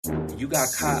you got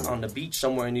caught on the beach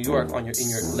somewhere in New York in your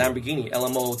Lamborghini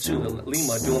LM02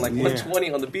 Lima doing like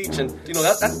 120 on the beach, and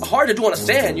that's hard to do on the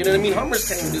sand. You know what I mean? Hummers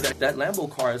can't even do that. That Lambo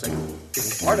car is like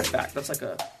an artifact. That's like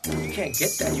you can't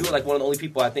get that. You were like one of the only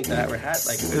people I think that ever had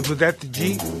like. Was that the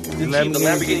Jeep? The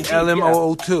Lamborghini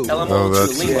LM02. LM02 Oh,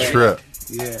 that's Lima. a trip.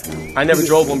 Yeah. I never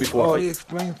drove one before. Oh, he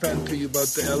explained something to you about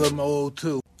the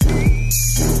LM02.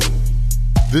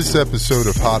 This episode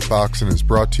of Hotboxing is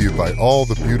brought to you by all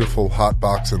the beautiful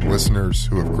Hotboxing listeners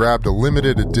who have grabbed a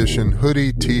limited edition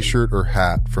hoodie, t-shirt, or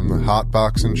hat from the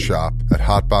Hotboxing shop at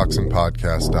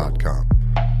hotboxingpodcast.com.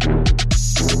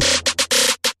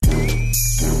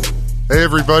 Hey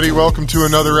everybody, welcome to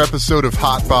another episode of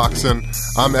Hotboxing.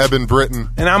 I'm Eben Britton.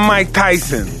 And I'm Mike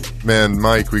Tyson. Man,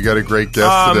 Mike, we got a great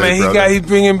guest today, brother. He's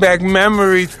bringing back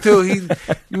memories, too. He's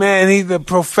a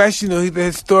professional. He's a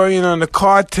historian on the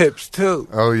car tips, too.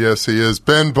 Oh, yes, he is.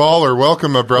 Ben Baller,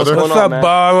 welcome, my brother. What's up, man?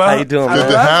 Baller? How you doing, man? Good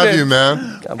to have you,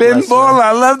 man. Ben Baller,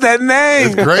 I love that name.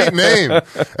 It's a great name.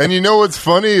 And you know what's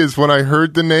funny is when I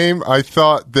heard the name, I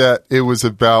thought that it was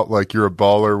about, like, you're a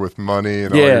baller with money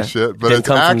and all this shit. But it's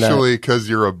actually because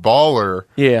you're a baller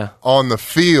on the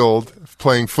field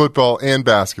playing football and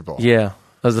basketball. Yeah.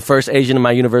 I was the first Asian in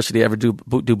my university to ever do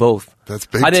both. That's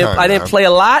big I time, didn't play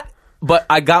a lot, but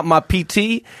I got my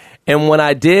PT, and when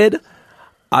I did,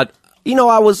 I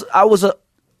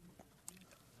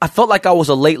felt like I was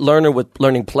a late learner with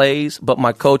learning plays, but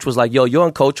my coach was like, "Yo, you're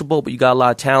uncoachable, but you got a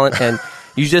lot of talent, and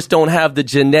you just don't have the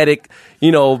genetic,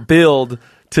 build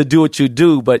to do what you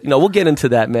do." But we'll get into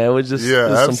that, man. It was just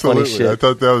some funny shit. I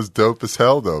thought that was dope as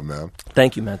hell, though, man.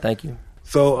 Thank you, man. Thank you.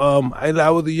 So I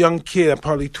was a young kid, I'm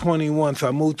probably 21, so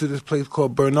I moved to this place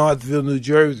called Bernardsville, New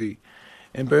Jersey.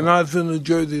 And Bernardsville, New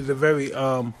Jersey is a very,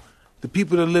 the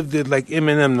people that live there, like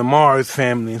Eminem, the Mars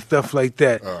family and stuff like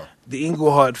that. Oh. The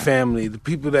Englehart family, the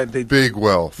people that they... Big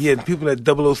wealth. Yeah, the people that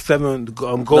 007,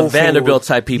 Goldfinger. The Vanderbilt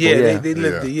type people, yeah. They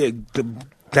lived there, the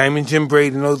Diamond Jim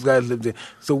Brady and those guys lived there.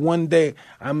 So one day,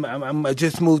 I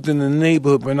just moved in the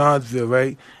neighborhood, Bernardsville,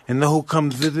 right? And know who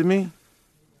comes visit me?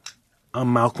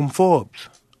 I'm Malcolm Forbes.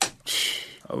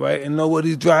 All right, and know what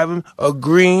he's driving? A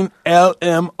green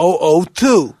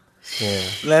LM002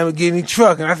 Lamborghini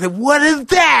truck. And I said, "What is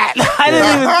that?" I didn't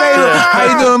even say, "How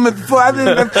you doing, Mr. Forbes?"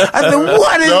 I said,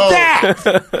 "What is that?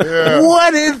 Yeah.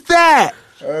 What is that?"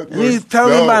 And he's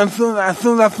telling me about dope. as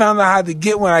soon as I found out how to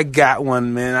get one, I got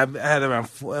one, man. I had around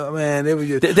 4, man. They were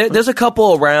just... There's a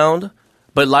couple around.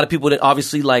 But a lot of people that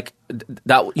obviously like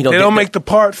that, they don't make the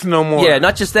parts no more. Yeah,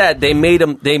 not just that. They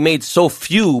made so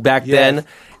few back then,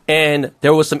 and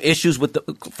there was some issues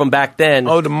from back then.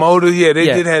 Oh, the motor, they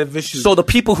did have issues. So the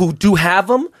people who do have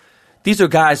them, these are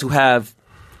guys who have,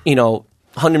 $100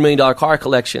 million car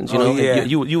collections.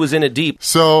 You was in it deep.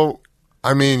 So,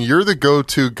 I mean, you're the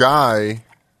go-to guy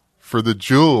for the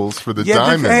jewels, for the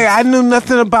diamonds. Hey, I knew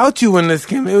nothing about you when this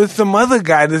came. It was some other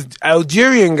guy, this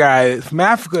Algerian guy from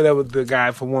Africa that was the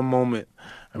guy for one moment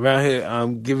around here,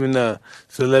 giving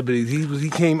celebrities. He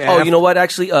came after... Oh, you know what,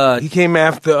 actually? He came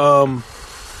after...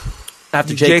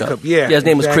 after Jacob. Yeah, his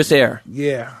name was Chris Air.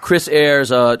 Yeah. Chris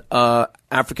Air's a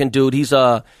African dude. He's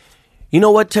you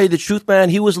know what, tell you the truth, man,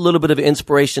 he was a little bit of an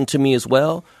inspiration to me as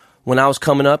well when I was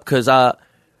coming up, because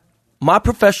my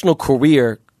professional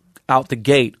career out the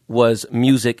gate was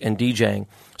music and DJing.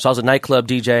 So I was a nightclub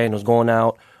DJ and was going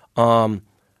out.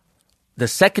 The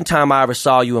second time I ever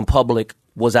saw you in public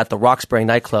was at the Roxbury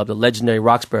nightclub, the legendary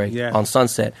Roxbury on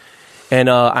Sunset. And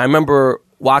I remember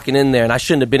walking in there, and I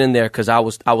shouldn't have been in there because I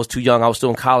was too young. I was still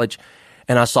in college.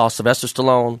 And I saw Sylvester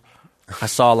Stallone. I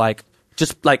saw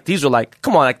these are like,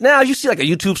 come on, now you see like a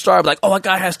YouTube star, like, oh, that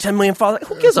guy has 10 million followers. Like,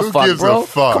 who gives a fuck, bro?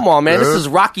 Come on, man. Dude. This is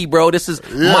Rocky, bro. This is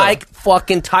Mike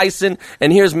fucking Tyson,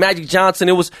 and here's Magic Johnson.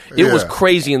 It was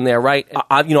crazy in there, right?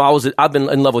 I've been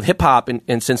in love with hip hop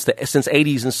and since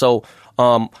 80s, and so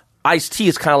Ice-T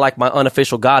is kind of like my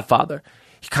unofficial godfather.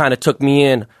 He kind of took me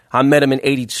in. I met him in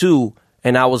 '82.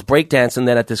 And I was breakdancing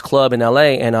then at this club in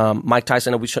L.A. And Mike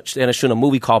Tyson and we ended up shooting a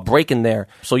movie called Breaking there.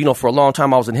 So for a long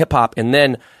time I was in hip hop, and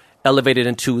then elevated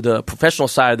into the professional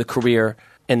side of the career.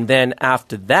 And then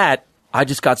after that, I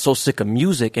just got so sick of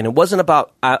music. And it wasn't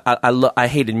about I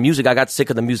hated music. I got sick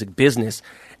of the music business.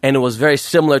 And it was very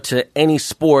similar to any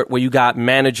sport where you got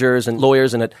managers and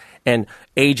lawyers and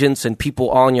agents and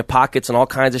people all in your pockets and all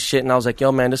kinds of shit. And I was like,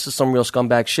 yo, man, this is some real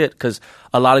scumbag shit, because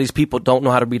a lot of these people don't know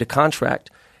how to read a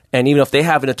contract. And even if they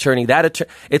have an attorney,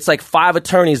 it's like 5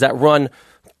 attorneys that run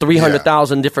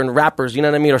 300,000 different rappers, you know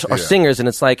what I mean, or singers. And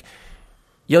it's like,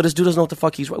 yo, this dude doesn't know what the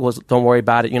fuck don't worry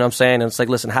about it, you know what I'm saying? And it's like,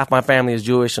 listen, half my family is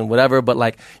Jewish and whatever, but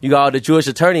like, you got all the Jewish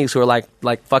attorneys who are like,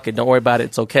 fuck it, don't worry about it,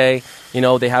 it's okay.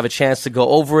 They have a chance to go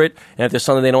over it, and if there's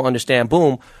something they don't understand,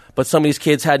 boom. But some of these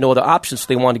kids had no other options, so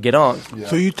they wanted to get on. Yeah.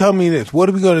 So you tell me this. What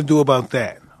are we going to do about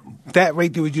that? That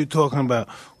right there what you're talking about,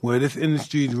 where this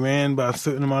industry is ran by a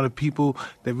certain amount of people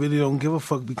that really don't give a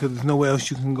fuck because there's nowhere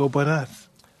else you can go but us.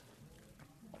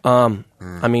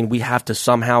 I mean, we have to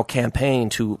somehow campaign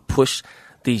to push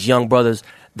these young brothers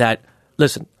that,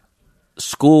 listen,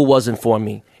 school wasn't for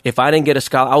me. If I didn't get a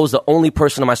scholarship, I was the only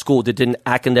person in my school that didn't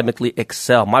academically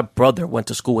excel. My brother went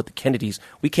to school with the Kennedys.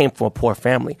 We came from a poor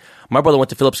family. My brother went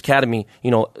to Phillips Academy,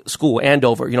 school,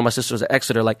 Andover. My sister was at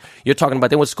Exeter. Like, you're talking about,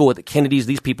 they went to school with the Kennedys,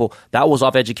 these people. That was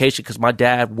off education because my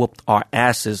dad whooped our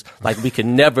asses. Like, we could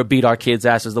never beat our kids'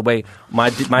 asses the way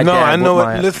my dad whooped I know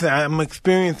my ass. Listen, I'm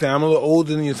experienced. I'm a little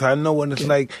older than you, so I know what it's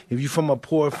like. If you're from a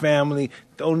poor family,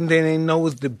 the only thing they know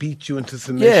is to beat you into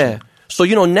submission. Yeah. So,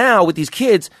 now with these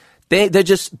kids, They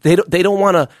don't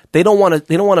want to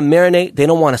marinate. They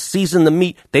don't want to season the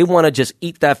meat. They want to just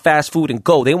eat that fast food and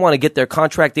go. They want to get their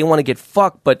contract. They want to get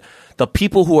fucked. But the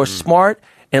people who are smart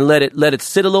and let it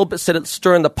sit a little bit,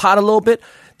 stir in the pot a little bit,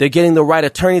 they're getting the right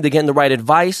attorney. They're getting the right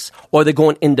advice, or they're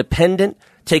going independent,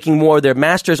 taking more of their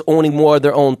masters, owning more of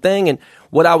their own thing. And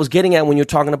what I was getting at when you're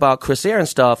talking about Chris Air and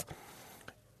stuff,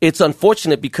 it's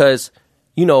unfortunate because,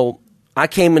 I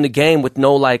came in the game with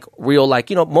no real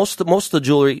most of the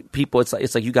jewelry people. It's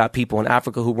like you got people in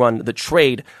Africa who run the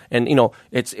trade, and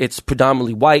it's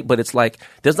predominantly white, but it's like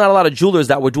there's not a lot of jewelers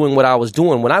that were doing what I was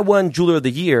doing when I won Jeweler of the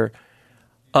Year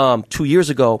 2 years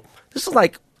ago. This is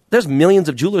like there's millions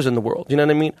of jewelers in the world. You know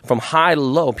what I mean? From high to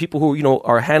low, people who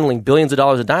are handling billions of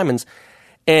dollars of diamonds,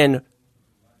 and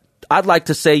I'd like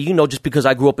to say just because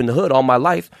I grew up in the hood all my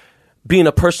life, being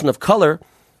a person of color,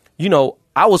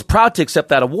 I was proud to accept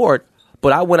that award.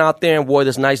 But I went out there and wore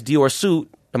this nice Dior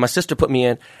suit that my sister put me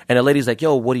in, and the lady's like,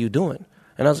 "Yo, what are you doing?"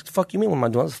 And I was like, "Fuck you mean? What am I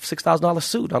doing? It's a $6,000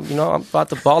 suit. I'm about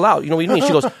to ball out. You know what I mean?"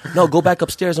 She goes, "No, go back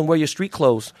upstairs and wear your street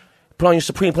clothes. Put on your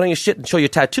Supreme, put on your shit, and show your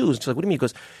tattoos." She's like, "What do you mean?" He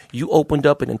goes, "You opened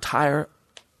up an entire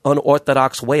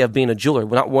unorthodox way of being a jeweler.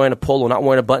 We're not wearing a polo, not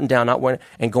wearing a button down,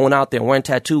 and going out there and wearing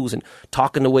tattoos and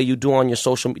talking the way you do on your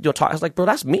social media. I was like, bro,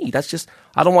 that's me. That's just,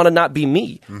 I don't want to not be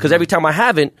me. Because every time I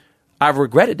haven't, I've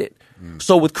regretted it.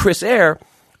 So with Chris Air,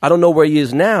 I don't know where he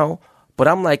is now, but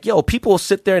I'm like, yo, people will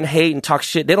sit there and hate and talk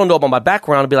shit. They don't know about my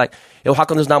background and be like, yo, how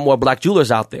come there's not more black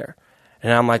jewelers out there?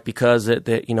 And I'm like, because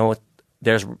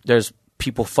there's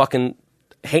people fucking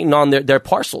hating on their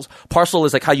parcels. Parcel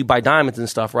is like how you buy diamonds and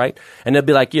stuff, right? And they'll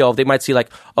be like, yo, they might see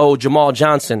like, oh, Jamal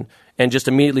Johnson, and just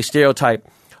immediately stereotype,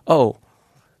 oh,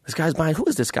 this guy's buying, who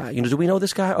is this guy? Do we know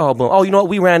this guy? Oh, boom. Oh, you know what?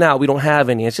 We ran out. We don't have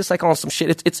any. It's just like on some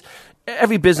shit. It's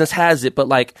every business has it, but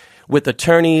like with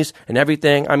attorneys and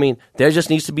everything, I mean, there just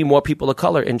needs to be more people of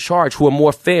color in charge who are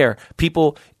more fair.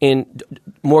 People in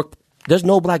more, there's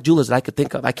no black jewelers that I could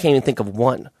think of. I can't even think of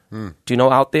one. Do you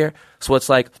know out there? So it's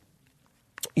like,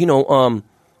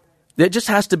 there just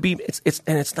has to be,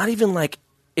 and it's not even like,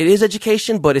 it is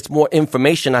education, but it's more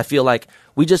information. I feel like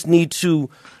we just need to.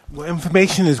 Well,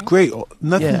 information is great.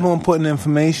 Nothing's more important than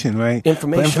information, right? But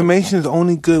information is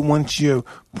only good once you're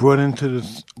brought into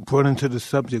the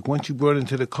subject. Once you're brought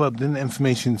into the club, then the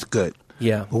information's good.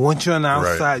 Yeah. But once you're on the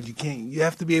outside, you can't. You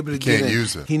have to be able to get in.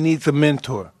 Use it. He needs a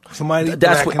mentor. Somebody.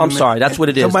 That's what. I'm sorry. That's what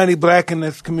it is. Somebody black in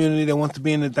this community that wants to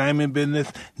be in the diamond business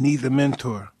needs a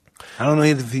mentor. I don't know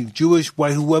if he's Jewish,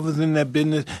 white, whoever's in that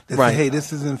business, that say, hey,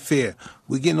 this isn't fair.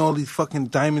 We're getting all these fucking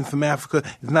diamonds from Africa.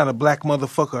 It's not a black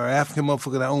motherfucker or African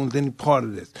motherfucker that owns any part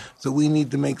of this. So we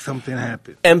need to make something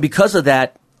happen. And because of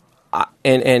that,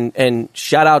 and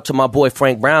shout out to my boy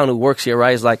Frank Brown who works here,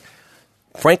 right? It's like,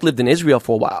 Frank lived in Israel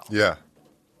for a while. Yeah.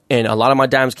 And a lot of my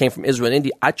diamonds came from Israel and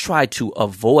India. I tried to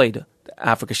avoid the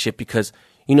Africa shit because,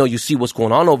 you see what's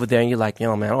going on over there and you're like,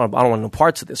 man, I don't want no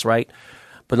parts of this, right?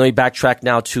 But let me backtrack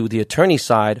now to the attorney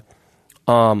side.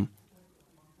 And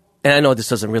I know this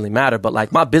doesn't really matter, but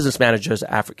like my business manager is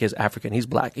African. He's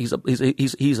black. He's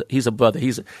a brother.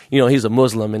 He's a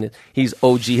Muslim and he's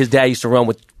OG. His dad used to run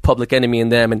with Public Enemy and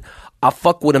them, and I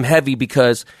fuck with him heavy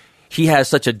because he has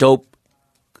such a dope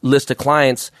list of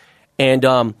clients.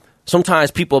 And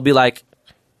sometimes people will be like,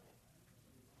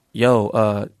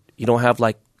 "Yo, you don't have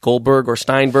like Goldberg or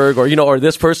Steinberg or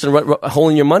this person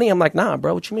holding your money?" I'm like, "Nah,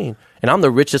 bro, what you mean?" And I'm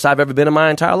the richest I've ever been in my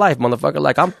entire life, motherfucker.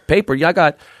 Like, I'm paper. Yeah,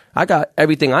 I got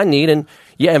everything I need. And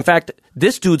yeah, in fact,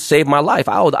 this dude saved my life.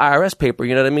 I owe the IRS paper,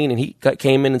 you know what I mean? And he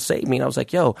came in and saved me. And I was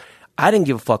like, yo, I didn't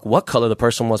give a fuck what color the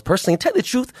person was personally. And tell you the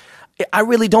truth, I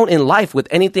really don't in life with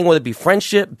anything, whether it be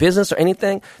friendship, business, or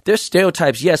anything. There's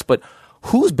stereotypes, yes, but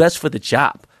who's best for the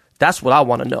job? That's what I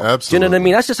want to know. Absolutely. Do you know what I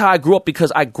mean? That's just how I grew up,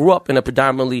 because I grew up in a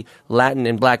predominantly Latin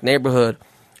and black neighborhood,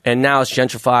 and now it's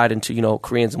gentrified into,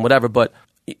 Koreans and whatever. But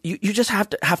you just have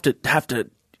to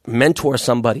mentor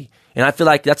somebody. And I feel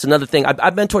like that's another thing.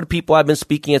 I've mentored people. I've been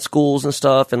speaking at schools and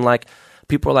stuff, and like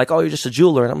people are like, "Oh, you're just a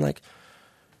jeweler," and I'm like,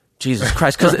 Jesus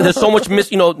Christ, because there's so much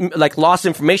like lost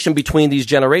information between these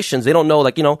generations. They don't know,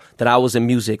 like, that I was in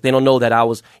music. They don't know that I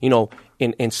was,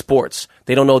 in sports.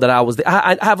 They don't know that I was.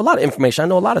 I have a lot of information. I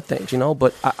know a lot of things,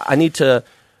 but I need to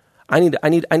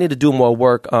do more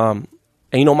work. And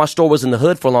my store was in the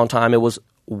hood for a long time. It was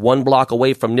 1 block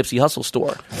away from Nipsey Hussle's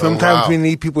store. Sometimes we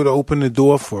need people to open the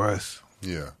door for us.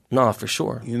 Yeah. No, for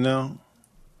sure. We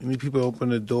need people to open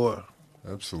the door.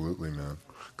 Absolutely, man.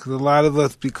 Because a lot of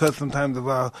us, because sometimes of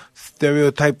our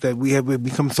stereotype that we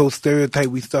become so stereotyped,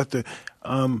 we start to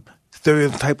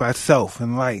stereotype ourselves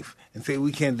in life and say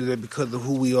we can't do that because of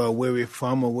who we are, where we're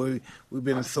from, or where we've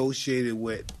been associated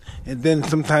with. And then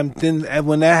sometimes,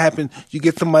 when that happens, you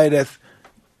get somebody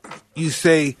you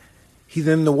say he's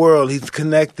in the world, he's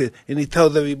connected, and he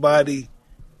tells everybody,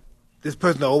 this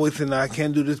person always said, "No, I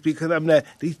can't do this because I'm not."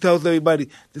 He tells everybody,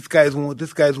 this guy's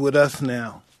with us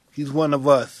now. He's one of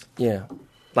us. Yeah.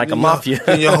 Like a mafia.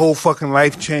 And your whole fucking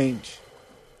life change.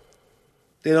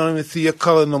 They don't even see your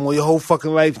color no more. Your whole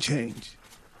fucking life change.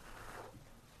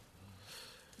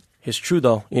 It's true,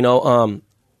 though.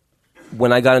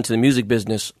 When I got into the music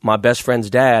business, my best friend's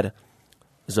dad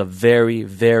is a very,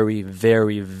 very,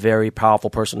 very, very powerful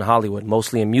person in Hollywood,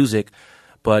 mostly in music.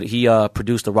 But he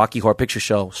produced the Rocky Horror Picture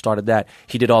Show, started that.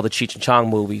 He did all the Cheech and Chong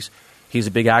movies. He's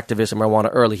a big activist in marijuana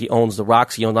early. He owns the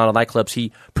Roxy, he owns a lot of nightclubs.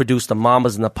 He produced the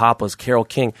Mamas and the Papas, Carole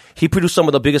King. He produced some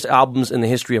of the biggest albums in the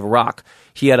history of rock.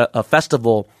 He had a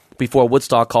festival before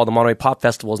Woodstock called the Monterey Pop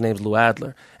Festival. His name's Lou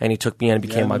Adler. And he took me in and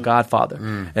became my godfather.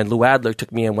 And Lou Adler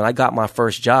took me in. When I got my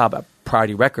first job at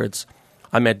Priority Records,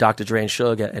 I met Dr. Dre and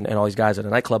Suge and all these guys at a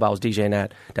nightclub I was DJing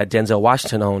at that Denzel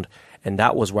Washington owned. And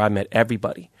that was where I met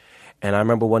everybody. And I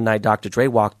remember one night Dr. Dre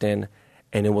walked in,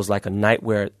 and it was like a night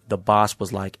where the boss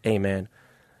was like, "Hey, man,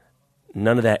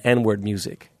 none of that N-word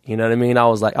music." You know what I mean? I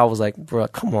was like, bro,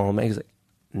 come on, man. He's like,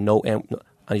 no,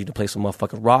 I need you to play some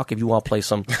motherfucking rock. If you want to play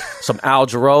some Al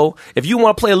Jarreau, if you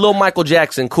want to play a little Michael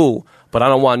Jackson, cool. But I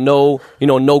don't want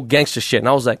no gangster shit. And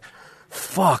I was like,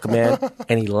 fuck, man.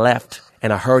 And he left.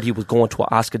 And I heard he was going to an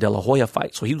Oscar De La Hoya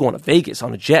fight. So he was going to Vegas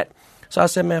on a jet. So I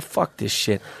said, man, fuck this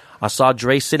shit. I saw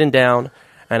Dre sitting down.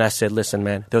 And I said, listen,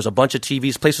 man, there's a bunch of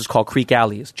TVs. Places called Creek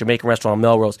Alley's, Jamaican restaurant on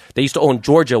Melrose. They used to own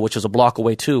Georgia, which is a block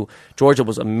away, too. Georgia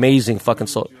was amazing fucking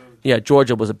soul. Yeah,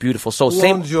 Georgia was a beautiful soul.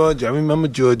 Same Georgia. I remember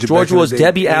Georgia. Georgia was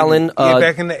Debbie Allen.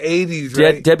 Back in the 80s,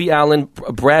 right? Debbie Allen,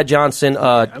 Brad Johnson.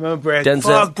 I remember Brad.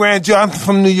 Denzel. Fuck, Brad Johnson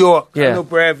from New York. Yeah. I know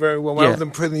Brad very well. When I was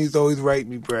in prison, he used to always write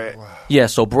me, Brad. Wow. Yeah,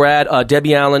 so Brad,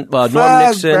 Debbie Allen, Norm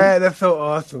Nixon. Brad, that's so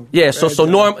awesome. Yeah, so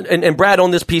Norm and Brad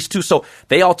owned this piece, too. So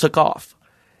they all took off.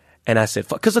 And I said,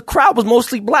 fuck, because the crowd was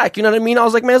mostly black. You know what I mean? I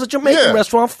was like, man, it's a Jamaican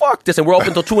restaurant. Fuck this. And we're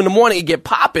open till 2 a.m. It get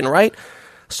popping, right?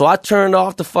 So I turned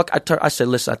off the fuck. I said,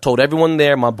 listen, I told everyone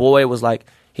there. My boy was like,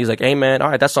 he's like, hey, man,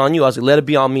 all right, that's on you. I was like, let it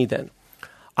be on me then.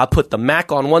 I put the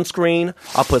Mac on one screen.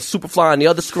 I put Superfly on the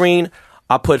other screen.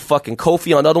 I put fucking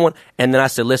Kofi on the other one. And then I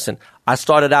said, listen, I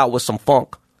started out with some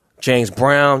funk. James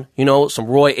Brown, some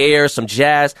Roy Ayers, some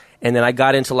jazz. And then I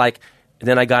got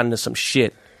into some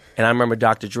shit. And I remember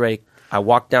Dr. Dre. I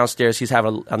walked downstairs.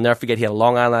 I'll never forget, he had a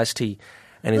Long Island iced tea.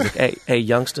 And he's like, hey,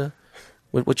 youngster,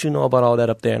 what you know about all that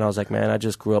up there? And I was like, man, I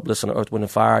just grew up listening to Earth, Wind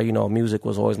 & Fire. Music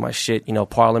was always my shit.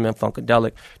 Parliament,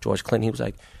 Funkadelic, George Clinton. He was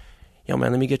like, yo,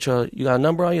 man, let me get you got a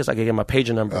number on you? So I gave him my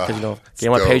pager number. Gave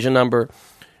him my pager number.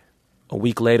 A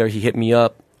week later, he hit me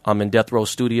up. I'm in Death Row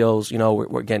Studios.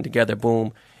 We're getting together.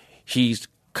 Boom. He's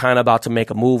kind of about to make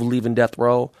a move leaving Death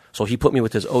Row. So he put me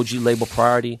with his OG label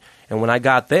Priority. And when I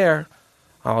got there,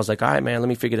 I was like, all right, man, let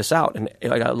me figure this out. And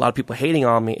I got a lot of people hating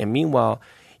on me. And meanwhile,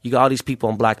 you got all these people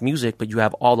in black music, but you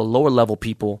have all the lower level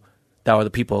people that are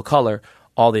the people of color,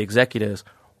 all the executives,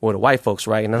 or the white folks,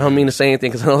 right? And I don't mean to say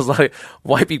anything because I was like,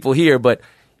 white people here, but,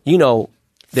 they were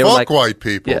like, white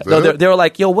people. Yeah, they were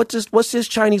like, yo, what's this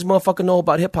Chinese motherfucker know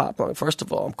about hip hop? Like, first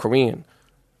of all, I'm Korean.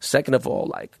 Second of all,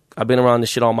 like, I've been around this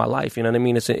shit all my life. You know what I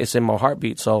mean? It's in my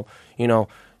heartbeat. So,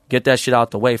 get that shit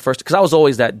out the way first. Because I was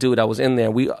always that dude. I was in there.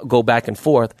 We go back and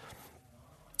forth.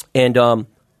 And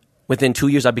within 2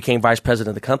 years, I became vice president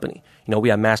of the company. We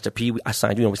had Master P. We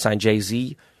signed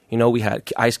Jay-Z. We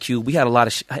had Ice Cube. We had a lot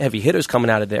of heavy hitters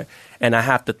coming out of there. And I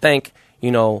have to thank,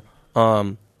 Dre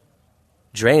and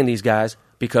these guys,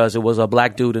 because it was a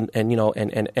black dude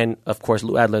and of course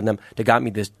Lou Adler and them that got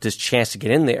me this chance to get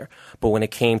in there. But when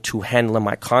it came to handling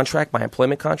my contract, my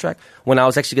employment contract, when I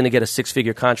was actually going to get a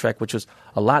 6-figure contract, which was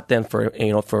a lot then for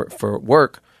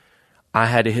work, I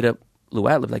had to hit up Lou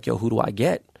Adler like, yo, who do I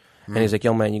get? And he's like,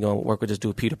 yo, man, you're going to work with this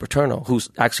dude Peter Paterno, who's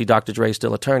actually Dr. Dre's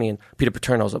still attorney, and Peter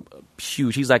Paterno's a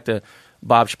huge. He's like the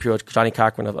Bob Shapiro, Johnny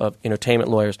Cochran of Entertainment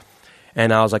Lawyers.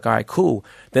 And I was like, all right, cool.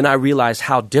 Then I realized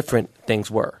how different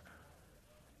things were.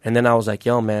 And then I was like,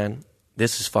 yo, man,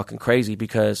 this is fucking crazy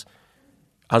because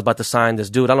I was about to sign this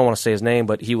dude. I don't want to say his name,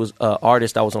 but he was an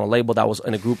artist that was on a label that was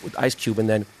in a group with Ice Cube. And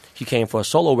then he came for a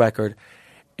solo record.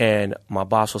 And my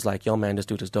boss was like, yo, man, this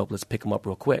dude is dope. Let's pick him up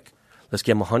real quick. Let's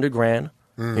give him $100,000.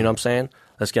 You know what I'm saying?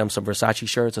 Let's get him some Versace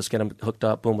shirts. Let's get him hooked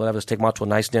up. Boom, whatever. Let's take him out to a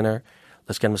nice dinner.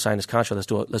 Let's get him to sign his contract.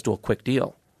 Let's do a quick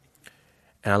deal.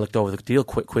 And I looked over the deal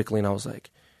quickly, and I was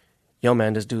like, yo,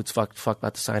 man, this dude's fuck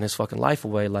about to sign his fucking life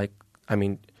away. Like, I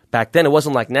mean, back then it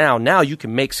wasn't like now. Now you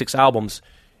can make 6 albums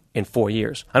in 4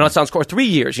 years. I know it sounds cool. 3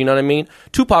 years, you know what I mean?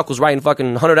 Tupac was writing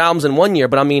fucking 100 albums in 1 year,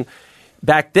 but I mean,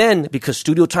 back then, because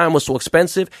studio time was so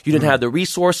expensive, you didn't have the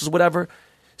resources, whatever.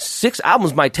 6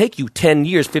 albums might take you 10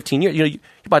 years, 15 years. You know, you're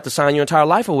about to sign your entire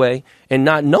life away and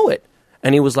not know it.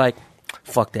 And he was like,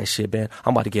 fuck that shit, man.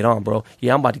 I'm about to get on, bro.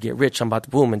 Yeah, I'm about to get rich. I'm about to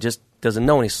boom. And just doesn't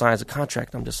know, and he signs a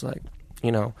contract. I'm just like,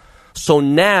 you know. So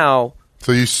now.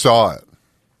 So you saw it.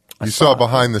 You saw it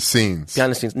behind the scenes.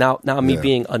 Behind the scenes. Now me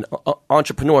being an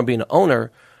entrepreneur and being an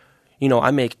owner, you know, I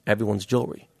make everyone's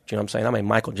jewelry. You know what I'm saying? I make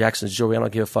Michael Jackson's jewelry. I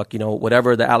don't give a fuck, you know,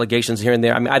 whatever the allegations here and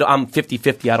there. I mean, I'm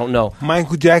 50-50. I don't know.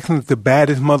 Michael Jackson's the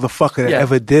baddest motherfucker that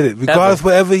ever did it. Regardless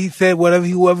whatever he said,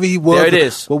 whoever he was. There it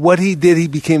is. But what he did, he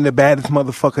became the baddest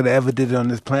motherfucker that ever did it on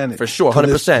this planet. For sure,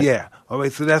 100%. Yeah. All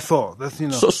right, so that's all. That's, you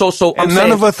know. So and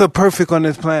none of us are perfect on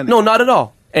this planet. No, not at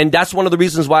all. And that's one of the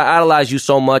reasons why I idolize you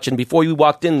so much. And before you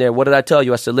walked in there, what did I tell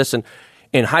you? I said, listen,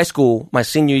 in high school, my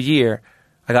senior year,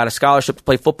 I got a scholarship to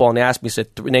play football, and they asked me, said,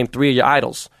 name 3 of your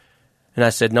idols. And I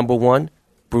said, number 1,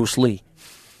 Bruce Lee,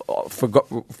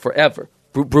 forever.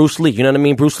 Bruce Lee, you know what I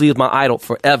mean? Bruce Lee is my idol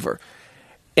forever.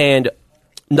 And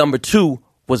number 2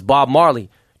 was Bob Marley,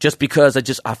 just because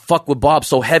I fuck with Bob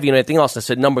so heavy and everything else. I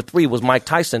said number 3 was Mike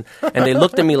Tyson. And they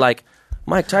looked at me like,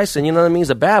 Mike Tyson, you know what I mean? He's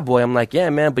a bad boy. I'm like, yeah,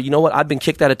 man, but you know what? I've been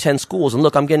kicked out of 10 schools. And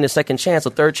look, I'm getting a second chance, a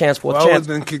third chance, fourth chance. I was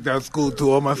been kicked out of school,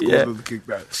 too. All my schools was kicked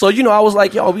out. So, you know, I was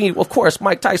like, yo, of course,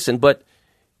 Mike Tyson, but...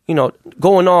 You know,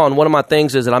 going on, one of my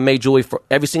things is that I made jewelry for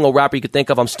every single rapper you could think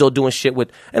of. I'm still doing shit with,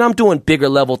 and I'm doing bigger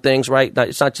level things, right?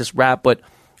 It's not just rap, but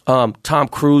Tom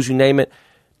Cruise, you name it.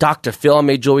 Dr. Phil, I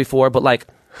made jewelry for, but like,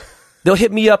 they'll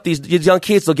hit me up, these young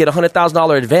kids, they'll get a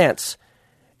 $100,000 advance,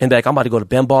 and be like, I'm about to go to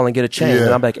Ben Ball and get a chain. Yeah.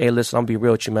 And I'm like, hey, listen, I'm gonna be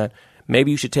real with you, man.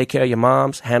 Maybe you should take care of your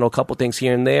moms, handle a couple things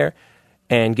here and there,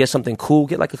 and get something cool,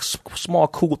 get like a small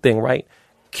cool thing, right?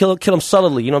 Kill them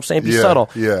subtly, you know what I'm saying? Be subtle.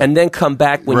 Yeah. And then come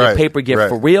back when your paper get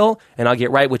for real, and I'll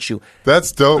get right with you.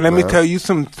 That's dope, Let me tell you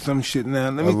some shit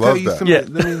now. Let me tell you some. Let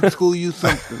me school you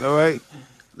something, all right?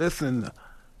 Listen,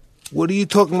 what are you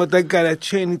talking about? That guy, that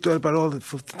chain, he thought about all it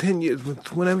for 10 years.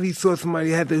 Whenever he saw somebody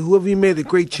had to, whoever he made a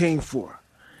great chain for,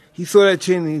 he saw that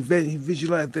chain and he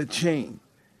visualized that chain.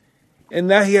 And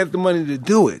now he has the money to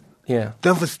do it. Yeah.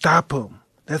 Don't stop him.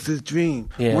 That's his dream.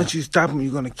 Yeah. Once you stop him,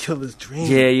 you're going to kill his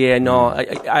dream. Yeah, no, I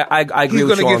agree with you on that. He's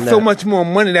going to get so much more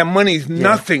money. That money's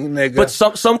nothing, nigga. But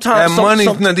sometimes... That money's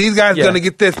nothing. These guys going to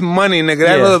get this money, nigga.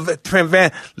 That little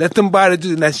Trans-Van, let them buy the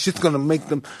juice, and that shit's going to make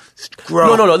them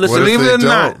grow. No, listen. Believe it or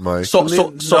not. Mike?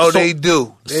 They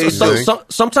do.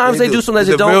 Sometimes they do, sometimes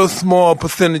they don't. There's a real small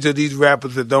percentage of these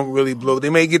rappers that don't really blow. They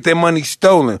may get their money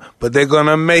stolen, but they're going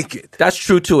to make it. That's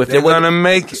true, too. If they're going to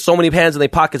make it. So many hands in their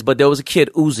pockets, but there was a kid,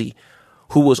 Uzi,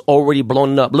 who was already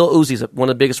blown up. Lil Uzi's one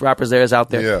of the biggest rappers there is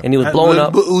out there. And he was blown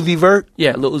up. Uzi Vert?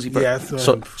 Yeah, Lil Uzi Vert. Yeah,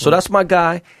 so that's my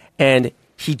guy. And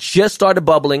he just started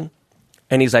bubbling.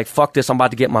 And he's like, fuck this, I'm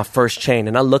about to get my first chain.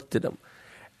 And I looked at him.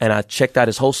 And I checked out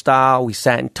his whole style. We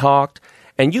sat and talked.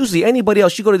 And usually anybody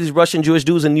else, you go to these Russian Jewish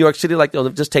dudes in New York City, like, they'll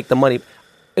just take the money.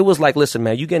 It was like, listen,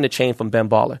 man, you getting a chain from Ben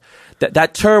Baller.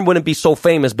 That term wouldn't be so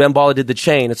famous. Ben Baller did the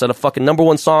chain. It's a fucking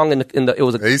 #1 song. It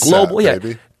was a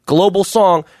ASAP, global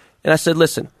song. And I said,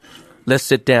 listen, let's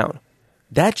sit down.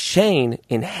 That chain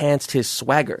enhanced his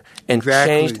swagger and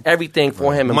changed everything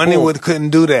for him. And Money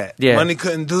couldn't do that. Yeah. Money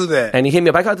couldn't do that. And he hit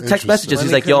me up. I got the text messages.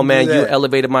 He's like, yo, man, you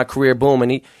elevated my career. Boom.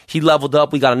 And he leveled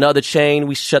up. We got another chain.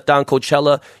 We shut down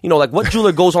Coachella. You know, like, what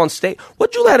jeweler goes on stage?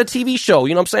 What jeweler had a TV show?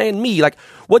 You know what I'm saying? Me. Like,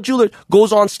 what jeweler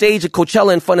goes on stage at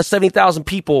Coachella in front of 70,000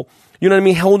 people? You know what I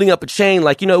mean? Holding up a chain.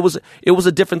 Like, you know, it was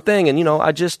a different thing. And, you know,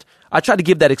 I try to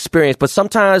give that experience. But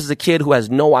sometimes as a kid who has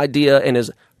no idea and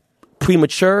is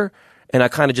premature, and I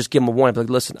kind of just give him a warning. Like,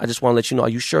 listen, I just want to let you know, are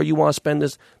you sure you want to spend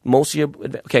this most of your...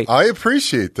 Okay. I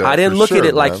appreciate that. I didn't look at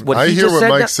it like what I he hear just what said.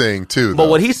 Mike's saying, too. But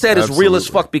what he said is real as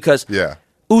fuck because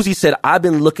Uzi said, I've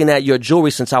been looking at your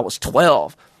jewelry since I was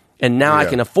 12, and now I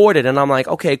can afford it. And I'm like,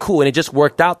 okay, cool. And it just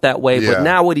worked out that way. But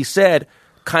now what he said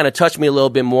kind of touched me a little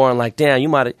bit more. And like, damn, you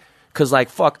might have... Because, like,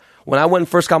 fuck, when I went and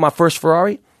first got my first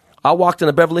Ferrari, I walked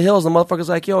into Beverly Hills, and the motherfucker's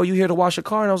like, yo, you here to wash your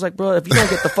car? And I was like, bro, if you don't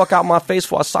get the fuck out my face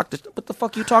before I sock this, what the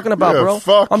fuck are you talking about,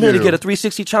 bro? I'm here to get a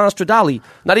 360 Challenge Stradale.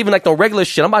 Not even like no regular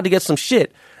shit. I'm about to get some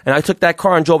shit. And I took that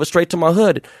car and drove it straight to my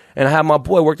hood. And I had my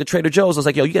boy work at Trader Joe's. I was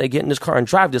like, yo, you got to get in this car and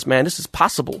drive this, man. This is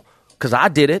possible. Because I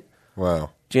did it. Wow.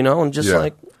 You know, and just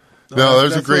like. No,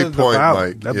 there's a great point,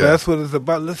 Mike. That's what it's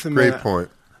about. Listen, man. Great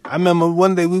point. I remember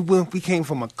one day we came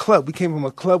from a club. We came from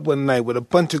a club one night with a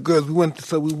bunch of girls. We went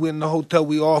in the hotel.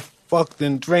 We all fucked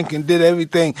and drank and did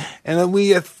everything. And then we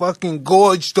had fucking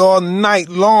gorged all night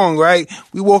long, right?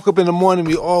 We woke up in the morning.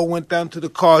 We all went down to the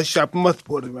car shop. We must have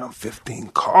bought around 15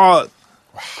 cars.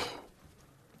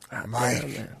 Wow.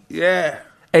 Mike. Yeah.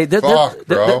 Hey, there's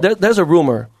a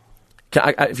rumor.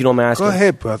 If you don't mind asking. Go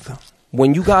ahead, brother.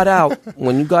 When you got out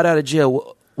of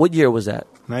jail, what year was that?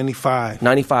 95.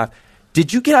 95.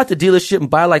 Did you get out the dealership and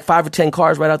buy like 5 or 10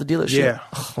 cars right out the dealership? Yeah.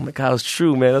 Oh my God, it's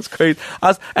true, man. That's crazy.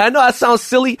 I know that sounds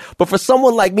silly, but for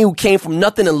someone like me who came from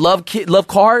nothing and love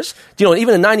cars, you know,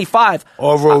 even in 95.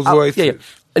 All Rolls Royces. Yeah.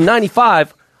 In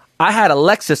 95, I had a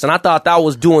Lexus and I thought that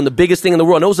was doing the biggest thing in the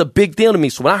world. And it was a big deal to me.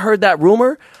 So when I heard that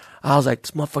rumor, I was like,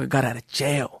 this motherfucker got out of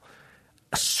jail.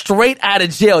 Straight out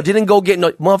of jail. Didn't go get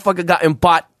no, motherfucker got and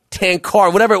bought 10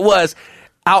 cars, whatever it was.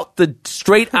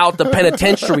 Straight out the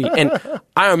penitentiary. And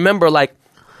I remember like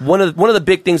one of the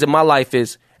big things in my life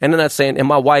is, and I'm not saying, and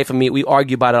my wife and me, we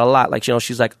argue about it a lot. Like, you know,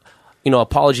 she's like, you know,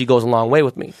 apology goes a long way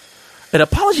with me. An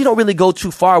apology don't really go too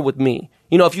far with me.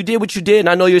 You know, if you did what you did and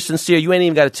I know you're sincere, you ain't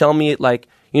even got to tell me it. Like,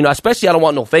 you know, especially I don't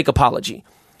want no fake apology.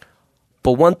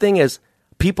 But one thing is,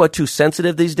 people are too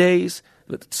sensitive these days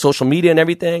with social media and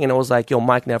everything. And I was like, yo,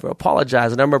 Mike never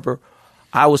apologized. And I remember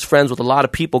I was friends with a lot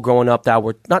of people growing up that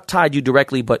were not tied to you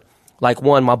directly, but like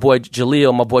my boy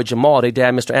Jaleel, my boy Jamal, their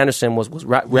dad, Mr. Anderson, was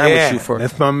ran with you for.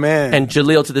 That's my man. And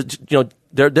Jaleel,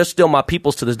 they're still my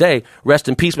peoples to this day. Rest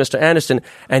in peace, Mr. Anderson.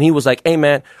 And he was like, hey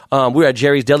man, we were at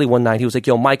Jerry's Deli one night. He was like,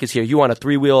 yo, Mike is here. You on a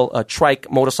 3-wheel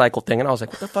trike motorcycle thing? And I was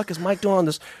like, what the fuck is Mike doing on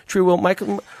this 3-wheel? Mike,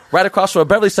 right across from a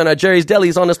Beverly Center at Jerry's Deli,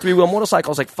 he's on this 3-wheel motorcycle.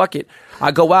 I was like, fuck it.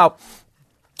 I go out,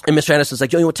 and Mr. Anderson's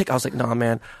like, yo, you want to take? I was like, nah,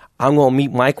 man. I'm going to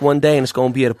meet Mike one day, and it's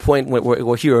going to be at a point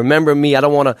where he remember me. I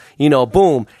don't want to,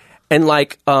 boom. And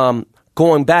like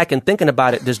going back and thinking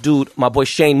about it, this dude, my boy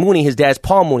Shane Mooney, his dad's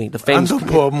Paul Mooney, the famous. I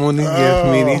know Paul Mooney, yes,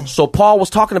 Mooney. So Paul was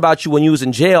talking about you when you was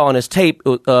in jail on his tape,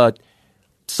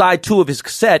 side 2 of his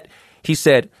cassette. He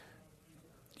said,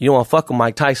 you don't want to fuck with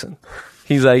Mike Tyson.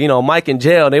 He's like, Mike in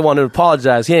jail, they want to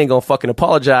apologize. He ain't going to fucking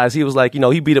apologize. He was like,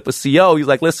 he beat up a CO. He's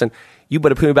like, listen, you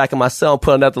better put me back in my cell and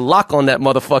put another lock on that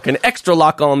motherfucker, an extra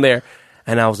lock on there.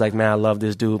 And I was like, man, I love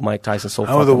this dude, Mike Tyson, so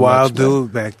fucking much. I was a wild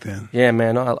dude back then. Yeah,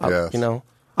 man. I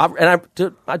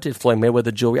did Floyd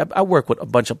Mayweather jewelry. I work with a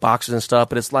bunch of boxers and stuff,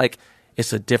 but it's like,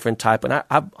 it's a different type. And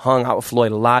I hung out with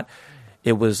Floyd a lot.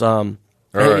 It was, and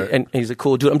he's a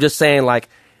cool dude. I'm just saying, like,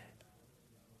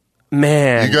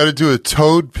 man. You got to do a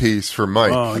Toad piece for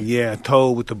Mike. Oh, yeah,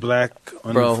 Toad with the black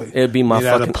on bro, the face. It'd be my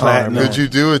fucking platinum. Could you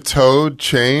do a Toad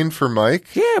chain for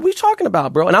Mike? Yeah, what are you talking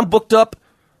about, bro? And I'm booked up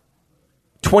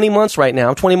 20 months right now.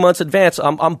 I'm 20 months advance.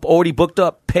 I'm already booked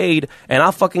up, paid, and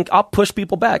I'll push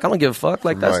people back. I don't give a fuck.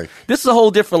 Like, this is a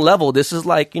whole different level. This is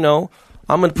like, I'm in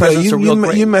the presence of real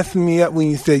great. You messed me up when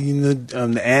you said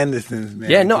the Andersons, man.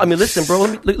 Yeah, no, I mean, listen, bro.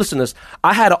 Listen to this.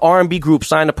 I had an R&B group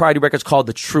signed to Priority Records called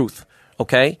The Truth,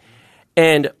 okay?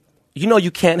 And,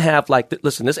 you can't have, like,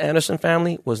 listen, this Anderson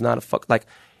family was not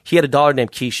he had a daughter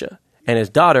named Keisha, and his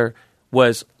daughter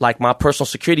was like my personal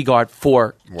security guard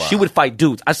she would fight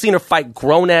dudes. I've seen her fight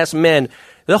grown-ass men.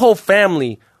 The whole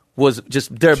family was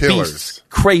just, they're beasts.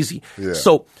 Crazy. Yeah.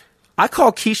 So I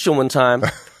called Keisha one time,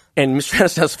 and Mr.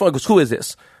 Anderson goes, who is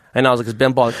this? And I was like, it's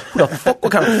Ben Baller. Who the fuck?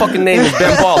 What kind of fucking name is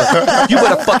Ben Baller? You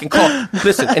better fucking call.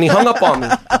 Listen, and he hung up on me.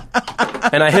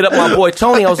 And I hit up my boy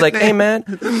Tony. I was like, hey, man.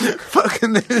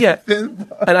 Fucking yeah.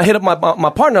 And I hit up my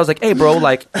partner. I was like, hey, bro,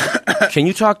 like, can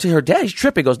you talk to her dad? He's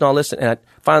tripping. He goes, no, listen. And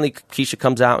finally, Keisha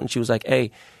comes out, and she was like,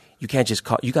 hey, you can't just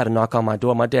call. You got to knock on my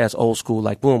door. My dad's old school,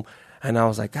 like, boom. And I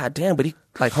was like, God damn. But he,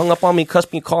 like, hung up on me,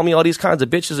 cussed me, called me all these kinds of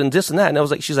bitches and this and that. And I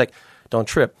was like, she's like, don't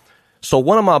trip. So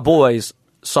one of my boys,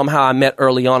 somehow I met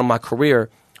early on in my career.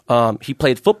 He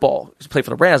played football. He played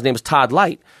for the Rams. His name is Todd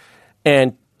Light.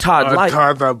 And Todd Light.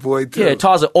 Todd's our boy, too. Yeah,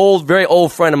 Todd's an very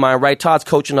old friend of mine, right? Todd's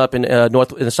coaching up in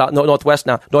Northwest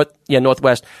now.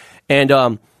 Northwest.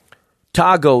 And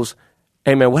Todd goes,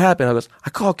 hey, man, what happened? I goes,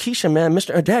 I called Keisha, man.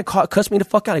 Her dad cussed me the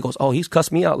fuck out. He goes, oh, he's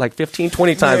cussed me out like 15,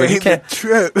 20 times. Yeah, like, he's a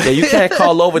trip. Yeah, you can't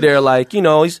call over there like,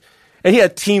 and he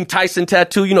had Team Tyson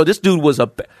tattoo. This dude was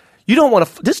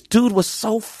this dude was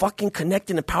so fucking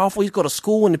connected and powerful. He'd go to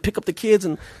school and pick up the kids,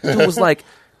 and the dude was like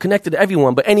connected to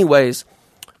everyone. But anyways,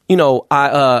 you know,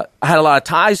 I had a lot of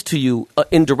ties to you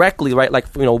indirectly, right? Like,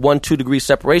 you know, 1-2 degree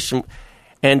separation.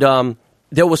 And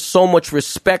there was so much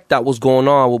respect that was going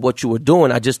on with what you were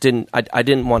doing. I just didn't, I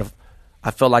didn't want to,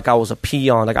 I felt like I was a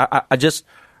peon. Like, I just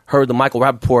heard the Michael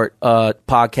Rappaport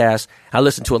podcast. I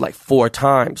listened to it like 4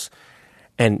 times.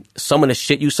 And some of the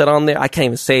shit you said on there, I can't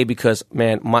even say because,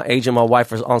 man, my agent and my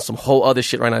wife are on some whole other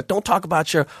shit right now. Don't talk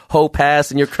about your whole past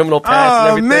and your criminal past and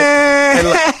everything. Man. And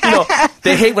like, you know,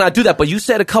 they hate when I do that. But you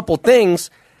said a couple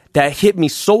things that hit me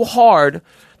so hard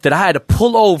that I had to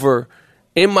pull over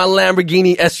in my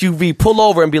Lamborghini SUV, pull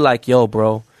over and be like, yo,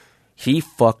 bro, he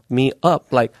fucked me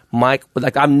up. Like, Mike,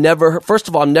 like first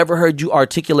of all, I've never heard you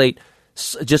articulate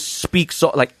just speak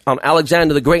so like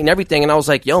Alexander the Great and everything, and I was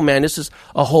like, yo, man, this is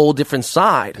a whole different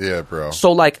side. Yeah, bro.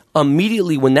 So like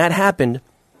immediately when that happened,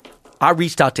 I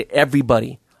reached out to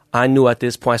everybody I knew at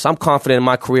this point. So I'm confident in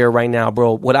my career right now,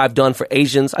 bro. What I've done for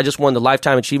Asians, I just won the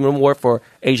Lifetime Achievement Award for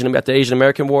at the Asian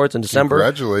American Awards in December.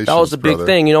 Congratulations, that was a big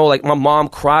thing, you know. Like my mom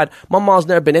cried. My mom's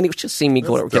never been anywhere. She's seen me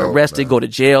get arrested, go to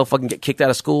jail, fucking get kicked out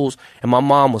of schools, and my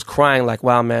mom was crying like,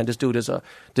 wow, man, this dude,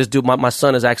 my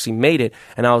son has actually made it.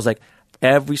 And I was like,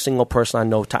 every single person I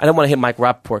know. I don't want to hit Mike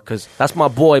Rappaport because that's my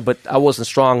boy, but I wasn't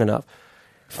strong enough.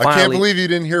 Finally, I can't believe you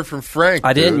didn't hear from Frank.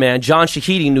 I didn't, man. John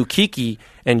Shahidi knew Kiki,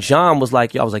 and John was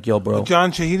like, I was like, yo, bro. Well,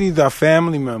 John Shahidi's our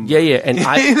family member. Yeah. And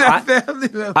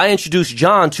I introduced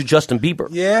John to Justin Bieber.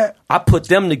 Yeah. I put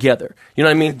them together. You know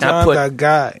what I mean? John's our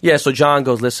guy. Yeah, so John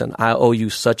goes, listen, I owe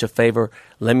you such a favor.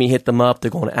 Let me hit them up.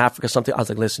 They're going to Africa or something. I was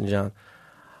like, listen, John,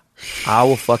 I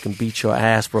will fucking beat your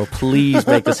ass, bro. Please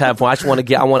make this happen. I don't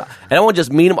want to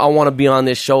just meet him. I want to be on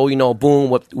this show, you know, boom,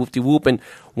 whoop-de-whoop. And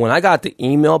when I got the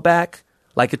email back,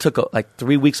 like it took like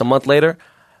 3 weeks, a month later,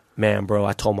 man, bro,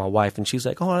 I told my wife and she's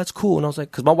like, oh, that's cool. And I was like,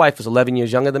 because my wife is 11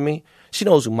 years younger than me. She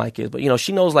knows who Mike is, but, you know,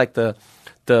 she knows like the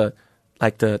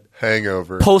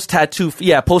hangover post-tattoo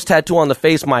on the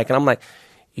face, Mike. And I'm like,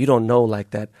 you don't know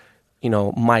like that. You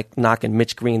know, Mike knocking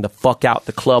Mitch Green the fuck out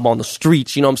the club on the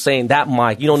streets. You know what I'm saying? That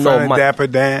Mike. You don't know Mike. Dapper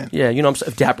Dan. Yeah, you know what I'm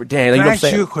saying? Dapper Dan. Can I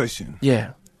ask you a question?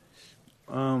 Yeah.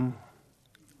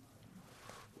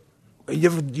 You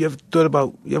ever thought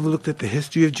about, you ever looked at the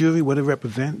history of jewelry, what it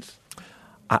represents?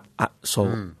 I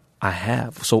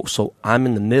have. So I'm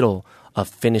in the middle of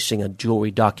finishing a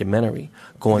jewelry documentary,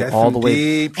 going That's all the way.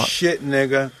 Deep shit,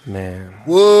 nigga. Man.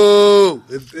 Whoa.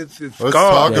 It's Let's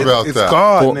God. talk about it's that.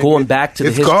 God. Going back to the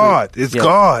history. It's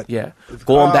God. Yeah. It's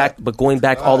going God.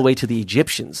 back all the way to the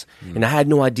Egyptians. And I had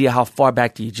no idea how far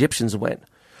back the Egyptians went.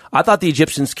 I thought the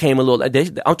Egyptians came a little,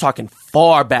 I'm talking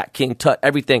far back, King Tut,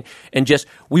 everything. And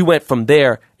we went from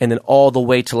there and then all the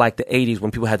way to like the 80s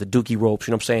when people had the dookie ropes,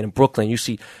 you know what I'm saying, in Brooklyn. You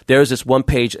see, there's this one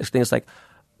page, I think it's like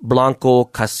Blanco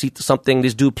Casita something.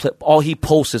 This dude, all he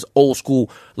posts is old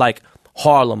school, like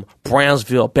Harlem,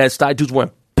 Brownsville, Bed-Stuy. Dudes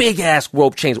wearing big-ass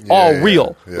rope chains, all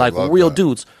real, like real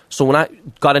dudes. So when I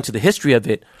got into the history of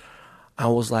it, I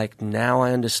was like, now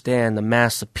I understand the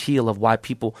mass appeal of why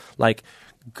people, like,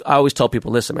 I always tell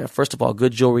people, listen, man, first of all,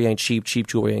 good jewelry ain't cheap. Cheap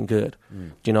jewelry ain't good.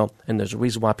 You know, and there's a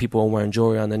reason why people are wearing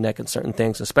jewelry on their neck and certain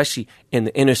things, especially in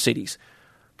the inner cities,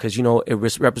 because, you know, it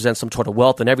represents some sort of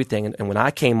wealth and everything. And when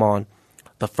I came on,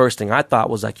 the first thing I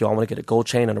thought was like, yo, I want to get a gold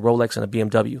chain and a Rolex and a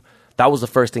BMW. That was the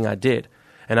first thing I did.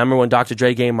 And I remember when Dr.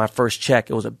 Dre gave me my first check,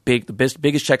 it was the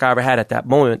biggest check I ever had at that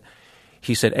moment.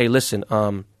 He said, hey, listen,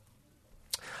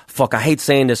 fuck, I hate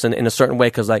saying this in a certain way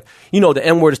because, like, you know, the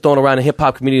N-word is thrown around in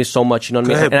hip-hop community so much, you know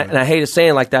what I mean? And I hate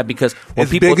saying like that because when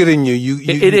it's people... bigger than you.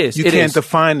 It is. You can't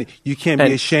define it. You can't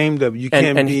be ashamed of it. You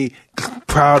can't be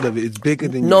proud of it. It's bigger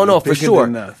than you. No, for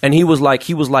sure. And he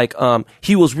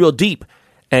was real deep.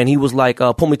 And he was like,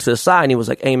 pull me to the side and he was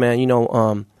like, hey, man, you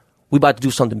know, we about to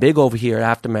do something big over here at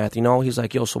Aftermath, you know? He's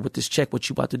like, yo, so with this check, what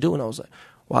you about to do? And I was like,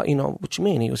 well, you know, what you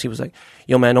mean? He was like,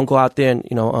 yo, man, don't go out there and,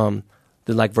 you know,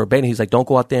 like verbatim, he's like, don't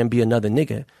go out there and be another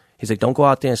nigga. He's like, don't go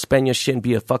out there and spend your shit and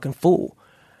be a fucking fool.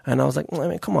 And I was like, I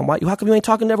mean, come on, why? How come you ain't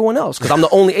talking to everyone else? Because I'm the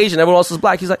only Asian, everyone else is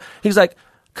black. He's like,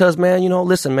 cause man, you know,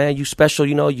 listen, man, you special,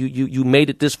 you know, you made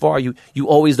it this far. You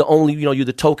always the only, you know, you're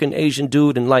the token Asian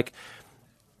dude, and like,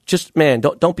 just man,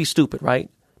 don't be stupid, right?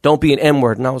 Don't be an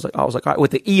N-word. And I was like, all right,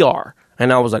 with the ER.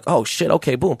 And I was like, oh shit,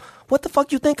 okay, boom. What the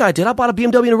fuck you think I did? I bought a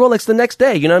BMW and a Rolex the next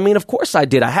day. You know what I mean? Of course I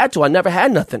did. I had to. I never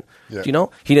had nothing. Yeah. You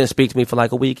know? He didn't speak to me for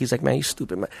like a week. He's like, man, you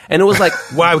stupid, man. And it was like...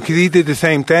 Why? Because he did the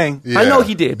same thing. Yeah. I know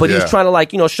he did, but he was trying to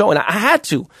like, you know, show. And I had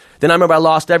to. Then I remember I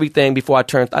lost everything before I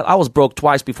turned... I was broke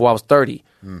twice before I was 30.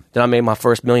 Then I made my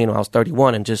first million when I was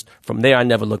 31. And just from there, I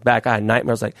never looked back. I had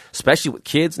nightmares, like, especially with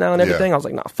kids now and everything. I was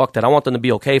like, nah, fuck that. I want them to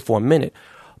be okay for a minute.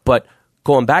 But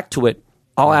going back to it,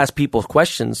 I'll ask people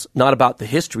questions, not about the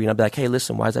history, and I'll be like, hey,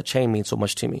 listen, why does that chain mean so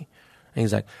much to me? And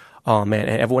he's like, oh man,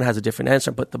 and everyone has a different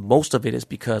answer, but the most of it is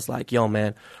because like, yo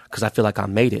man, because I feel like I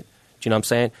made it. Do you know what I'm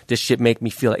saying? This shit make me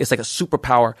feel like it's like a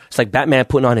superpower. It's like Batman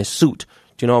putting on his suit.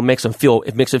 Do you know? It makes him feel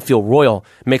royal.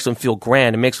 It makes him feel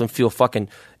grand. It makes him feel fucking.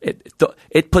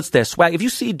 It puts their swag. If you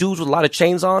see dudes with a lot of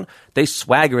chains on, they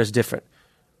swagger is different.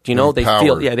 Do you know? They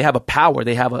feel they have a power.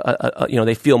 They have a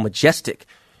they feel majestic.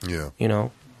 Yeah. You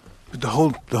know. But the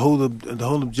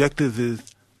whole objective is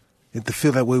to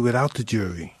feel that way without the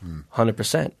jury.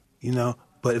 100%. You know.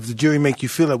 But if the jury make you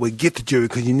feel that way, get the jury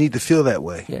because you need to feel that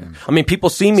way. Yeah. I mean, people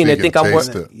see me and they think I'm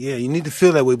wearing. Yeah, you need to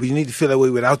feel that way, but you need to feel that way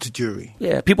without the jury.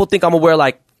 Yeah, people think I'm going to wear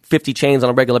like 50 chains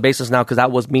on a regular basis now because that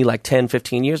was me like 10,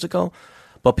 15 years ago.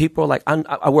 But people are like,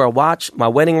 I wear a watch, my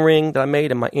wedding ring that I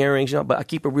made and my earrings, but I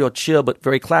keep it real chill but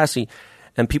very classy.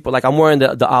 And people are like, I'm wearing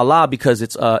the Allah because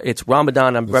it's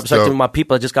Ramadan. I'm representing my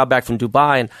people. I just got back from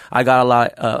Dubai, and I got a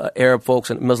lot of Arab folks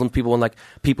and Muslim people and like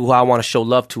people who I want to show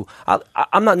love to.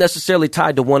 I'm not necessarily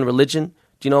tied to one religion,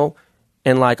 you know,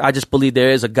 and like I just believe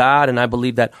there is a God, and I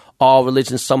believe that all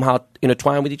religions somehow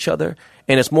intertwine with each other,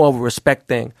 and it's more of a respect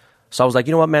thing. So I was like,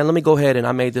 you know what, man, let me go ahead and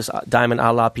I made this diamond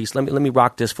Allah piece. Let me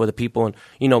rock this for the people. And,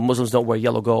 Muslims don't wear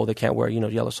yellow gold. They can't wear,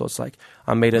 yellow. So it's like,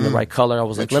 I made it in the right color. I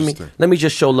was like, let me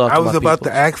just show love to my people. I was about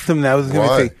to ask them that. I was going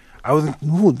to say, I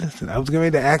was getting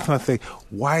ready to ask them, I say,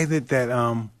 why is it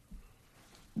that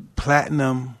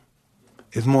platinum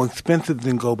is more expensive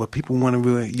than gold, but people want to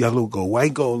wear yellow gold?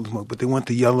 White gold is more, but they want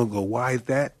the yellow gold. Why is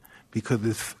that?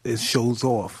 Because it shows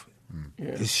off. Yeah.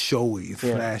 It's showy. It's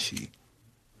flashy.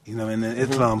 And in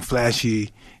Islam,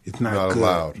 flashy, it's not good.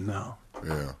 Allowed. No.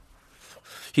 Yeah.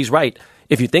 He's right.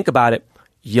 If you think about it,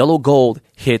 yellow gold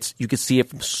hits, you can see it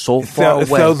from far away. It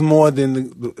sells more than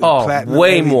the platinum.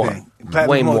 Way more. Platinum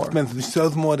way more more expensive. It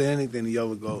sells more than anything, the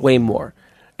yellow gold. Way more.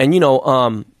 And,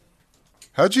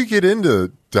 how'd you get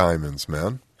into diamonds,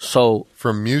 man? So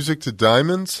from music to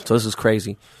diamonds? So this is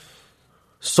crazy.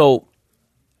 So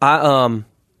I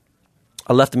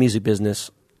left the music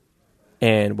business.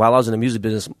 And while I was in the music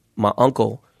business, my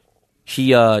uncle,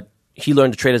 he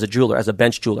learned to trade as a jeweler, as a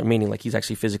bench jeweler, meaning like he's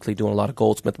actually physically doing a lot of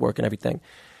goldsmith work and everything.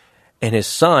 And his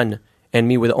son and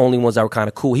me were the only ones that were kind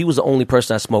of cool. He was the only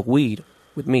person that smoked weed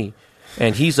with me.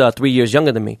 And he's 3 years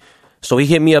younger than me. So he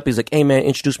hit me up. He's like, hey, man,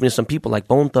 introduce me to some people like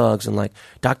Bone Thugs and like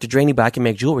Dr. Dre, but I can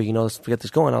make jewelry. Let's get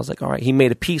this going. I was like, all right. He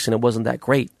made a piece and it wasn't that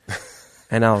great.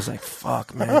 And I was like,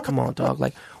 fuck, man, come on, dog.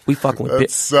 Like, we fucking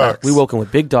with we working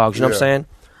with big dogs, you know what I'm saying?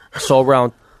 So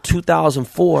around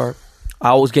 2004,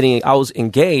 I was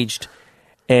engaged,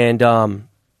 and I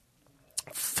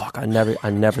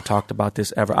never talked about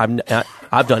this ever.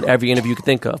 I've done every interview you could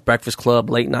think of, Breakfast Club,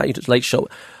 late night, late show.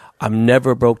 I've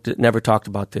never talked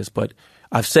about this, but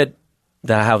I've said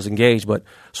that I was engaged. But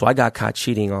so I got caught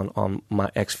cheating on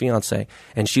my ex-fiance,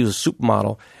 and she was a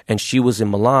supermodel, and she was in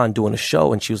Milan doing a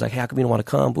show, and she was like, hey, how come you don't want to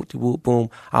come? Boop, boop,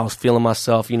 boom. I was feeling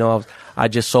myself, I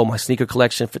just sold my sneaker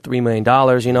collection for $3 million,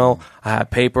 I had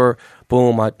paper,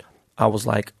 boom. I was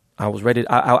like, I was ready.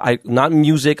 I not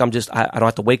music. I don't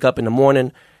have to wake up in the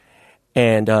morning.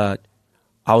 And I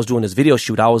was doing this video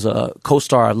shoot. I was a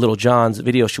co-star of Little John's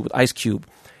video shoot with Ice Cube.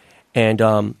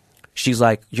 And she's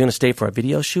like, you're going to stay for a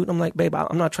video shoot? I'm like, babe,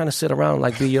 I'm not trying to sit around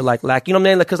like be your like, you know what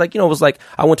I mean? Because it was like,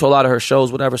 I went to a lot of her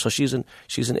shows, whatever. So she's in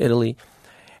Italy.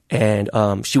 And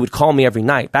she would call me every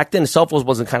night. Back then, the cell phones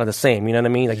wasn't kind of the same. You know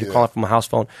what I mean? Like you're calling from a house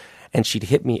phone. And she'd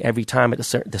hit me every time at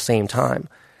the same time.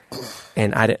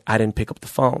 And I didn't pick up the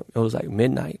phone. It was like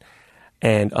midnight.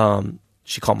 And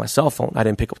she called my cell phone. I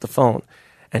didn't pick up the phone.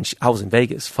 And I was in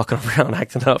Vegas fucking around,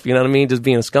 acting up. You know what I mean? Just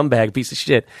being a scumbag, piece of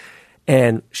shit.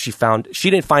 And she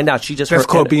didn't find out. That's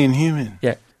called being human.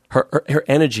 Yeah. Her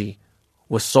energy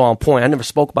was so on point. I never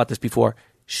spoke about this before.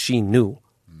 She knew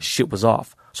shit was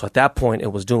off. So at that point,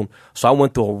 it was doomed. So I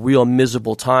went through a real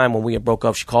miserable time when we had broke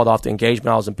up. She called off the engagement.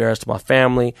 I was embarrassed to my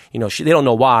family. They don't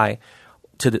know why.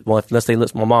 Unless they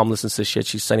listen, my mom listens to this shit.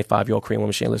 She's a 75-year-old Korean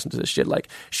woman. She ain't listen to this shit. Like,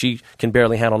 she can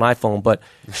barely handle an iPhone. But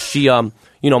she,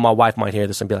 my wife might hear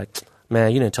this and be like,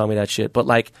 man, you didn't tell me that shit. But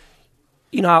like,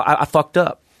 I fucked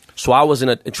up. So I was in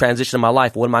a transition in my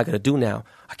life. What am I going to do now?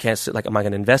 I can't sit, am I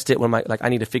going to invest it? I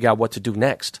need to figure out what to do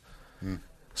next.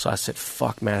 So I said,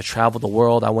 fuck, man, I traveled the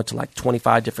world. I went to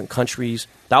 25 different countries.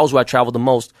 That was where I traveled the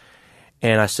most.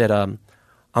 And I said, I'm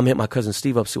going to hit my cousin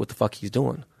Steve up, see what the fuck he's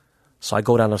doing. So I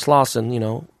go down to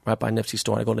Slauson, right by Nipsey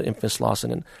store. And I go to Infant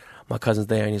Slauson, and my cousin's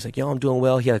there. And he's like, yo, I'm doing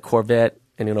well. He had a Corvette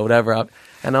and, whatever.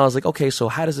 And I was like, okay, so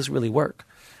how does this really work?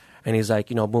 And he's like,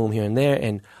 boom, here and there.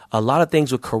 And a lot of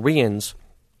things with Koreans.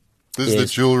 This is the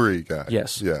jewelry guy.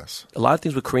 Yes. Yes. A lot of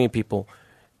things with Korean people,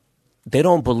 they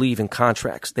don't believe in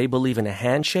contracts. They believe in a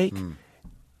handshake,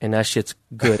 and that shit's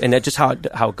good. And that's just how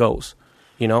it goes,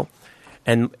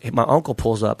 And my uncle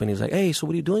pulls up and he's like, hey, so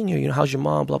what are you doing here? You know, how's your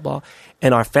mom? Blah, blah.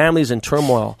 And our family's in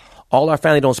turmoil. All our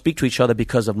family don't speak to each other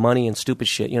because of money and stupid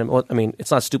shit. You know, I mean,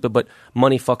 it's not stupid, but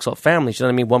money fucks up families. You know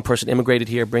what I mean? One person immigrated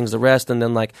here, brings the rest, and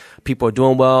then like people are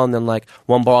doing well, and then like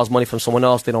one borrows money from someone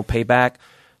else, they don't pay back.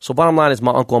 So bottom line is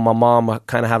my uncle and my mom are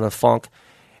kind of having a funk.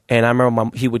 And I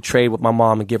remember he would trade with my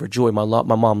mom and give her jewelry. My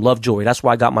mom loved jewelry. That's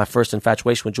why I got my first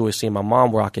infatuation with jewelry, seeing my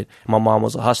mom rock it. My mom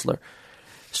was a hustler.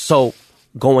 So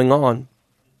going on,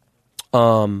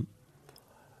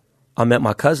 I met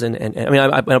my cousin, and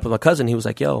I went up with my cousin. He was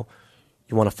like, yo,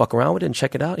 you want to fuck around with it and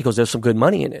check it out? He goes, there's some good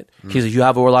money in it. He says, you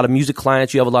have a lot of music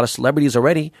clients. You have a lot of celebrities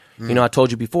already. You know, I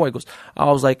told you before. He goes, I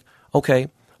was like, okay,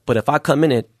 but if I come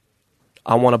in it,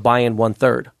 I want to buy in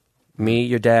 1/3. Me,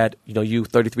 your dad, you know, you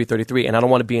 33, and I don't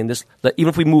want to be in this. Even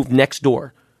if we move next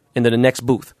door into the next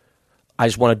booth, I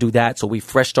just want to do that so we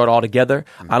fresh start all together.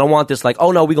 I don't want this like,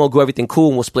 oh no, we're going to go everything cool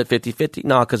and we'll split 50-50.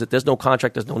 No, because if there's no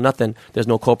contract, there's no nothing, there's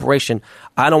no corporation.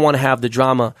 I don't want to have the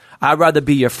drama. I'd rather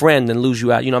be your friend than lose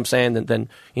you out, you know what I'm saying, than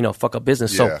you know, fuck up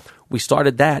business. Yeah. So we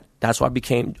started that. That's why I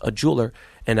became a jeweler,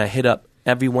 and I hit up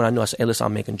everyone I know. I said, hey, listen,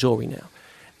 I'm making jewelry now.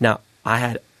 Now,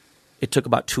 it took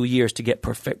about 2 years to get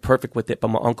perfect with it, but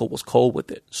my uncle was cold with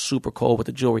it, super cold with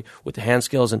the jewelry, with the hand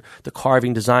skills and the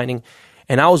carving, designing.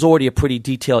 And I was already a pretty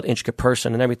detailed, intricate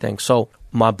person and everything. So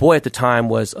my boy at the time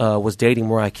was dating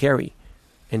Mariah Carey,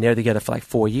 and they're together for like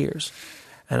 4 years.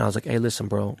 And I was like, hey, listen,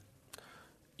 bro,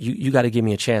 you got to give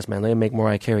me a chance, man. Let me make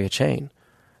Mariah Carey a chain.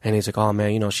 And he's like, oh,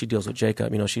 man, you know, she deals with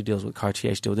Jacob. You know, she deals with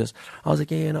Cartier. She deals with this. I was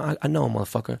like, yeah, you know, I know,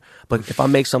 motherfucker. But if I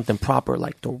make something proper,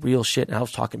 like the real shit, and I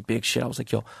was talking big shit, I was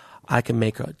like, yo, I can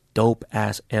make a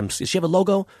dope-ass MC. Does she have a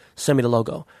logo? Send me the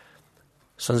logo.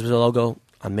 Sends me the logo.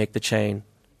 I make the chain.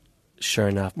 Sure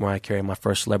enough, Mariah Carey, my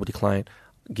first celebrity client,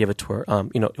 give it to her.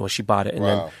 You know, well, she bought it, and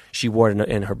then she wore it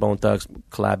in her Bone Thugs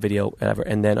collab video, whatever.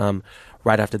 And then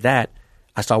right after that,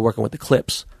 I started working with the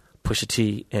Clips, Pusha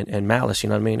T and Malice, you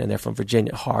know what I mean? And they're from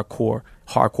Virginia, hardcore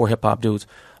hip-hop dudes,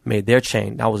 made their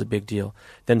chain. That was a big deal.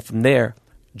 Then from there,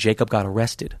 Jacob got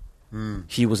arrested.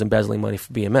 He was embezzling money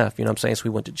for BMF, you know what I'm saying? So he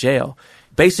went to jail.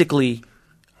 Basically,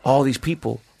 all these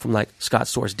people from like Scott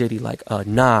Storch, Diddy, like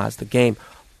Nas, The Game,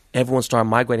 everyone started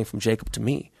migrating from Jacob to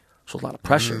me. So a lot of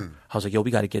pressure. I was like, yo,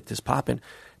 we got to get this popping.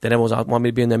 Then everyone wanted me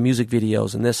to be in their music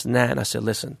videos and this and that. And I said,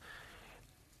 listen,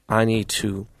 I need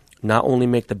to not only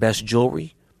make the best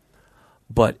jewelry,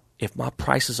 but if my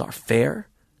prices are fair,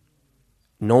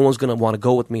 no one's going to want to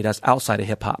go with me that's outside of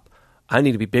hip-hop. I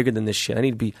need to be bigger than this shit. I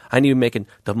need to be making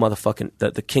the motherfucking,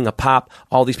 the king of pop,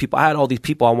 all these people. I had all these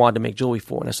people I wanted to make jewelry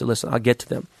for. And I said, listen, I'll get to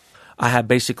them. I had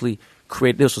basically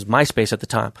created, this was MySpace at the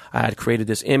time. I had created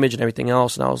this image and everything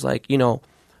else. And I was like, you know,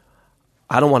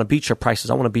 I don't want to beat your prices.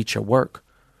 I want to beat your work.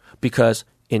 Because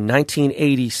in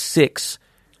 1986,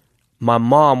 my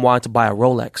mom wanted to buy a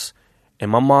Rolex. And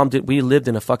my mom we lived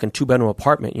in a fucking 2-bedroom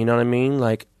apartment. You know what I mean?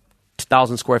 Like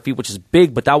 2,000 square feet, which is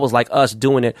big, but that was like us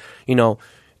doing it, you know.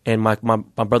 And my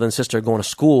brother and sister going to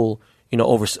school, you know,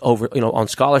 over you know, on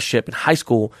scholarship in high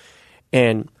school,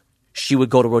 and she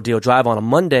would go to Rodeo Drive on a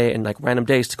Monday and like random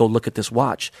days to go look at this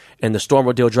watch. And the store on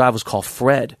Rodeo Drive was called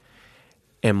Fred,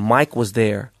 and Mike was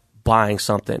there buying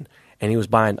something, and he was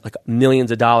buying like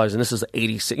millions of dollars. And this is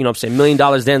 86, you know what I'm saying? $1 million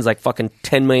then is like fucking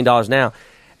 $10 million now.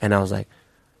 And I was like,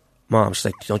 Mom, she's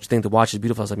like, don't you think the watch is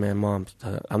beautiful? I was like, man, Mom,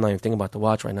 I'm not even thinking about the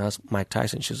watch right now. It's Mike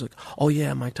Tyson. She's like, oh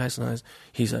yeah, Mike Tyson.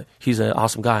 He's an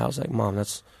awesome guy. I was like, Mom,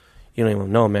 you don't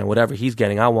even know, man. Whatever he's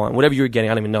getting, I want. Whatever you were getting,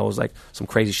 I don't even know. It was like some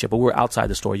crazy shit. But we were outside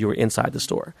the store. You were inside the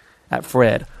store at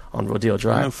Fred on Rodeo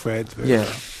Drive. I know Fred. Yeah.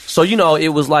 So, you know, it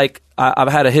was like I've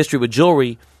had a history with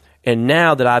jewelry. And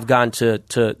now that I've gotten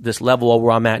to this level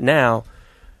where I'm at now,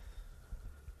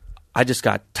 I just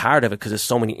got tired of it because there's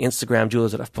so many Instagram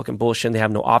jewelers that are fucking bullshitting. They have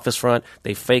no office front.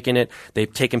 They faking it.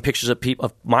 They've taken pictures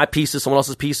of my pieces, someone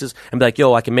else's pieces, and be like,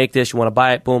 yo, I can make this. You want to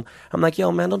buy it? Boom. I'm like,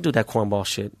 yo, man, don't do that cornball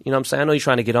shit. You know what I'm saying? I know you're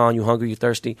trying to get on. You hungry. You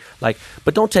thirsty. Like,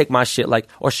 but don't take my shit, like,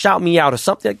 or shout me out or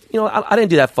something. Like, you know, I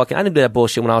didn't do that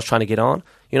bullshit when I was trying to get on.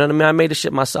 You know what I mean? I made the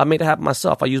shit myself. I made it happen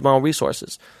myself. I used my own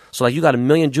resources. So like, you got a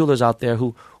million jewelers out there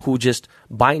who just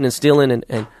biting and stealing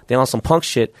and they on some punk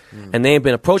shit, and they ain't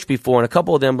been approached before. And a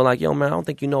couple of them be like, yo, man, I don't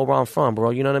think you know where I'm from,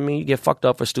 bro. You know what I mean? You get fucked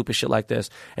up for stupid shit like this.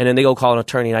 And then they go call an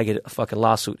attorney and I get a fucking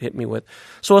lawsuit hit me with.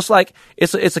 So it's like,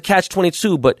 it's a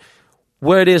catch-22. But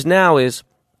where it is now is,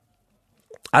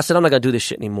 I said, I'm not going to do this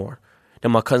shit anymore.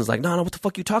 Then my cousin's like, no, what the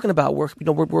fuck are you talking about? We're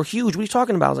huge. What are you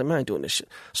talking about? I was like, man, I ain't doing this shit.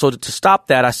 So to stop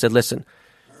that, I said, listen,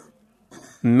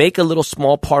 make a little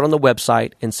small part on the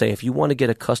website and say, if you want to get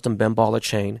a custom Ben Baller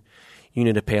chain, you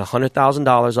need to pay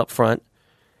 $100,000 up front.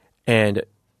 And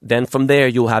then from there,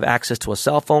 you'll have access to a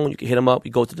cell phone. You can hit them up.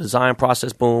 You go through the design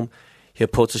process. Boom. He'll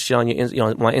post the shit on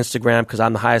my Instagram because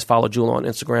I'm the highest followed jeweler on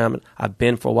Instagram. And I've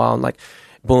been for a while, and like,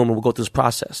 boom, and we'll go through this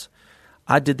process.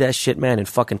 I did that shit, man, and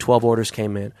fucking 12 orders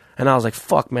came in. And I was like,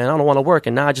 fuck, man, I don't want to work.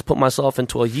 And now I just put myself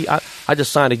into a year. I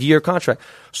just signed a year contract.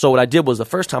 So what I did was the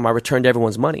first time I returned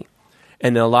everyone's money.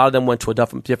 And then a lot of them went to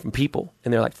different people.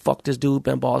 And they're like, fuck this dude,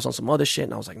 Ben Ball's on some other shit.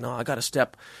 And I was like, no, I got to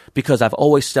step, because I've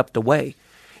always stepped away.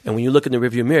 And when you look in the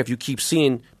rearview mirror, if you keep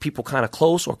seeing people kind of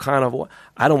close or kind of,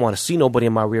 I don't want to see nobody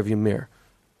in my rearview mirror,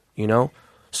 you know?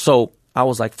 So I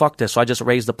was like, fuck this. So I just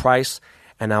raised the price.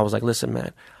 And I was like, listen,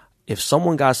 man, if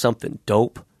someone got something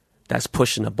dope that's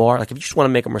pushing the bar, like if you just want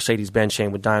to make a Mercedes-Benz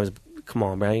chain with diamonds, come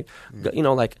on, right? You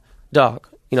know, like, dog,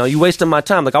 you know, you wasting my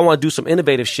time. Like, I want to do some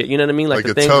innovative shit. You know what I mean? Like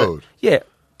the a Toad.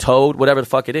 Toad, whatever the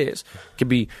fuck it is. It could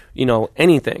be, you know,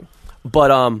 anything.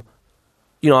 But,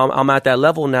 you know, I'm at that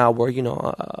level now where,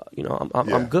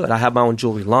 I'm good. I have my own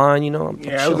jewelry line, you know. I'm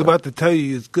I was about to tell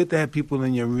you, it's good to have people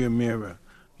in your rear mirror.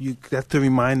 You have to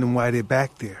remind them why they're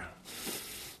back there.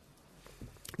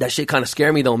 That shit kind of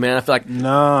scared me though, man. I feel like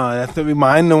no, that's to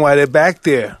remind them why they're back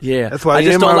there. Yeah, that's why I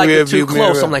just don't like it too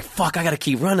close. Mirror. I'm like, fuck, I gotta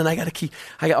keep running. I gotta keep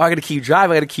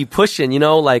driving. I gotta keep pushing. You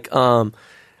know, like I'm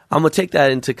gonna take that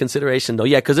into consideration though.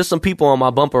 Yeah, because there's some people on my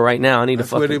bumper right now. I need that's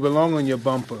to fucking. Where they belong on your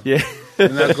bumper. Yeah, they're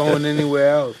not going anywhere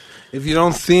else. If you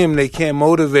don't see them, they can't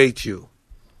motivate you.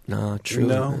 No, true. You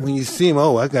know, when you see them,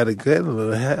 oh, I gotta get a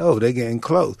little help. Oh, they're getting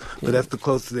close, but that's the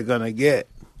closest they're gonna get.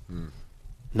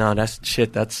 No, that's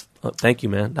shit. That's thank you,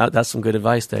 man. That's some good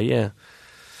advice there. Yeah.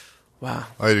 Wow.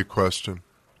 I had a question.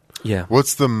 Yeah.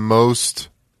 What's the most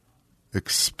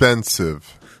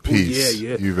expensive piece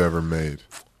you've ever made?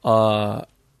 I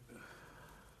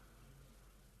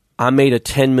made a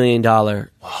 $10 million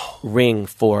ring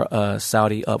for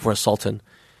Saudi for a sultan.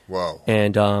 Wow.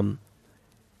 And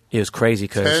it was crazy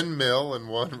because 10 mil in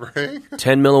one ring.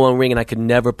 10 mil in one ring, and I could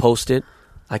never post it.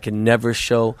 I could never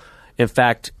show. In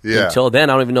fact, until then,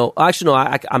 I don't even know. Actually,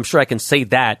 no, I'm sure I can say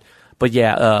that. But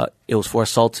yeah, it was for a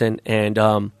sultan,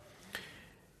 and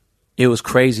it was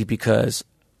crazy because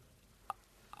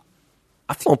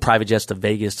I've flown private jets to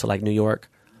Vegas, to like New York.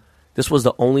 This was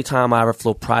the only time I ever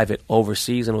flew private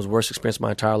overseas, and it was the worst experience of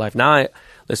my entire life. Now,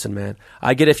 listen, man,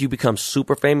 I get if you become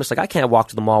super famous. Like, I can't walk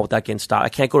to the mall without getting stopped. I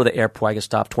can't go to the airport. I get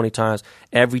stopped 20 times.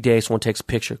 Every day someone takes a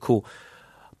picture. Cool.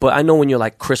 But I know when you're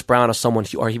like Chris Brown or someone,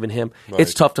 or even him,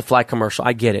 it's tough to fly commercial.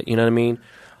 I get it. You know what I mean?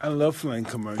 I love flying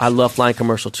commercial. I love flying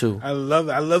commercial too. I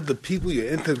love the people you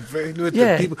interact with.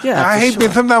 Yeah, the people. Yeah. I hate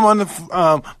being sometimes on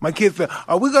the my kids say,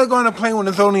 "Are we gonna go on a plane when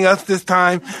it's only us this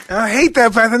time?" And I hate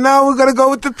that. But I said, "No, we're gonna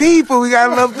go with the people. We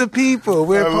gotta love the people.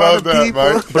 We're part of the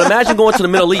people." Mike. But imagine going to the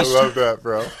Middle East. I love that,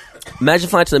 bro. Imagine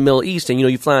flying to the Middle East, and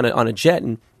you fly on a jet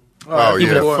and. Oh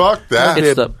yeah, fuck that.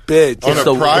 It's the bitch. On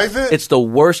a private. It's the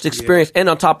worst experience, and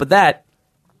on top of that,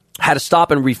 had to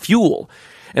stop and refuel.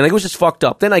 And like, it was just fucked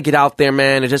up. Then I get out there,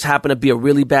 man. It just happened to be a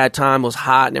really bad time. It was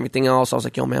hot and everything else. I was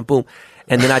like, yo, man, boom.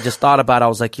 And then I just thought about it. I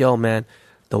was like, yo, man,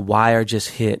 the wire just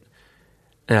hit.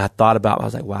 And I thought about it. I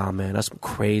was like, wow, man, that's some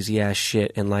crazy ass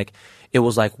shit. And like, it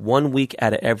was like 1 week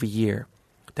out of every year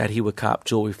that he would cop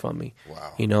jewelry from me.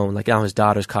 Wow. You know, and like now his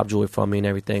daughters cop jewelry from me and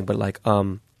everything. But like,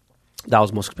 that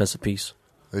was the most expensive piece.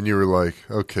 And you were like,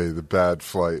 okay, the bad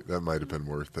flight, that might have been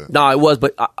worth it. No, it was,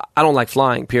 but I don't like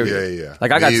flying, period. Yeah.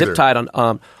 Like, I got zip-tied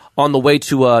on the way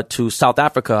to South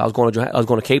Africa. I was going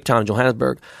to Cape Town and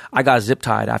Johannesburg. I got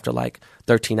zip-tied after like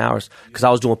 13 hours because I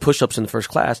was doing push-ups in the first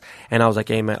class. And I was like,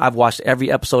 hey, man, I've watched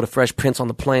every episode of Fresh Prince on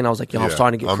the plane. I was like, yo, I'm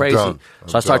starting to get crazy. So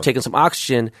I started taking some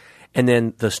oxygen. And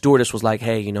then the stewardess was like,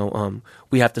 hey, you know,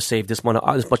 we have to save this much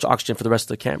oxygen for the rest of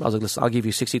the camera. I was like, listen, I'll give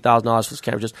you $60,000 for this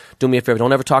camera. Just do me a favor.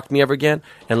 Don't ever talk to me ever again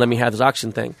and let me have this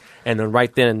oxygen thing. And then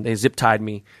right then they zip-tied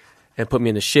me and put me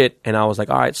in the shit. And I was like,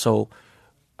 all right, so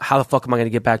how the fuck am I going to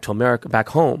get back to America, back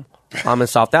home? I'm in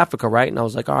South Africa, right? And I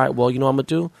was like, all right, well, you know what I'm going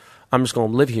to do? I'm just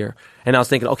going to live here. And I was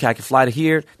thinking, okay, I can fly to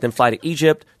here, then fly to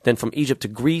Egypt, then from Egypt to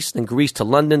Greece, then Greece to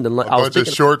London. Then a bunch of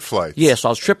short flights. Yeah, so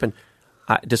I was tripping.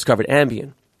 I discovered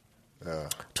Ambien.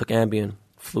 Took Ambien,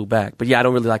 flew back. But yeah, I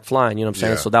don't really like flying, you know what I'm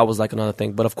saying? Yeah. So that was like another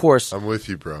thing. But of course, I'm with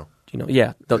you, bro. You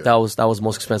know, that was the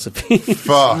most expensive piece.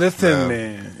 Fuck, listen,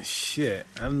 man, shit.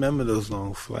 I remember those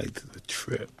long flights, the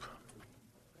trip.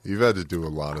 You've had to do a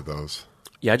lot of those.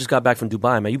 Yeah, I just got back from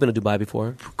Dubai, man. You've been to Dubai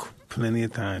before? Plenty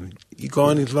of time. You go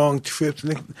on these long trips.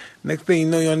 Next thing you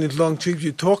know, you're on these long trips.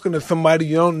 You're talking to somebody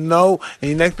you don't know,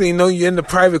 and next thing you know, you're in the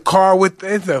private car with.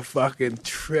 It's a fucking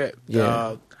trip,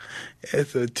 dog.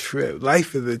 It's a trip.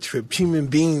 Life is a trip. Human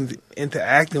beings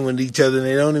interacting with each other and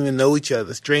they don't even know each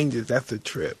other. Strangers, that's a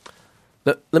trip.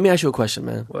 Let me ask you a question,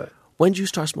 man. What? When did you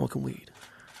start smoking weed?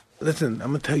 Listen, I'm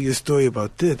going to tell you a story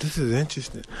about this. This is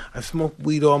interesting. I smoked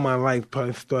weed all my life.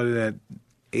 Probably started at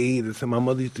 8 or something. My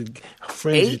mother used to...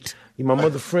 My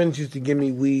mother's friends used to give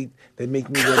me weed. They make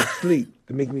me go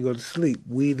to sleep.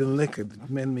 Weed and liquor. The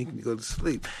men make me go to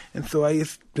sleep. And so I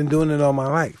just been doing it all my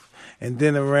life. And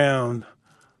then around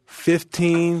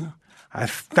 15, I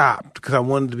stopped because I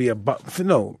wanted to be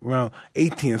around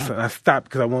 18 or something. I stopped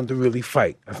because I wanted to really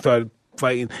fight. I started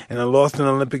fighting, and I lost an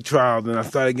Olympic trial, and I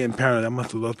started getting paranoid. I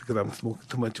must have lost because I'm smoking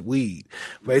too much weed.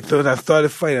 Right? So I started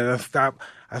fighting, and I stopped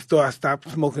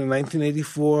smoking in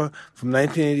 1984. From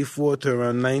 1984 to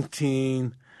around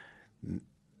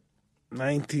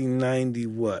 1990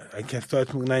 what? I started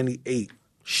smoking 98.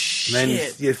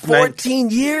 Shit.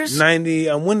 14 years? 90.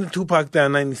 When did Tupac die?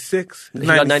 96?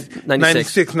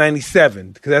 96,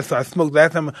 97. Because that's I smoked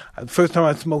last time. First time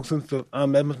I smoked since that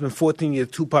must have been 14 years.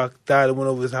 Tupac died. I went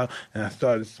over his house and I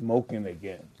started smoking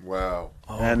again. Wow.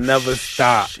 And I never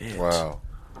stopped. Shit. Wow.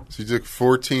 So you took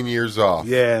 14 years off.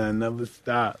 Yeah, and I never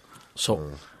stopped.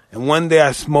 And one day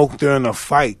I smoked during a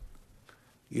fight.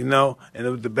 And it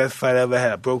was the best fight I ever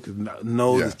had. I broke his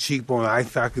nose, his cheekbone, eye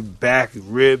socket, back, his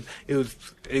rib. It was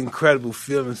incredible,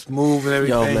 feeling smooth and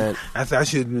everything. Yo, man. I said, I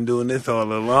should have been doing this all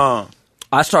along.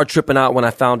 I started tripping out when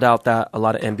I found out that a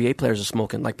lot of NBA players are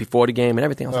smoking, like before the game and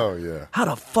everything. I was like, how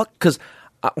the fuck? Because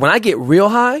when I get real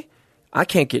high, I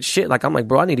can't get shit. Like, I'm like,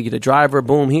 bro, I need to get a driver,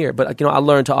 boom, here. But, I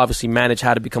learned to obviously manage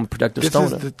how to become a productive stoner.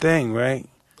 This is the thing, right?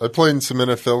 I played in some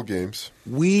NFL games.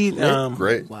 Weed,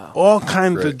 great. Wow. All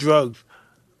kinds of drugs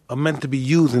are meant to be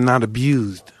used and not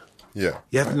abused. Yeah.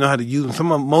 You have to know how to use them.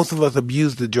 Most of us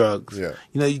abuse the drugs. Yeah.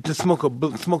 You just smoke a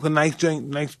nice joint,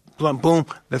 nice blunt, boom,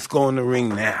 let's go in the ring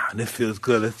now. This feels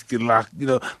good. Let's get locked,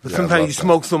 But sometimes you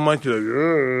smoke so much,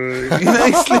 you're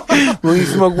like, when you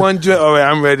smoke one joint, all right,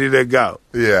 I'm ready to go.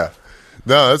 Yeah.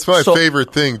 No, that's my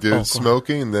favorite thing, dude.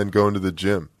 Smoking and then going to the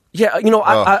gym. Yeah,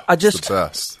 I just... It's the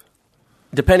best.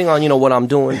 Depending on what I'm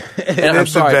doing, and I'm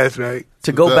sorry, the best, right?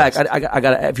 To go back, I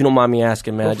gotta. If you don't mind me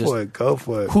asking, man, Go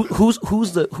for it. Who's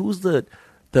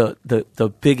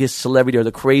the biggest celebrity or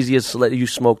the craziest celebrity you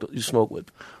smoke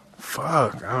with?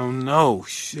 Fuck, I don't know.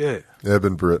 Shit.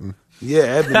 Evan Britton. Yeah,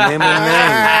 Evan. Name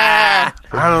I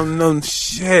don't know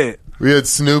shit. We had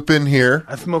Snoop in here.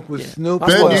 I smoked with Snoop.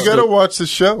 Ben, you got to watch the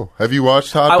show. Have you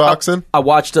watched Hot Boxing? I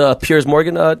watched Piers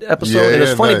Morgan episode, and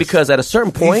it's funny because at a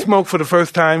certain point, he smoked for the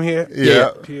first time here.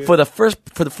 Yeah.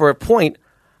 For a point,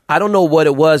 I don't know what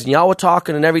it was. And y'all were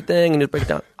talking and everything, and it break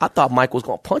down. I thought Mike was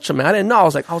gonna punch him. Man. I didn't know. I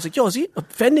was like, yo, is he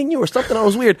offending you or something? I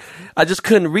was weird. I just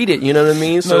couldn't read it. You know what I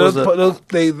mean? So those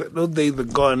days are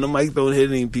gone. No, Mike don't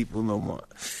hit any people no more.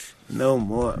 No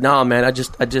more. Nah, man. I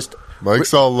just.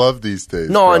 Mike's all love these days.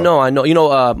 No, bro. I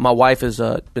know. My wife has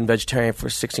been vegetarian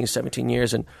for 16, 17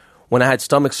 years, and when I had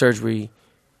stomach surgery,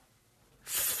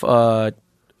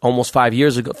 almost 5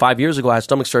 years ago, I had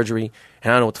stomach surgery,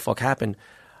 and I don't know what the fuck happened.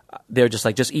 They were just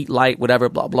like, just eat light, whatever,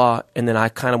 blah blah. And then I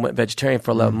kind of went vegetarian for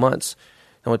 11 months.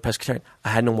 I went pescatarian. I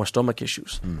had no more stomach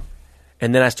issues,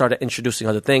 and then I started introducing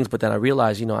other things. But then I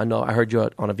realized, I heard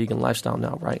you're on a vegan lifestyle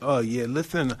now, right? Oh yeah,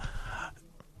 listen,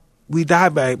 we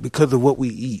die because of what we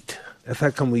eat. That's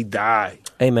how come we die.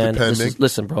 Hey man,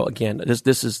 listen, bro. Again,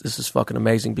 this is fucking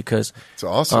amazing because it's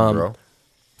awesome, bro.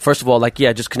 First of all,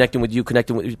 just connecting with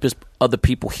just other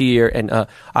people here, and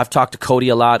I've talked to Cody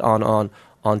a lot on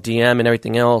DM and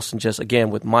everything else, and just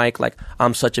again with Mike. Like,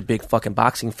 I'm such a big fucking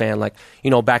boxing fan. Like,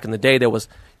 back in the day,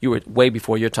 you were way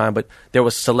before your time, but there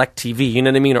was Select TV, you know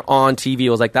what I mean, or On TV.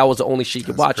 It was like that was the only shit you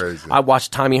could watch. Crazy. I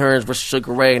watched Tommy Hearns versus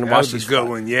Sugar Ray and watched these. That was a good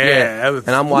one, yeah. And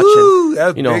I'm watching,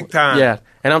 that was big time. Yeah,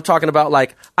 and I'm talking about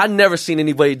I never seen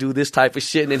anybody do this type of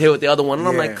shit and then hit with the other one, and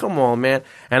I'm like, come on, man.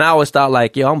 And I always thought I'm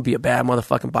gonna be a bad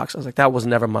motherfucking boxer. I was like, that was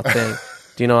never my thing.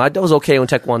 I was okay in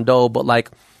Taekwondo, but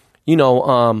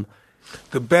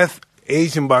the best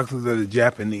Asian boxers are the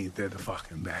Japanese. They're the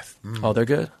fucking best. Oh, they're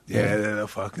good? Yeah, they're the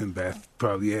fucking best.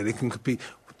 Probably, yeah. They can compete.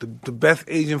 The best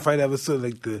Asian fight I ever saw,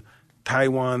 like the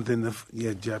Taiwans and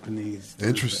the Japanese.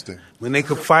 Interesting. When they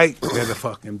could fight, they're the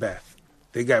fucking best.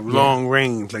 They got long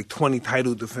range, like 20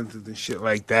 title defenses and shit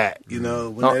like that.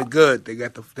 When they're good, they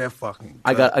got they're fucking good.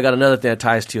 I got another thing that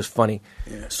ties to you. It's funny.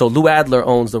 Yeah. So Lou Adler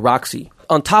owns the Roxy.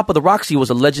 On top of the Roxy was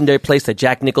a legendary place that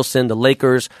Jack Nicholson, the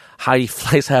Lakers, Heidi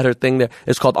Fleiss had her thing there.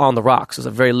 It's called On the Rocks. It's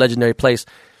a very legendary place.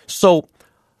 So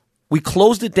we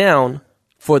closed it down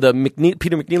for the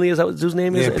Peter McNeely. Is that what his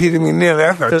name is? Yeah, Peter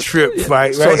McNeely. That's a trip fight,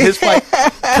 right? So his fight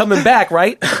coming back,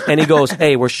 right? And he goes,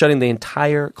 "Hey, we're shutting the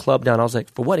entire club down." I was like,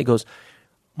 "For what?" He goes,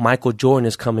 "Michael Jordan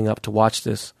is coming up to watch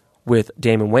this with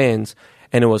Damon Wayans,"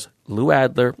 and it was Lou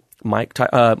Adler,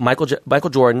 Michael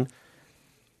Jordan,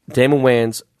 Damon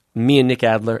Wayans, me and Nick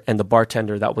Adler, and the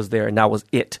bartender that was there, and that was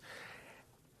it.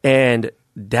 And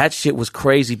that shit was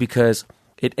crazy because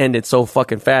it ended so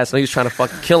fucking fast. And he was trying to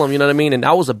fucking kill him, you know what I mean? And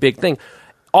that was a big thing.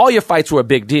 All your fights were a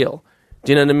big deal.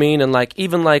 Do you know what I mean? And like,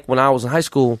 even like when I was in high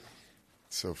school,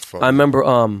 so funny. I remember,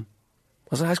 I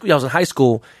was in high school. Yeah, I was in high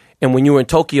school. And when you were in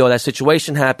Tokyo, that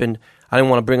situation happened. I didn't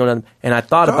want to bring it up, and I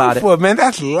thought about it. Man,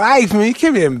 that's life, man. You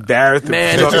can't be embarrassed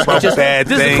man, to talk about bad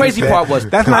things. The crazy part was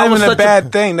that's not even a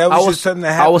bad thing. That was just something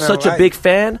that happened. I was such a big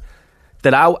fan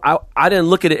that I didn't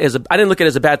look at it as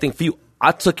a bad thing for you.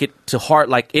 I took it to heart,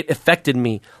 like it affected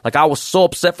me. Like I was so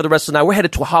upset for the rest of the night. We're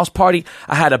headed to a house party.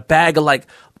 I had a bag of like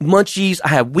munchies. I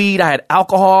had weed. I had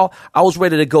alcohol. I was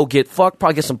ready to go get fucked,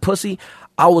 probably get some pussy.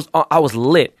 I was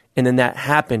lit. And then that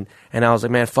happened, and I was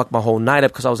like, man, fuck my whole night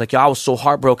up, because I was like, yo, I was so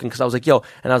heartbroken, because I was like, yo,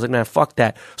 and I was like, man, fuck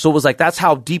that. So it was like, that's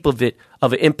how deep of an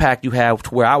impact you have,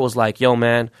 to where I was like, yo,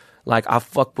 man, like, I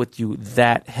fuck with you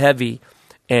that heavy.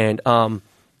 And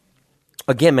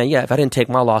again, man, yeah, if I didn't take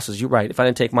my losses, you're right. If I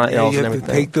didn't take my L's and everything. You have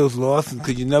to take those losses,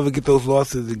 because you never get those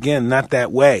losses again, not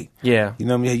that way. Yeah. You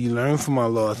know what I mean? You learn from our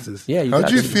losses. Yeah.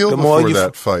 How'd you feel before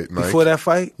that fight, Mike? Before that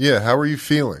fight? Yeah, how were you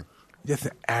feeling? Just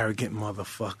an arrogant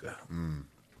motherfucker.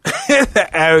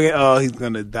 Arrogant. Oh, he's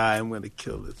gonna die. I'm gonna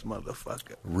kill this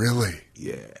motherfucker. Really?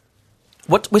 Yeah.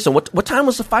 What time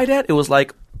was the fight at? It was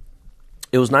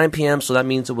 9 p.m. So that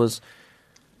means it was.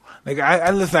 Like I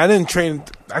listen. I didn't train.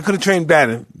 I could have trained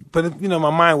better, but my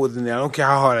mind wasn't there. I don't care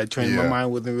how hard I trained. Yeah. My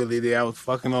mind wasn't really there. I was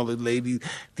fucking all the ladies.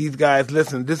 These guys.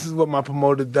 Listen. This is what my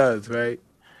promoter does, right?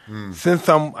 Since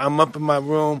I'm up in my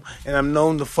room and I'm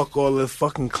known to fuck all the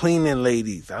fucking cleaning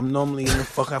ladies. I'm normally in the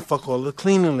I fuck all the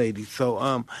cleaning ladies.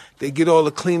 So they get all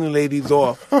the cleaning ladies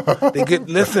off. They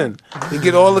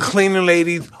get all the cleaning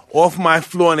ladies off my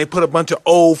floor, and they put a bunch of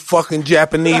old fucking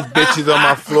Japanese bitches on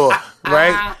my floor,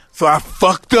 right? So I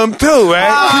fucked them too,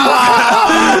 right?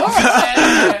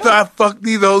 So I fucked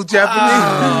these old Japanese.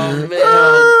 Oh,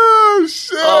 man.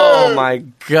 Shit. Oh my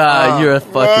God, you're a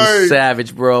fucking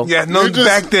savage, bro. Yeah, no,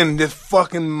 back then, it's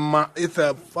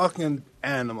a fucking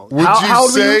animal. Would you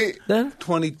say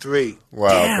 23? Wow,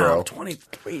 damn, bro.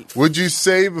 23. Would you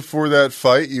say before that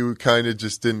fight you kind of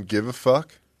just didn't give a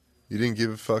fuck? You didn't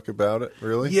give a fuck about it,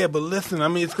 really? Yeah, but listen, I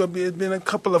mean, it's been a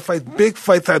couple of fights, big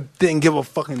fights. I didn't give a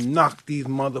fucking knock these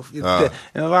motherfuckers,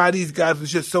 and a lot of these guys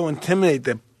was just so intimidated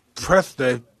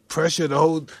that pressure, the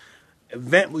whole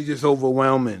event was just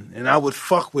overwhelming, and I would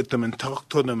fuck with them and talk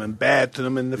to them and bad to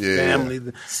them and the family,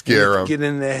 scare them, get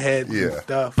in their heads and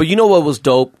stuff. But you know what was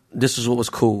dope? This is what was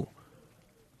cool.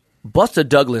 Buster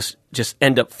Douglas just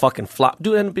ended up fucking flop.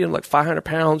 Dude ended up being like 500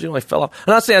 pounds. He fell off.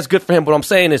 I'm not saying that's good for him, but what I'm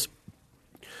saying is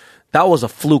that was a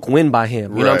fluke win by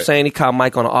him. You know what I'm saying? He caught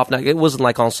Mike on an off night. It wasn't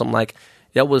like on some like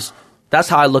that was. That's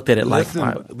how I looked at it.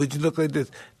 Listen, but you look like this.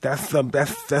 That's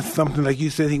something like you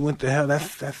said. He went to hell.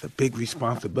 That's a big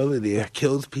responsibility. It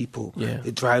kills people. Yeah.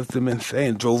 It drives them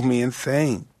insane. It drove me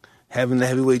insane. Having the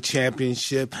heavyweight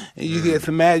championship, and you just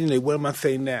imagine it. What am I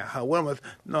saying now?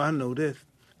 No, I know this.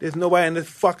 There's nobody on this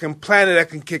fucking planet that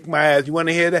can kick my ass. You want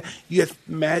to hear that? You just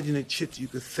imagine the shit you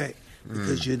could say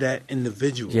because you're that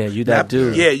individual. Yeah, you that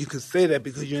dude. Yeah, you could say that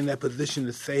because you're in that position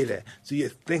to say that. So you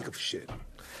think of shit.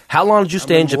 How long did you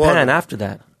stay in Japan after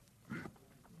that?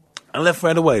 I left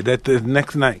right away. That the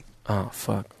next night. Oh,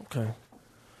 fuck. Okay.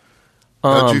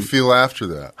 How'd you feel after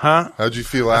that? Huh? How'd you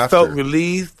feel after? I felt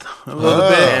relieved a little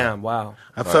bit. Damn, wow.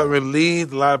 I felt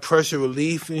relieved, a lot of pressure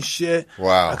relief and shit.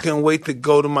 Wow. I couldn't wait to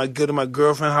go to my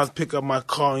girlfriend's house, pick up my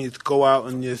car, and just go out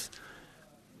and just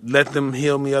let them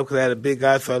heal me up because I had a big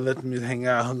eye, so I let them just hang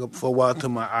out. I hung up for a while till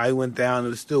my eye went down. It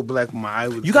was still black, but my eye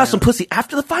was You got some pussy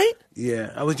after the fight?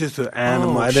 Yeah, I was just an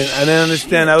animal. I didn't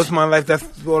understand. That was my life. That's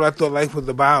what I thought life was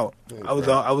about. I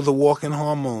was a walking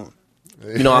hormone.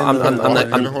 You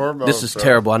know, this is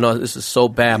terrible. I know this is so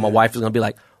bad. My wife is going to be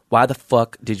like, why the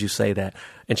fuck did you say that?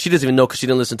 And she doesn't even know because she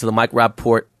didn't listen to the Mike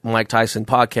Rappaport, Mike Tyson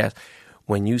podcast.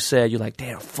 When you said, you're like,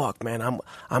 damn, fuck, man,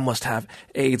 I must have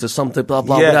AIDS or something, blah,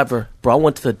 blah, whatever. Bro, I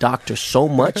went to the doctor so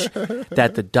much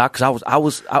that the doctor, I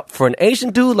was for an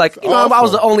Asian dude, like, you know, I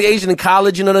was the only Asian in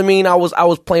college, you know what I mean? I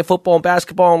was playing football and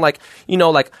basketball and like, you know,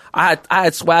 like I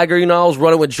had swagger, you know, I was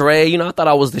running with Dre, you know, I thought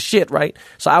I was the shit, right?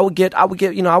 So I would get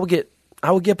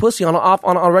pussy on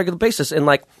a regular basis. And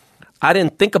like, I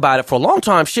didn't think about it for a long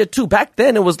time, shit too. Back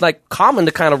then it was like common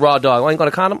to kind of raw dog. I ain't got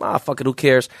a condom? Fuck it, who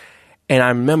cares? And I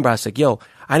remember I said, yo,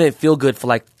 I didn't feel good for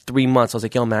like 3 months. I was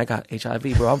like, yo, man, I got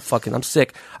HIV, bro. I'm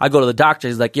sick. I go to the doctor.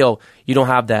 He's like, yo, you don't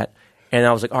have that. And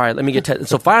I was like, all right, let me get tested.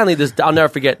 So finally, I'll never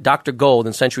forget, Dr. Gold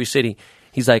in Century City.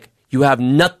 He's like, you have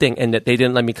nothing. And that they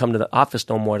didn't let me come to the office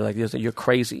no more. They're like, you're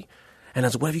crazy. And I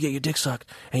was like, what if you get your dick sucked?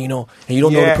 And you don't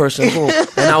know the person. Boom.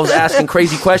 And I was asking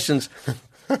crazy questions.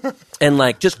 and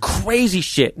like just crazy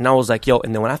shit. And I was like, yo.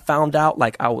 And then when I found out,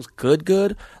 like I was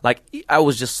good, like I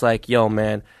was just like, yo,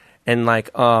 man. And like,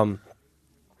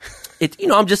 it, you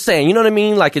know, I'm just saying, you know what I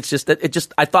mean? Like it's just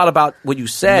that I thought about what you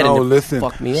said. No, and it listen.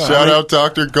 Fucked me up. Shout out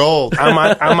Dr. Gold.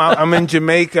 I'm in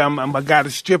Jamaica. I got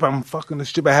a strip. I'm fucking the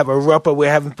strip. I have a rubber.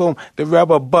 We're having boom. The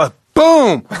rubber bust.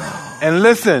 Boom. And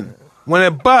listen. When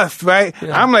it busts, right?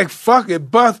 Yeah. I'm like, fuck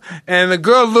it, bust. And the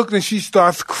girl looked and she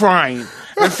starts crying.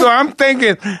 And so I'm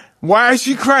thinking, why is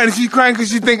she crying? Is she crying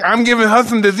because she think I'm giving her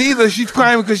some disease, or she's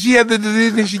crying because she had the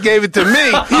disease and she gave it to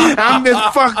me? I'm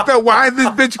just fucked up. Why is this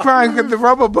bitch crying because the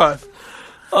rubber bust?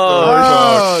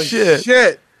 Oh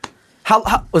shit.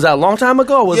 How was that a long time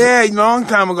ago? A long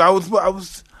time ago. I was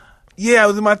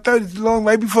in my 30s,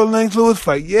 right before the Lennox Lewis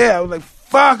fight. Yeah, I was like,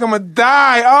 fuck, I'm gonna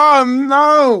die. Oh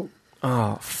no.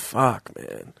 Oh fuck,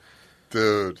 man,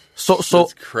 dude. So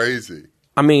it's crazy.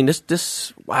 I mean,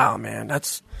 this. Wow, man,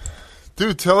 that's.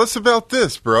 Dude, tell us about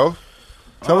this, bro.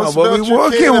 Tell us what about we your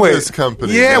working cannabis with.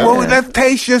 company. Yeah, man. well, let's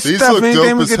taste your These stuff. look Anything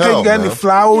dope we as can hell, taste? You got man. any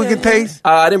flour we can taste?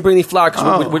 I didn't bring any flour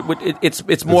because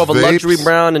it's more of a vapes. luxury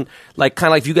brand, and like kind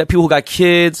of like if you got people who got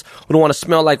kids who don't want to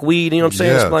smell like weed, you know what I'm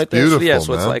saying? Yeah, Something like beautiful, that.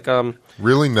 So it's man. like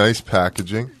really nice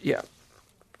packaging. Yeah.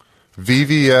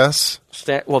 VVS.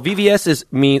 Well, VVS is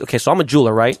me. Okay, so I'm a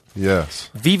jeweler, right?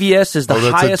 Yes. VVS is the that's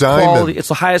highest a diamond. quality. It's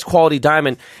the highest quality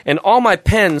diamond, and all my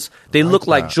pens they look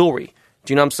like jewelry.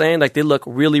 Do you know what I'm saying? Like they look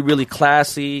really, really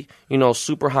classy. You know,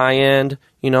 super high end.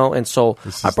 You know, and so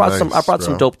I brought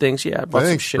some dope things. Yeah, I brought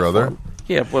some shit, brother. For them.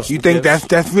 Yeah, you think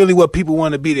that's really what people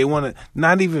want to be? They want to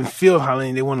not even feel high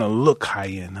end. They want to look high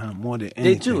end, huh? More than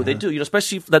anything. They do. You know,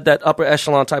 especially that upper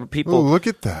echelon type of people. Oh, look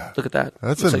at that! Look at that.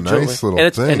 That's looks a like nice jewelry.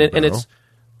 little thing, and it's.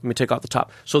 Let me take off the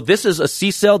top. So this is a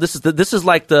C-cell. This is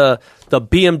like the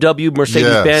BMW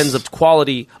Mercedes Benz of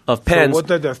quality of pens. So what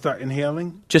does that start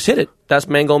inhaling? Just hit it. That's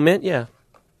mango mint. Yeah,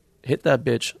 hit that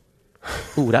bitch.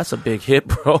 Ooh, that's a big hit,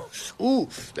 bro. Ooh,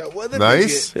 that was a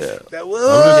nice. Big hit. Yeah. That was. I'm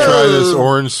gonna try this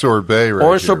orange sorbet right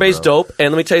Orange here, sorbet's bro. dope.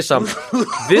 And let me tell you something.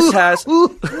 This has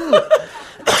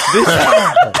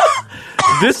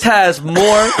this has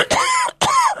more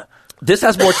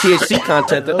THC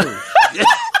content than.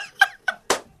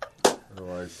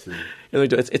 I see.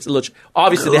 It's a little.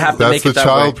 Obviously, they have to make it that way. That's the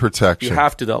child protection. You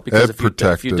have to though, because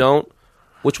if you don't,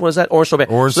 which one is that? Orange sorbet.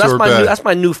 Orange so sorbet. That's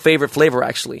my new favorite flavor,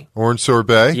 actually. Orange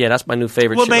sorbet. Yeah, that's my new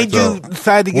favorite. What made you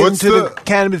decide to get into the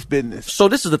cannabis business? So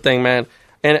this is the thing, man,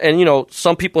 and you know,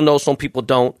 some people know, some people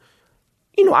don't.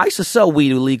 You know, I used to sell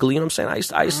weed illegally. You know what I'm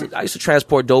saying? I used to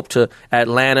transport dope to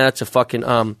Atlanta, to fucking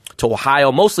to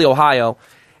Ohio, mostly Ohio,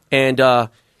 and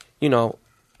you know,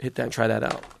 hit that and try that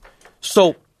out.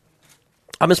 So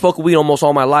I've been smoking weed almost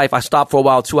all my life. I stopped for a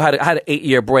while too. I had an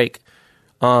 8-year break,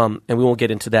 and we won't get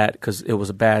into that because it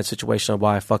was a bad situation.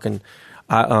 Why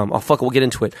we'll get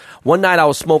into it. One night I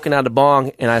was smoking out of the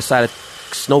bong and I decided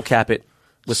to snow cap it.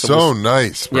 With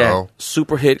nice, bro. Yeah,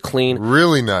 super hit, clean,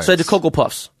 really nice. So I did Cocoa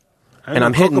Puffs. And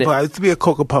I'm hitting it. I used to be a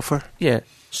cocoa puffer. Yeah.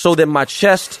 So then my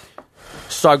chest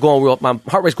started going my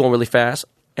heart rate's going really fast.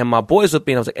 And my boys with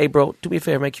me, and I was like, hey, bro, do me a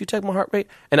favor, man. Can you check my heart rate?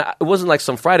 And it wasn't like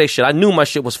some Friday shit. I knew my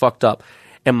shit was fucked up.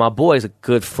 And my boy's a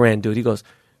good friend, dude. He goes,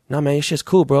 no, man, your shit's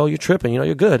cool, bro. You're tripping. You know,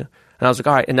 you're good. And I was like,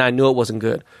 all right. And I knew it wasn't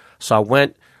good. So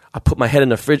I put my head in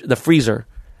the freezer,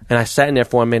 and I sat in there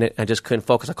for a minute and I just couldn't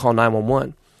focus. I called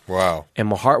 911. Wow. And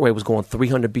my heart rate was going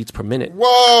 300 beats per minute.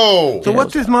 Whoa. So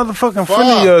what this motherfucking friend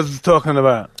of yours is talking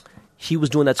about? He was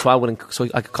doing that so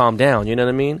I could calm down. You know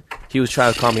what I mean? He was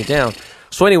trying to calm me down.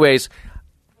 So anyways,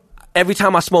 every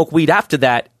time I smoked weed after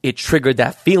that, it triggered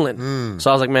that feeling. So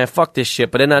I was like, man, fuck this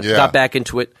shit. But then I got back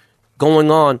into it. Going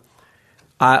on,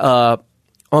 I'm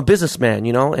a businessman,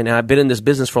 you know, and I've been in this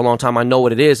business for a long time. I know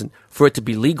what it is. And for it to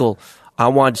be legal, I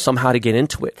wanted somehow to get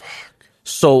into it.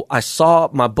 So I saw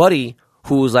my buddy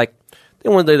who was like, they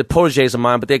weren't the proteges of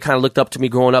mine, but they kind of looked up to me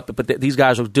growing up. But these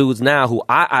guys are dudes now who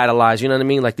I idolize, you know what I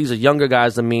mean? Like, these are younger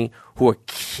guys than me who are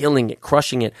killing it,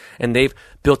 crushing it. And they've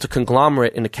built a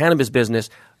conglomerate in the cannabis business,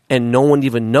 and no one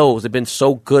even knows. They've been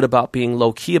so good about being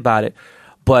low-key about it.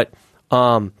 But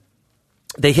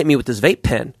they hit me with this vape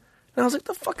pen. And I was like,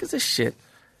 the fuck is this shit?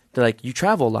 They're like, you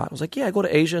travel a lot. I was like, yeah, I go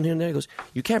to Asia and here and there. He goes,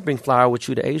 you can't bring flour with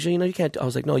you to Asia. You know, you can't. I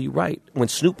was like, no, you're right. When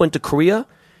Snoop went to Korea,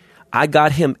 I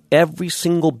got him every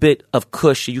single bit of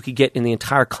kush you could get in the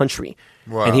entire country.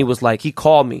 Wow. And he was like, he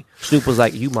called me. Snoop was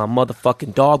like, you my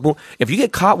motherfucking dog. Boom. If you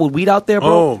get caught with weed out there,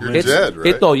 bro, you're dead,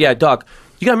 right? Yeah, dog.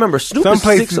 You got to remember, Snoop Some is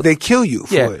places they kill you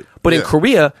for it. But in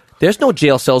Korea, there's no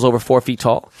jail cells over 4 feet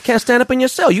tall. You can't stand up in your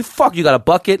cell. You got a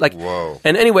bucket. Like, whoa.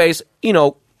 And anyways, you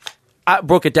know, I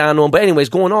broke it down to him. But anyways,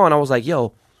 going on, I was like,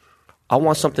 yo, I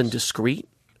want something discreet.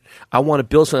 I want to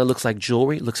build something that looks like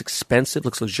jewelry, looks expensive,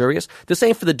 looks luxurious. This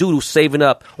ain't for the dude who's saving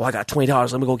up. Oh, I got $20.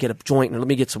 Let me go get a joint and let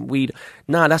me get some weed.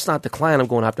 Nah, that's not the client I'm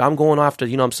going after. I'm going after,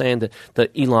 you know what I'm saying, the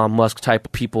Elon Musk type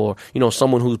of people, or, you know,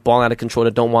 someone who's balling out of control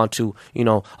that don't want to, you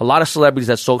know, a lot of celebrities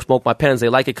that smoke my pens, they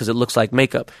like it because it looks like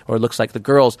makeup, or it looks like the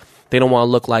girls. They don't want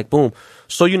to look like boom.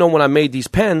 So, you know, when I made these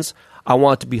pens, I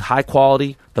want it to be high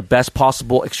quality, the best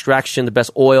possible extraction, the best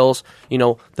oils, you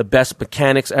know, the best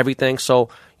mechanics, everything. So,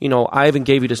 you know, I even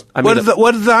gave you this.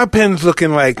 What is our pens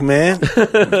looking like, man?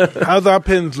 How's our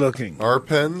pens looking? Our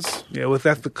pens? Yeah, was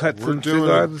that the cuts and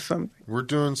cigars or something? We're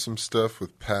doing some stuff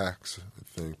with PAX,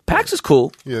 I think. PAX is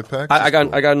cool. Yeah, PAX. I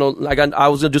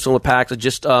was gonna do something with PAX. I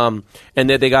just and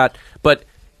then they got, but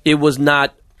it was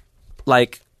not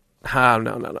like.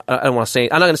 No. I don't want to say.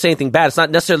 I'm not going to say anything bad. It's not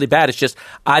necessarily bad. It's just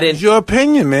I didn't. It's your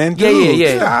opinion, man. Dude,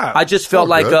 yeah. Stop. I just felt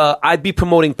like I'd be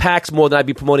promoting PAX more than I'd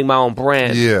be promoting my own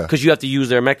brand. Yeah. Because you have to use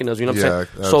their mechanism. You know what I'm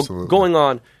saying? Absolutely. So going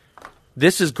on,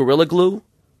 this is Gorilla Glue,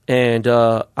 and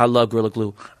I love Gorilla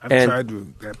Glue. I've tried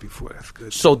doing that before. That's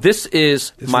good. So this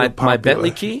is my Bentley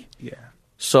key. Yeah.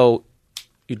 So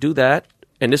you do that.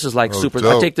 And this is like super.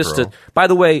 Dope, I take this bro. to. By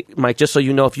the way, Mike, just so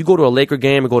you know, if you go to a Laker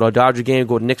game or go to a Dodger game,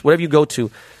 go to Knicks, whatever you go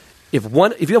to. If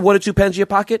you have 1 or 2 pens in your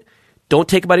pocket, don't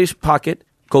take them out of your pocket.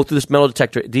 Go through this metal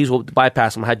detector. These will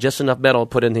bypass them. I had just enough metal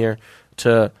put in here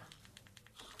to...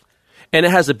 And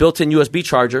it has a built-in USB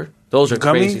charger. Those are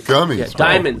crazy. Gummies. Yeah,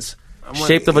 diamonds.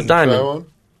 Shaped of a diamond.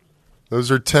 Those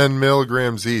are 10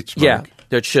 milligrams each, Mike. Yeah,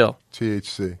 they're chill.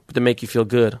 THC. But they make you feel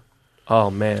good.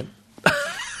 Oh, man.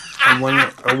 I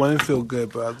want to feel good,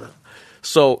 brother.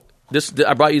 So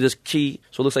I brought you this key.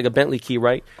 So it looks like a Bentley key,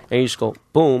 right? And you just go,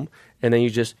 boom. And then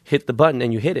you just hit the button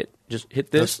and you hit it. Just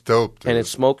hit this. That's dope, dude. And it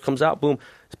smoke comes out. Boom.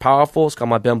 It's powerful. It's got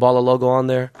my Ben Baller logo on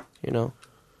there. You know.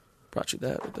 Brought you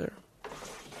that right there.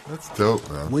 That's dope,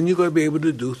 man. When you going to be able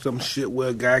to do some shit where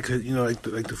a guy could, you know, like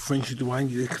the French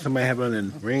do, somebody have on a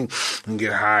ring and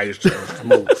get high and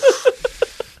smoke.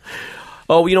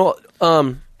 Oh, you know,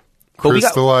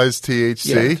 crystallized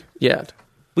THC? Yeah.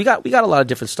 We got a lot of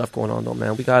different stuff going on though,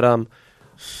 man. We got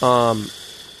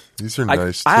these are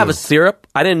nice. I have a syrup.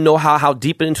 I didn't know how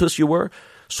deep into this you were,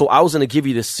 so I was going to give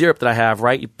you the syrup that I have,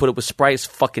 right? You put it with Sprite. It's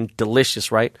fucking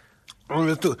delicious, right?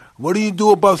 What do you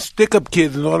do about stick-up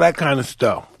kids and all that kind of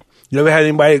stuff? You ever had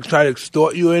anybody try to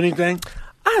extort you or anything?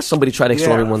 I had somebody try to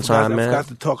extort me one time, man. I forgot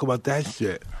to talk about that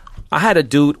shit. I had a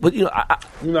dude, but I'm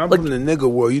from the nigga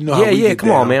world. You know how we get come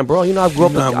down. on, man, bro. You know, I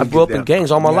grew up in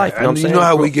gangs all my life. You know what I'm saying? You know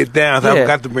how we get down, so I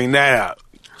forgot to bring that out.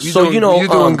 You're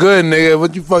doing good, nigga.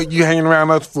 What you fuck you hanging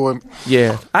around us for?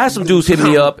 Yeah. I had some dudes hit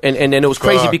me up, and then it was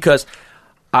crazy because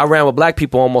I ran with black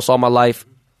people almost all my life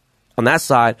on that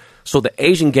side. So the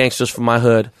Asian gangsters from my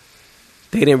hood,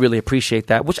 they didn't really appreciate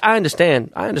that, which I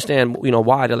understand. I understand, you know,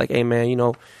 why. They're like, hey, man, you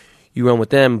know, you run with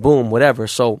them, boom, whatever.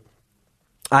 So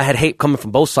I had hate coming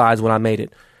from both sides when I made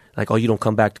it. Like, oh, you don't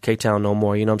come back to K-Town no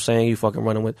more. You know what I'm saying? You fucking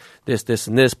running with this,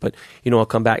 and this, but you know, I'll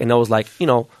come back. And I was like, you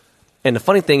know, and the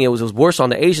funny thing, it was worse on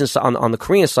the Asian side, on the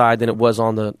Korean side than it was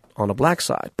on the black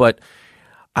side. But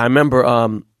I remember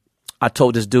I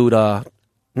told this dude, nah,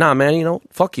 man, you know,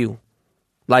 fuck you.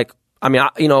 Like, I mean,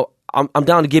 I'm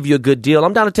down to give you a good deal.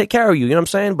 I'm down to take care of you. You know what I'm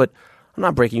saying? But I'm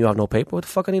not breaking you off no paper. What the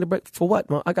fuck I need to break for what?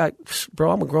 Well,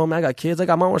 I'm a grown man. I got kids. I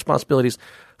got my own responsibilities.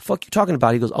 Fuck you talking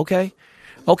about? He goes, okay,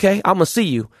 I'm gonna see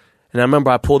you. And I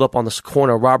remember I pulled up on the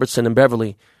corner of Robertson and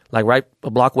Beverly, like right a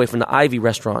block away from the Ivy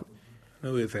restaurant.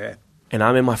 Who is that? And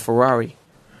I'm in my Ferrari,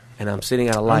 and I'm sitting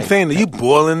at a light. I'm saying that you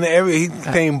boiling the area. He's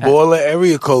saying boiler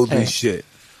area codes and shit.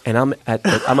 And I'm at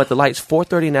the light. It's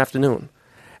 4:30 in the afternoon,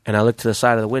 and I look to the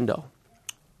side of the window.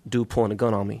 Dude pulling a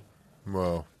gun on me.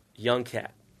 Whoa. Young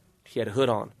cat. He had a hood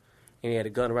on, and he had a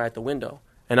gun right at the window.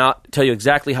 And I'll tell you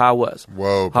exactly how I was.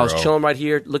 Whoa, bro. I was chilling right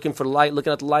here, looking for the light,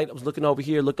 looking at the light. I was looking over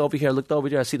here, looked over here, looked over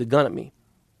there. I see the gun at me.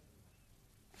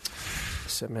 I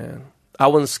said, man. I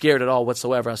wasn't scared at all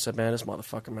whatsoever. I said, man, this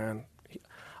motherfucker, man.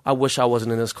 I wish I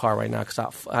wasn't in this car right now because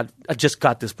I just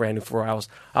got this brand new Ferrari.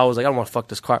 I was like, I don't want to fuck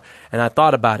this car. And I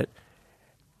thought about it.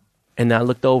 And I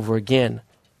looked over again.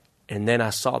 And then I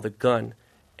saw the gun.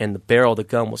 And the barrel of the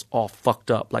gun was all fucked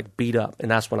up, like beat up.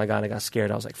 And that's when I got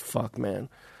scared. I was like, fuck, man.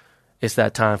 It's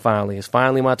that time finally. It's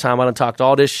finally my time. I done talked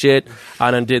all this shit.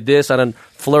 I done did this. I done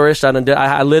flourished. I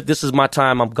lived. This is my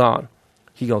time. I'm gone.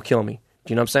 He gonna kill me.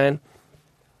 Do you know what I'm saying?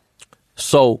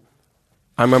 So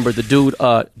I remember the dude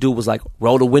was like,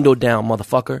 roll the window down,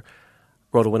 motherfucker.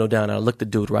 Roll the window down. And I looked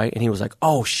at the dude, right? And he was like,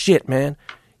 oh, shit, man.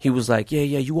 He was like, yeah,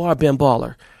 you are Ben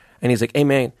Baller. And he's like, hey,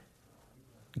 man,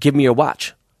 give me your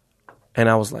watch. And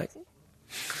I was like,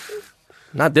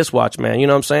 not this watch, man. You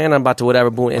know what I'm saying? I'm about to whatever.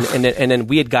 Boom. And then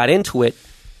we had got into it,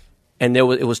 and it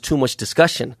was too much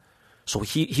discussion. So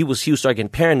he started getting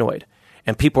paranoid,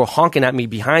 and people were honking at me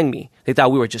behind me. They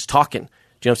thought we were just talking. Do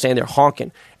you know what I'm saying? They're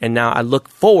honking. And now I look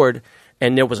forward,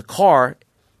 and there was a car,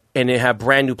 and it had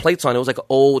brand new plates on it. It was like an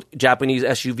old Japanese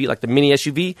SUV, like the mini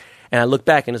SUV. And I look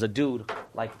back, and there's a dude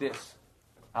like this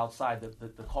outside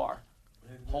the car,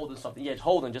 holding something. Yeah,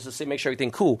 holding just to make sure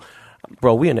everything cool.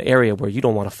 Bro, we in an area where you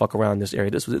don't want to fuck around in this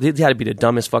area. They had to be the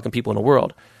dumbest fucking people in the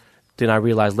world. Then I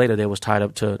realized later they was tied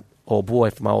up to old boy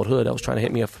from my old hood that was trying to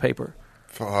hit me up for paper.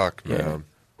 Fuck, man.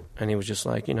 And he was just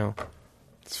like,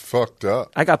 it's fucked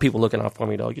up. I got people looking out for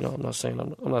me though. I'm not saying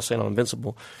I'm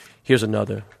invincible. Here's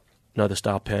another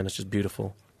style pen. It's just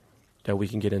beautiful that we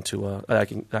can get into.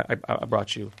 I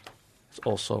brought you. It's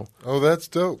also. Oh, that's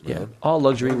dope. Yeah, man. All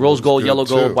luxury. Rose gold, yellow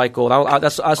gold, white gold.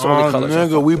 That's so many colors.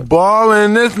 Nigga, we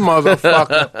balling this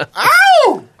motherfucker.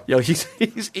 Ow! Yo, he's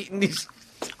eating these.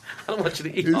 I don't want you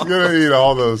to eat. He's gonna eat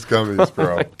all those gummies,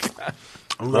 bro.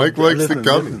 Mike likes the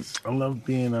gummies. I love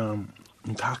being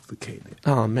intoxicated.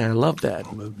 Oh man, I love that.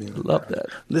 I love that.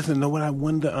 Listen, know what I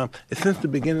wonder? Since the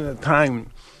beginning of time,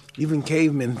 even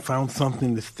cavemen found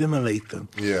something to stimulate them.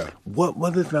 Yeah.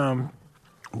 What is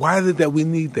why is it that we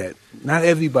need that? Not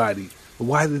everybody, but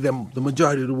why is it that the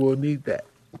majority of the world need that?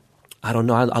 I don't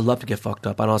know. I love to get fucked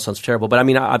up. I know it sounds terrible, but I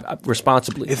mean, I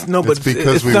responsibly. It's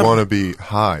because we want to be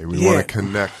high. We want to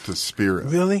connect to spirit.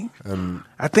 Really?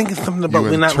 I think it's something about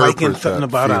we're not liking something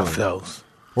about ourselves.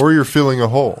 Or you're feeling a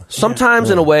hole. Sometimes,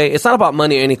 in a way, it's not about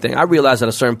money or anything. I realize at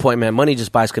a certain point, man, money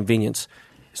just buys convenience.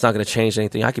 It's not going to change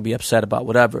anything. I could be upset about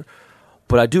whatever.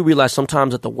 But I do realize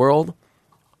sometimes that the world,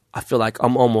 I feel like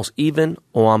I'm almost even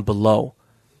or I'm below.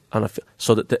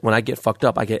 So that when I get fucked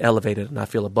up, I get elevated and I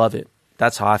feel above it.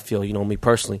 That's how I feel, me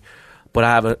personally. But I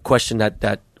have a question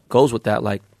that goes with that.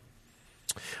 Like,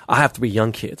 I have 3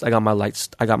 young kids. I got my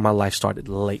life started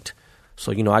late.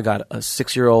 So, I got a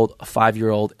 6-year-old, a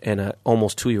 5-year-old, and an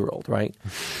almost 2-year-old, right?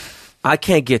 I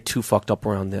can't get too fucked up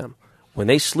around them. When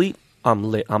they sleep, I'm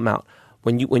lit. I'm out.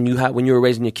 When you were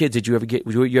raising your kids,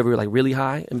 were you ever like really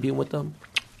high and being with them?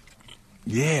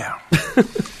 Yeah.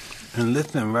 And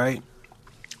listen, right?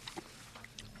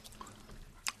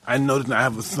 I noticed I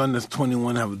have a son that's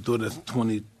 21, I have a daughter that's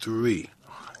 23.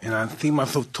 And I see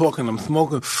myself talking, I'm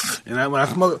smoking, and when I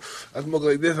smoke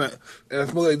like this,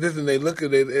 and they look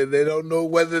at it, and they don't know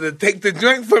whether to take the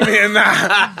drink from me or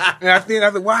not. And I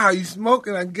said, wow, you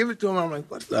smoking? I give it to them. I'm like,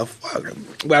 what the fuck?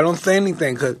 But I don't say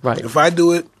anything, because if I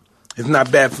do it, it's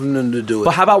not bad for them to do it.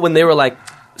 But how about when they were like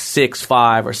 6,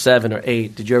 5, or 7, or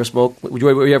 8? Did you ever smoke?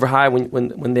 Were you ever high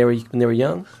when they were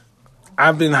young?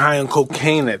 I've been high on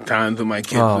cocaine at times when my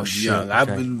kids were young. Okay. I've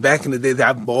been back in the days.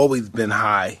 I've always been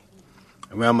high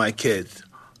around my kids,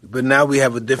 but now we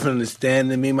have a different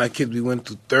understanding. Me and my kids, we went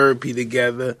through therapy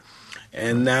together,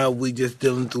 and now we just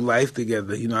dealing through life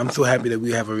together. I'm so happy that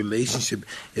we have a relationship.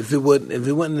 If it wouldn't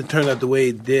have turned out the way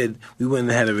it did, we wouldn't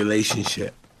have had a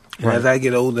relationship. And as I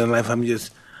get older in life, I'm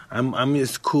just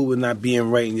cool with not being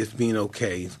right and just being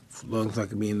okay. As long as I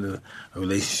can be in a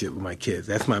relationship with my kids.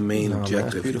 That's my main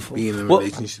objective, being in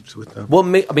relationships with them. Well,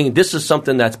 I mean, this is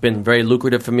something that's been very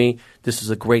lucrative for me. This is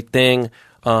a great thing.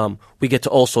 We get to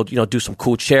also, do some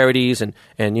cool charities, and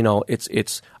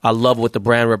it's I love what the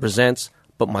brand represents.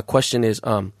 But my question is,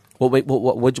 what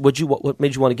made you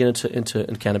want to get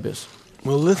into cannabis?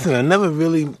 Well, listen, I never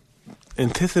really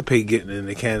anticipate getting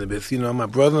into cannabis. My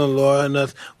brother-in-law and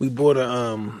us, we bought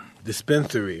a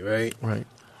dispensary, right? Right.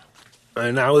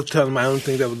 And I was telling him I don't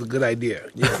think that was a good idea.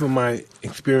 Just from my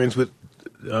experience with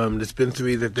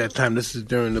dispensaries at that time, this is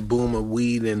during the boom of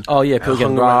weed. And people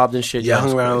getting robbed and shit. Yeah, I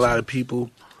hung around a lot of people.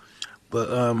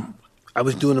 But I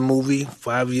was doing a movie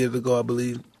 5 years ago, I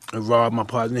believe, and Rob, my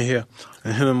partner here,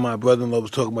 and him and my brother-in-law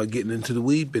was talking about getting into the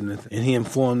weed business. And he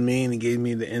informed me and he gave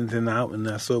me the ins and outs, and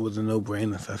I saw it was a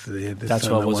no-brainer. So I said, yeah, that's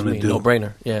what I want to do.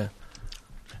 No-brainer, yeah.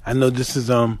 I know this is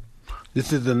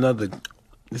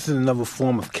another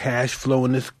form of cash flow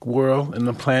in this world, in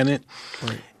the planet.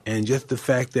 Right. And just the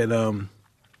fact that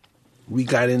we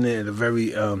got in there at a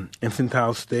very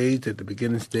infantile stage, at the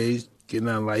beginning stage, getting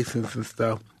our license and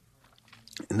stuff.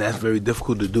 And that's very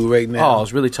difficult to do right now. Oh,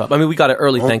 it's really tough. I mean, we got it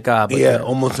early, thank God. But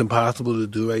almost impossible to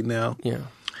do right now. Yeah.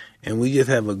 And we just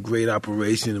have a great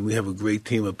operation, and we have a great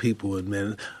team of people. And,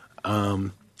 man,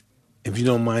 if you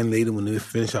don't mind later when we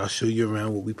finish, I'll show you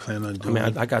around what we plan on doing. I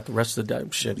mean, I got the rest of the day.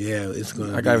 Shit. Yeah, it's going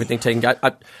to I got everything taken.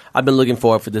 I've been looking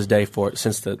forward for this day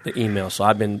since the email, so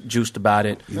I've been juiced about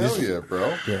it. Hell yeah,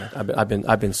 bro. Yeah,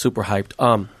 I've been super hyped.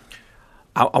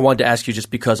 I wanted to ask you, just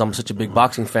because I'm such a big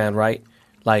boxing fan, right?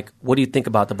 Like, what do you think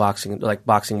about the boxing,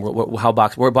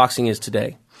 where boxing is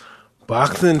today?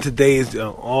 Boxing today is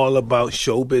all about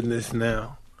show business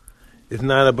now. It's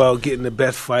not about getting the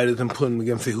best fighters and putting them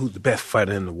against, say, who's the best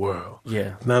fighter in the world.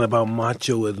 Yeah. It's not about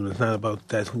machoism. It's not about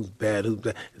that who's bad, who's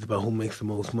bad. It's about who makes the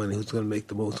most money, who's going to make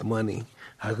the most money.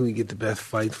 How can we get the best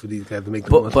fights for these guys to make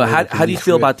the most money? But how do you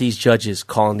feel about these judges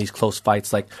calling these close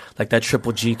fights, like that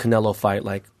Triple G Canelo fight,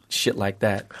 like shit like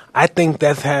that? I think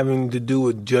that's having to do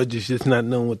with judges just not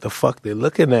knowing what the fuck they're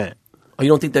looking at. Oh, you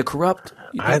don't think they're corrupt?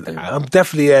 I'm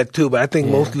definitely that too, but I think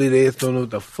mostly they just don't know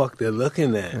what the fuck they're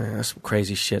looking at. Yeah, that's some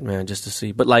crazy shit, man, just to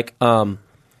see. But like, do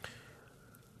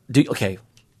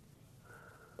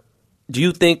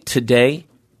you think today,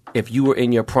 if you were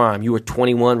in your prime, you were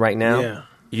 21 right now,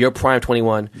 your prime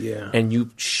 21, and you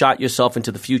shot yourself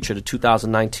into the future to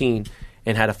 2019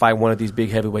 and had to fight one of these big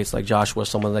heavyweights like Joshua or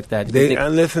someone like that?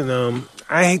 Listen,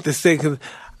 I hate to say, because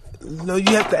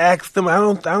you have to ask them. I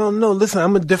don't know. Listen, I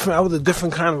was a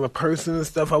different kind of a person and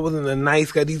stuff. I wasn't a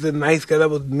nice guy. These are nice guys. I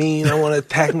was mean. I want to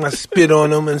attack them. I spit on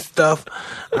them and stuff.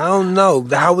 I don't know.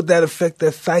 How would that affect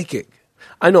their psychic?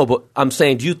 I know, but I'm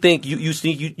saying, do you think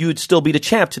you'd still be the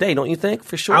champ today? Don't you think,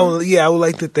 for sure? I would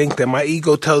like to think that. My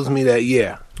ego tells me that.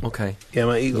 Yeah. Okay. Yeah,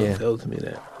 my ego tells me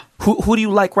that. Who do you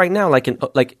like right now?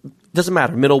 Like doesn't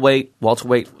matter. Middleweight,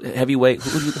 welterweight, heavyweight.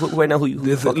 Who right now?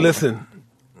 Listen.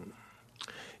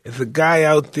 It's a guy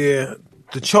out there.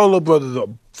 The Cholo brothers are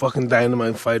fucking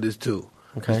dynamite fighters too.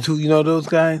 Okay. You know those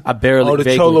guys? I barely. Oh,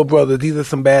 the Cholo brothers. These are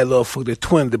some bad little fuck. They're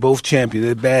twins. They're both champions.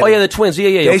 They're bad. Oh yeah, the twins.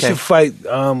 Yeah. They should fight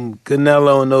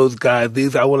Canelo and those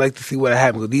guys. I would like to see what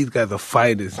happens. Because these guys are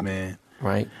fighters, man.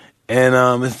 Right.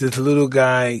 And it's this little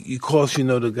guy. Of course, you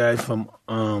know the guy from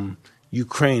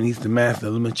Ukraine. He's the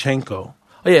master, Lomachenko.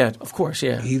 Oh yeah, of course.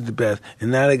 Yeah. He's the best. And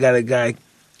now they got a guy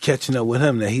catching up with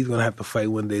him that he's going to have to fight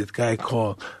one day. This guy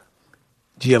called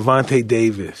Gervonta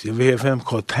Davis. You ever hear of him?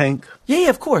 Called Tank? Yeah,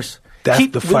 of course. That's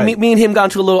the fight. Me and him got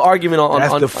into a little argument on...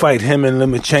 That's the fight, him and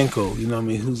Lomachenko. You know what I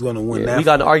mean? Who's going to win that We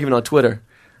got an argument on Twitter.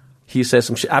 He said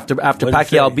some shit. After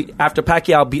Pacquiao beat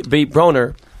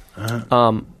Broner,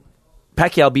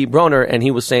 Pacquiao beat Broner, and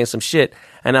he was saying some shit.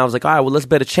 And I was like, all right, well, let's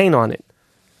bet a chain on it.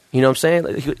 You know what I'm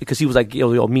saying? Because he was like,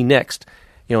 yo, me next.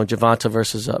 You know, Gervonta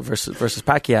versus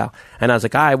Pacquiao. And I was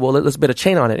like, all right, well, let's bet a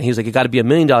chain on it. And he was like, it got to be $1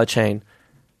 million chain.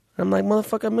 And I'm like,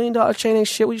 motherfucker, $1 million chain ain't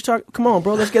shit. What you talking? Come on,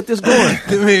 bro, let's get this going.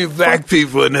 Too many black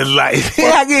people in this life.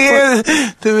 I can hear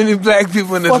too many black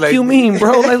people in this life. Fuck you mean,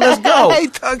 bro? Like, let's go. I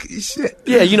ain't talking shit.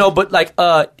 Yeah, you know, but like,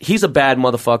 he's a bad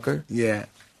motherfucker. Yeah.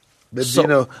 But, you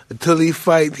know, until he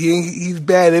fights, he's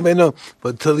bad. Everybody know. But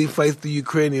until he fights the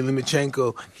Ukrainian,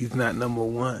 Lomachenko, he's not number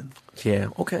one. Yeah,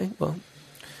 okay, well.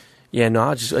 Yeah, no, I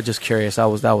was just curious. That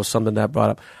was something that I brought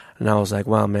up, and I was like,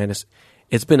 "Wow, man,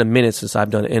 it's been a minute since I've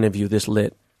done an interview this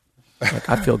lit. Like,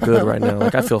 I feel good right now.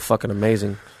 Like, I feel fucking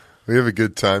amazing. We have a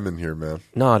good time in here, man.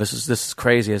 No, this is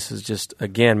crazy. This is just,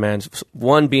 again, man.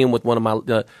 One, being with one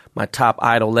of my top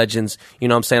idol legends. You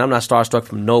know what I'm saying? I'm not starstruck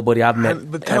from nobody I've met.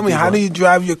 But tell me, how do you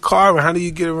drive your car, and how do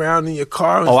you get around in your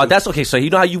car? Oh, that's okay. So you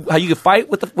know how you can fight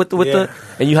with the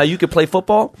and how you can play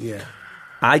football? Yeah.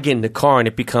 I get in the car and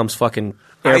it becomes fucking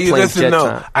airplane jet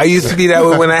time. I used to be that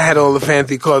way when I had all the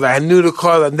fancy cars. I knew the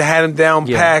cars. I had them down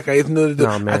pack. I used to know to do.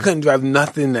 I couldn't drive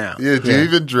nothing now. Yeah, do you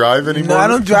even drive anymore? No, I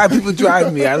don't drive. People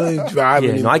drive me. I don't even drive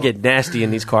anymore. No, I get nasty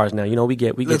in these cars now. You know, we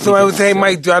get. Somebody would say,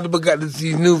 Mike, drive the Bugatti,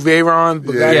 these new Veyrons.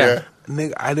 Bugatti. Yeah.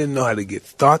 Nigga, I didn't know how to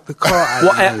start the car.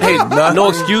 Hey, no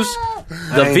excuse.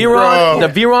 The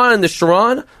Veyron and the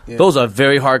Chiron, those are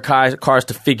very hard cars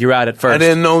to figure out at first. I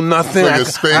didn't know nothing. Like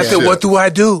I said, what do I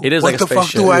do? It is what like the fuck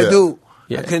do I do?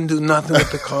 Yeah. I couldn't do nothing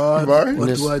with the car. Right?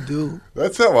 What do I do?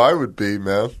 That's how I would be,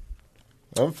 man.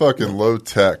 I'm fucking low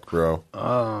tech, bro.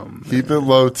 Keep it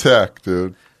low tech,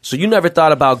 dude. So you never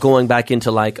thought about going back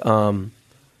into like, actually,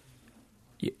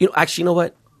 you know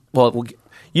what? Well,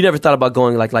 you never thought about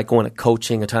going like going to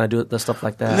coaching and trying to do the stuff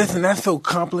like that? Listen, that's so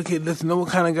complicated. Listen, know what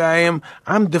kind of guy I am?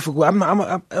 I'm difficult.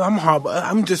 I'm hard.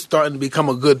 I'm just starting to become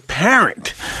a good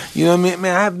parent. You know what I mean?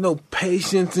 Man, I have no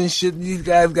patience and shit. These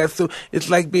guys got so. It's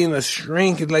like being a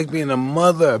shrink. It's like being a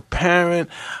mother, a parent,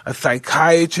 a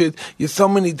psychiatrist. You're so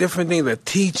many different things. A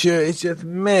teacher. It's just,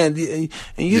 man. And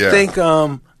you think,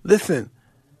 listen,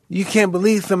 you can't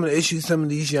believe some of the issues some of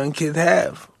these young kids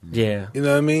have. Yeah. You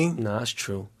know what I mean? No, that's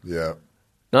true. Yeah.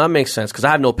 No, that makes sense because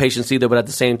I have no patience either. But at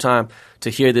the same time, to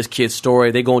hear this kid's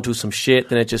story, they going through some shit,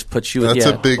 then it just puts you. That's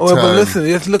a big time. But listen,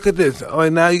 just look at this. All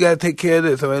right, now you got to take care of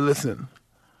this. All right, listen.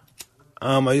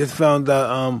 I just found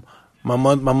out my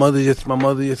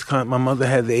mother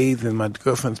has AIDS and my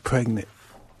girlfriend's pregnant.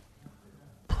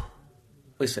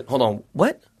 Listen, hold on.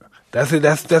 What? That's it.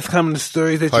 That's kind of the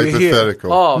story that you hear.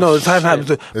 Hypothetical. Oh, no, it's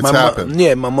happened. It's happened.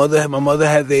 My mother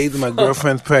has AIDS and my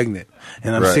girlfriend's pregnant,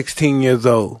 and I'm 16 years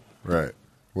old. Right.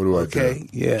 What do I do? Okay,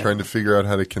 yeah. Trying to figure out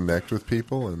how to connect with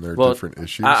people and their different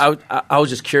issues. I was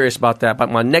just curious about that. But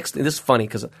my next, this is funny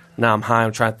because now I'm high.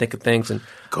 I'm trying to think of things and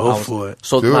go for it.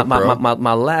 So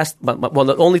my last,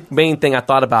 the only main thing I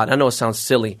thought about. I know it sounds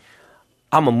silly.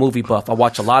 I'm a movie buff. I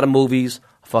watch a lot of movies.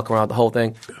 I fuck around the whole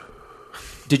thing.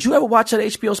 Did you ever watch that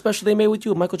HBO special they made with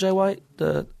you, Michael J. White,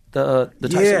 the Tyson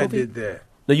movie? Yeah, I did that.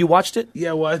 No, you watched it? Yeah,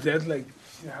 I watched that. That's like.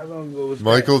 How long ago was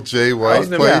Michael that? J. White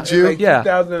played you? Like yeah.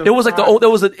 It was like there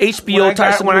was an HBO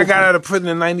Tyson when movie. I got out of prison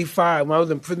in 95, when I was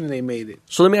in prison, they made it.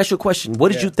 So let me ask you a question.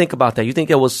 What did you think about that? You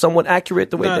think it was somewhat accurate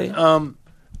the way they...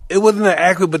 It wasn't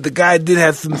accurate, but the guy did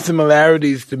have some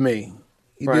similarities to me.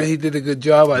 He did a good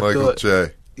job, I thought. Michael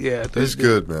J. Yeah. He's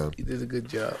good, man. He did a good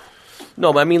job.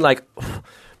 No, but I mean, like,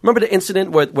 remember the incident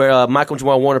where Michael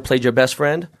Jamal Warner played your best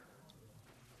friend?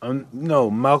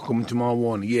 No, Malcolm Jamal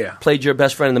Warner, yeah. Played your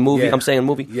best friend in the movie? Yeah. I'm saying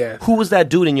movie? Yeah. Who was that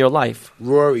dude in your life?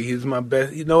 Rory, he's my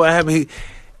best. You know what happened?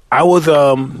 I was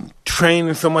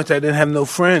training so much I didn't have no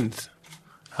friends.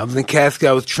 I was in Cascade,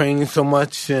 I was training so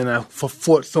much, and I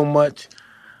fought so much.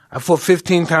 I fought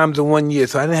 15 times in 1 year,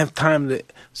 so I didn't have time to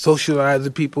socialize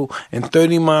with people. And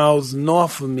 30 miles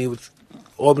north of me was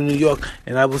Albany, New York,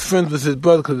 and I was friends with his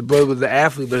brother because his brother was an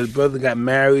athlete, but his brother got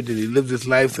married and he lived his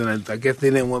life, and I guess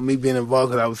they didn't want me being involved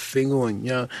because I was single and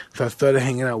young, so I started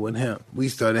hanging out with him. We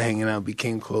started hanging out,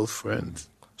 became close friends.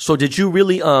 So did you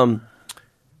really, was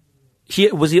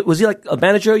he like a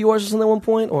manager of yours or something at one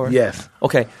point? Or? Yes.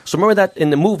 Okay, so remember that in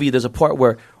the movie there's a part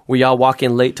where y'all walk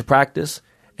in late to practice,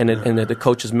 and the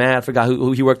coach is mad. I forgot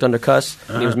who he worked under, Cuss,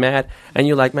 and he was mad. And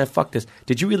you're like, man, fuck this.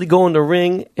 Did you really go in the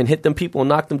ring and hit them people and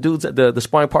knock them dudes, the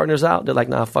sparring partners out? They're like,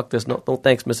 nah, fuck this. No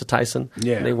thanks, Mr. Tyson.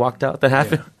 Yeah. And they walked out. That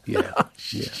happened? Yeah. Oh,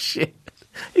 shit.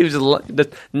 He was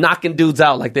just knocking dudes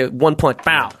out like they're 1 point,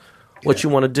 pow. What you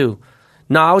want to do?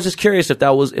 No, I was just curious if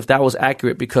that was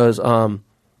accurate because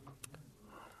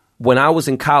when I was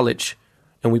in college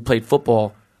and we played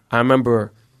football, I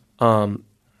remember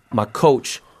my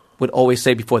coach would always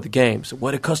say before the game, so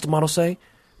what did Customato say?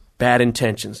 Bad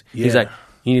intentions. Yeah. He's like,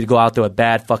 you need to go out there with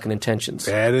bad fucking intentions.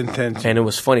 Bad intentions. And it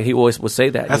was funny. He always would say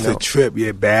that. That's a trip.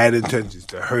 Yeah, bad intentions.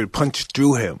 To hurt, punch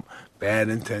through him. Bad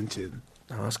intentions.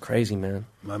 Oh, that's crazy, man.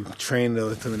 I'm trained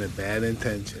with some of the bad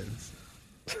intentions.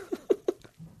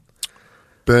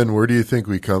 Ben, where do you think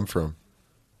we come from?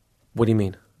 What do you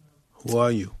mean? Who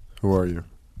are you? Who are you?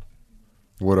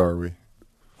 What are we?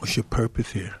 What's your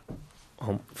purpose here?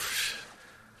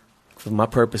 My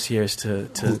purpose here is to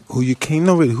who you came.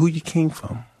 No, really, who you came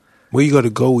from? Where you got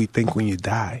to go? We think when you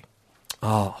die.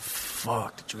 Oh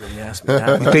fuck! Did you really ask me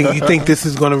that? you think this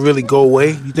is going to really go away?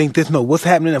 You think this? No, what's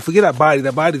happening now? Forget our body.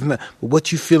 That body's not. But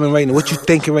what you feeling right now? What you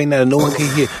thinking right now? That no one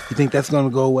can hear. You think that's going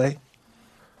to go away?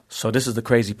 So this is the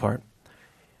crazy part.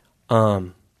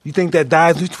 You think that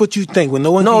dies? What you think when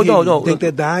no one? No. You think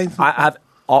that dies?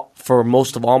 For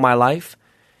most of all my life,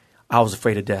 I was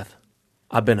afraid of death.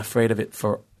 I've been afraid of it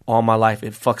for all my life.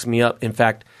 It fucks me up. In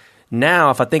fact,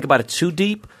 now if I think about it too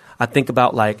deep, I think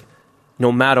about like,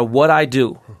 no matter what I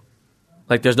do,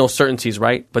 like there's no certainties,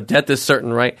 right? But death is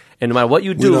certain, right? And no matter what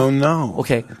you do, we don't know.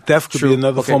 Okay, death could be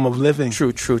another form of living.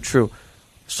 True.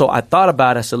 So I thought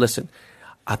about it. I said, listen,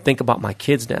 I think about my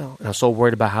kids now, and I'm so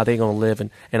worried about how they're going to live, and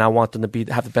I want them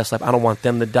to have the best life. I don't want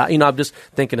them to die. I'm just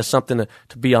thinking of something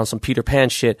to be on some Peter Pan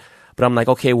shit. But I'm like,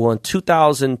 okay, well, in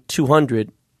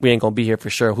 2200, we ain't going to be here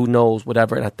for sure. Who knows,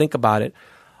 whatever. And I think about it.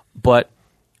 But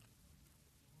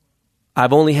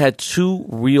I've only had two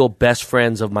real best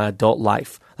friends of my adult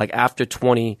life. Like after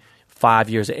 25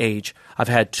 years of age, I've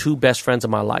had two best friends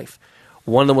of my life.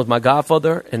 One of them was my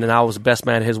godfather, and then I was the best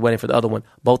man at his wedding for the other one.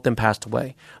 Both of them passed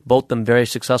away. Both of them very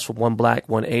successful, one black,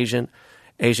 one Asian.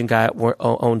 Asian guy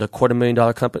owned a $250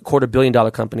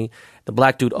 million company. The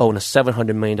black dude owned a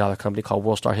 $700 million company called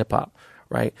World Star Hip Hop.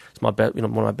 Right, it's one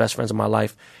of my best friends of my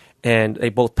life, and they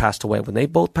both passed away. When they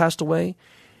both passed away,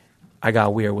 I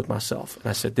got weird with myself, and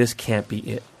I said, "This can't be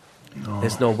it.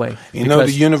 There's no way." You know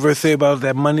the universe say about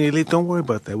that money elite. Don't worry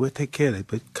about that. We'll take care of it.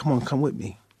 But come with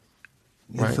me.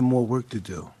 You have some more work to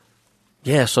do.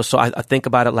 Yeah, so I think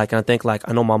about it like, and I think like,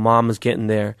 I know my mom is getting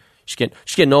there. She's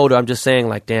getting older. I'm just saying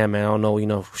like, damn man, I don't know.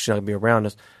 She's not gonna be around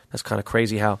us. That's kind of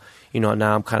crazy how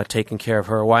now I'm kind of taking care of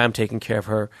her. Why I'm taking care of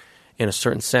her in a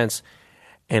certain sense.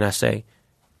 And I say,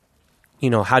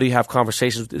 how do you have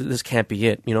conversations? This can't be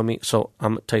it. You know what I mean? So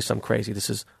I'm going to tell you something crazy. This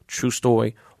is true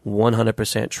story,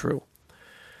 100% true.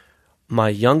 My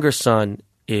younger son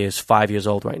is 5 years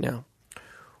old right now.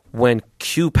 When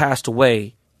Q passed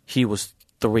away, he was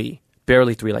 3,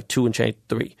 barely 3, like 2 and change,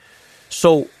 3.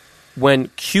 So when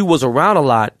Q was around a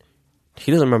lot, he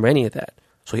doesn't remember any of that.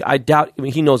 So I doubt,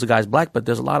 he knows the guy's black, but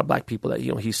there's a lot of black people that,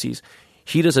 he sees.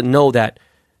 He doesn't know that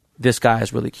this guy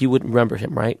is really, he wouldn't remember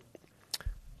him, right?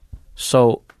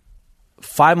 So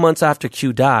 5 months after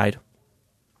Q died,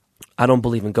 I don't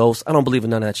believe in ghosts. I don't believe in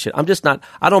none of that shit.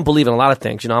 I don't believe in a lot of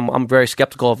things. I'm very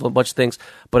skeptical of a bunch of things,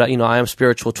 but I am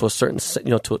spiritual to a certain,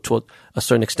 to a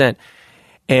certain extent.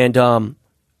 And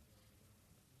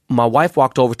my wife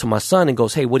walked over to my son and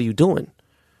goes, "Hey, what are you doing?"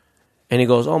 And he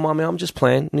goes, "Oh, Mommy, I'm just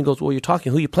playing." And he goes, "Well, you're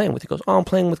talking. Who are you playing with?" He goes, "Oh, I'm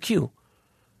playing with Q."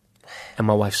 And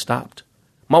my wife stopped.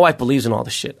 My wife believes in all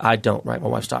this shit. I don't, right? My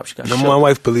wife stopped. She got shook. My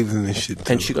wife believes in this shit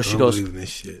too. And she goes, in this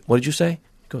shit. "What did you say?"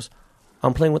 He goes,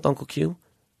 "I'm playing with Uncle Q."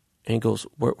 And he goes,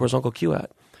 "Where's Uncle Q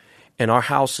at?" And our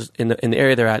house is in the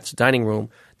area they're at. It's a dining room.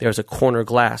 There's a corner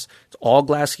glass. It's all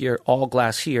glass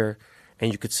here,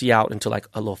 and you could see out into like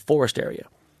a little forest area.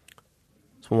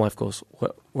 So my wife goes,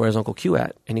 "Where's Uncle Q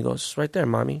at?" And he goes, "It's right there,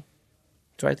 Mommy.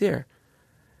 It's right there."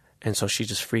 And so she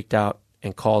just freaked out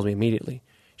and called me immediately.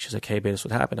 She's like, "Hey, babe, this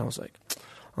what happened." I was like,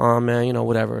 "Oh, man,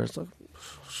 whatever. It's like,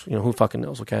 who fucking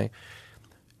knows, okay?"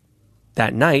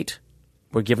 That night,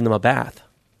 we're giving them a bath.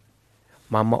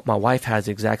 My wife has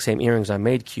the exact same earrings I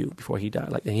made Q before he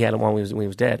died. Like, he had them on when he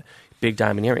was dead. Big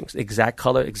diamond earrings. Exact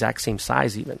color, exact same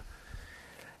size even.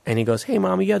 And he goes, "Hey,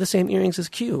 Mommy, you have the same earrings as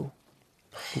Q."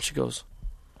 And she goes,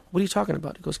 "What are you talking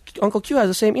about?" He goes, "Uncle Q has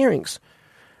the same earrings."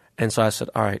 And so I said,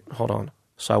 "All right, hold on."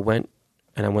 So I went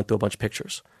through a bunch of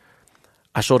pictures.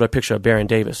 I showed her a picture of Baron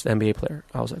Davis, the NBA player.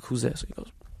 I was like, "Who's this?" He goes,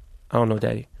 "I don't know,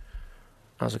 Daddy."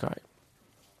 I was like, "All right.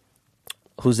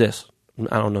 Who's this?"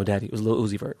 "I don't know, Daddy." It was Lil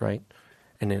Uzi Vert, right?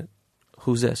 And then,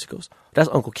 "Who's this?" He goes, "That's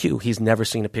Uncle Q. He's never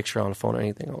seen a picture on the phone or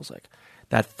anything." I was like,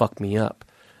 that fucked me up.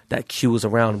 That Q was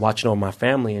around watching over my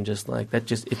family and just like,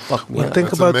 it fucked me up.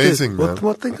 Think about amazing, this. Man.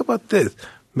 Well, think about this.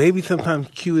 Maybe sometimes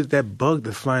Q is that bug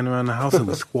that's flying around the house and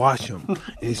will squash him. And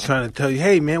he's trying to tell you,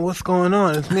 "Hey, man, what's going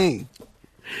on? It's me."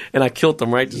 And I killed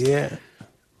them, right? Yeah.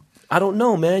 I don't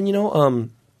know, man.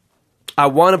 I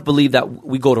want to believe that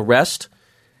we go to rest.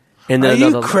 And then Are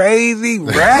you crazy?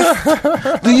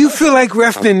 Rest? Do you feel like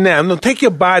resting now? No, take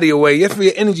your body away. Yes, for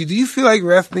your energy. Do you feel like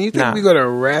resting? You think we go to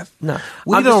rest? No.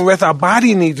 We don't rest. Our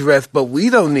body needs rest, but we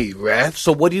don't need rest.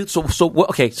 So what do you,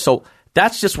 okay, so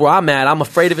that's just where I'm at. I'm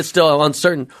afraid of it still,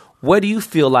 uncertain. What do you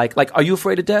feel like? Like, are you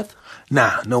afraid of death?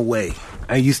 Nah, no way.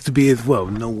 I used to be as well.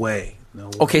 No way. No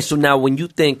way. Okay, so now when you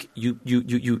think you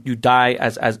die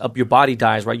as your body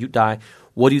dies, right? You die.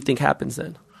 What do you think happens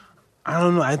then? I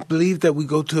don't know. I believe that we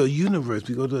go to a universe.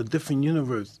 We go to a different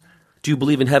universe. Do you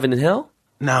believe in heaven and hell?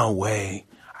 No way.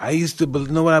 I used to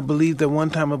know what I believed. At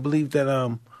one time, I believed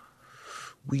that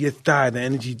we just died. The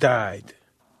energy died.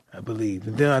 I believe.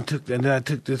 And then I took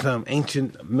this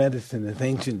ancient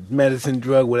medicine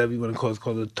drug, whatever you want to call it. It's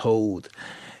called a toad.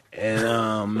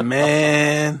 And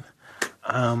man,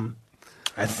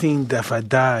 I seen death. I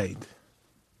died.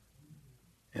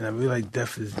 And I realized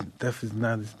death is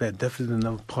not as bad. Death is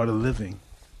another part of living.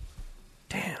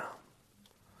 Damn.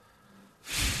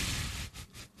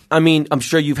 I mean, I'm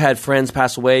sure you've had friends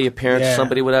pass away, your parents,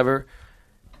 somebody, whatever.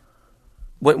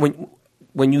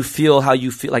 When you feel how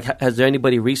you feel, like, has there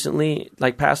anybody recently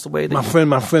like passed away? My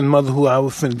friend, mother, who I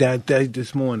was friend, died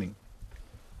this morning.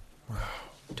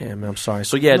 Damn, man, I'm sorry.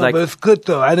 So but it's good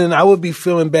though. I would be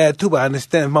feeling bad too, but I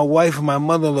understand. My wife and my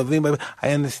mother-in-law, anybody,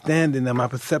 I understand it. And my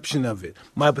perception of it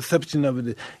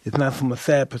is not from a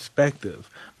sad perspective.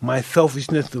 My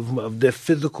selfishness of their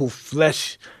physical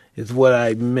flesh is what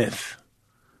I miss.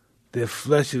 Their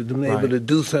flesh is them able to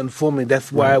do something for me.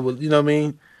 That's why I was. You know what I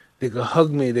mean? They could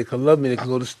hug me. They could love me. They could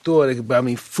go to the store. They could buy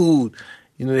me food.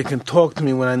 They can talk to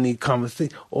me when I need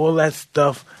conversation. All that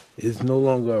stuff is no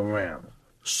longer around.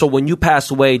 So when you pass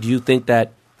away, do you think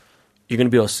that you're going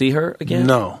to be able to see her again?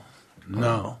 No.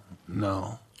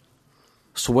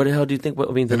 So where the hell do you think?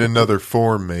 In another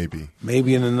form, maybe.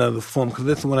 Maybe in another form. Because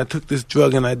listen, when I took this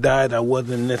drug and I died, I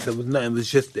wasn't this. It was nothing. It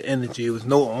was just the energy. It was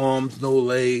no arms, no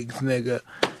legs, nigga.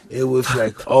 It was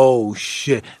like, oh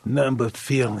shit, nothing but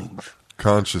feelings.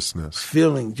 Consciousness.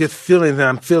 Just feelings.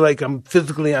 And I feel like I'm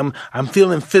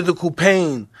feeling physical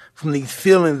pain from these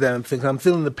feelings that I'm feeling. I'm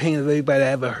feeling the pain of everybody I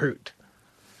ever hurt.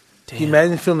 Damn. Can you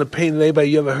imagine feeling the pain of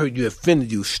everybody you ever hurt? You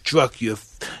offended, you struck, you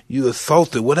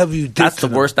assaulted, whatever you did. That's the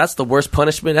worst. That's the worst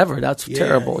punishment ever. That's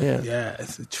terrible. Yeah. Yeah,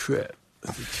 it's a trip.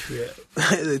 It's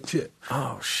a trip.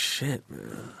 Oh shit,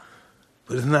 man.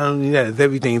 But it's not only that. It's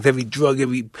everything. It's every drug,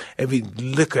 every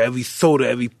liquor, every soda,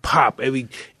 every pop,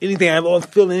 anything I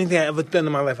ever done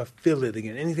in my life. I feel it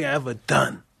again. Anything I ever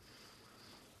done.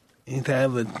 It's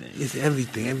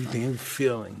everything, every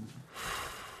feeling.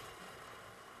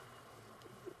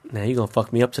 Now you're gonna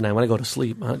fuck me up tonight when I go to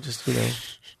sleep. Huh? Just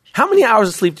How many hours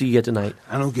of sleep do you get tonight?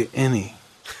 I don't get any.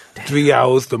 Damn. 3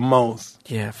 hours the most.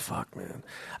 Yeah, fuck, man.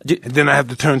 And then I have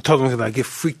to turn tough because I get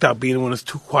freaked out being the one that's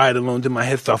too quiet alone. Then my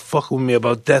head start fucking with me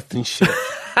about death and shit.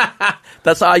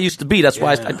 That's how I used to be. That's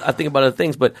why I think about other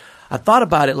things. But I thought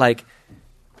about it like,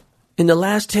 in the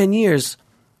last 10 years,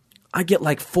 I get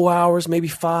like 4 hours, maybe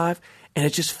 5, and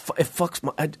it fucks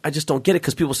my. I just don't get it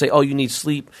because people say, "Oh, you need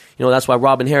sleep." You know, that's why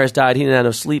Robin Harris died. He didn't have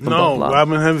no sleep. And blah, blah.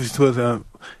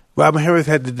 Robin Harris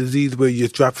had the disease where you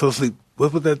just drop so asleep.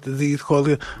 What was that disease called?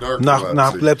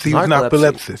 Narcolepsy. He was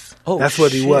narcolepsis. Oh, that's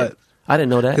what he was. I didn't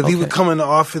know that. Because he would come in the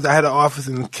office. I had an office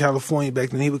in California back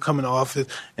then. He would come in the office,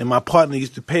 and my partner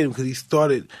used to pay him because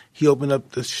he opened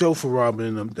up the show for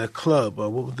Robin in that club.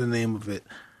 What was the name of it?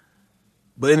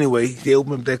 But anyway, they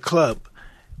opened up that club,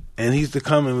 and he used to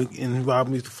come and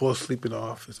Robin used to fall asleep in the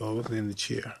office, always in the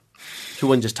chair. He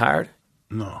wasn't just tired?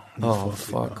 No. Oh,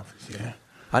 fuck. Yeah.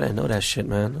 I didn't know that shit,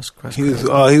 man. That's crazy.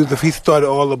 He started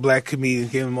all the black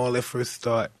comedians, gave them all their first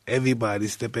start. Everybody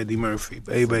except Eddie Murphy,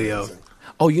 but everybody else.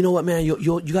 Oh, you know what, man?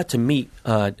 You got to meet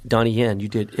Donnie Yen. You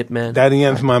did Ip Man. Donnie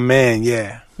Yen's my man,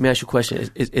 yeah. Let me ask you a question.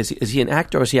 Is he an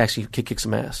actor or is he actually kick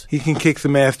some ass? He can kick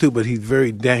some ass too, but he's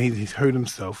very down. He's hurt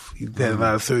himself. He's had a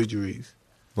lot of surgeries.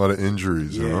 A lot of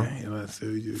injuries, yeah, huh? A lot of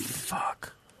surgeries.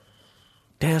 Fuck.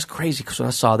 Damn, that's crazy. Because when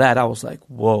I saw that, I was like,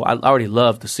 whoa. I already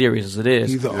love the series as it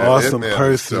is. He's an awesome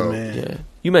person, man. Yeah.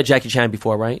 You met Jackie Chan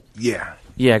before, right? Yeah.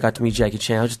 Yeah, I got to meet Jackie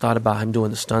Chan. I just thought about him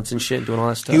doing the stunts and shit, and doing all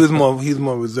that stuff. He was more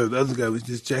reserved. The other guy was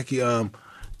just Jackie.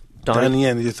 Donnie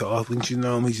Yen is just awesome. Didn't you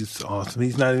know him? He's just awesome.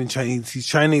 He's not even Chinese. He's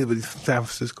Chinese, but he's from San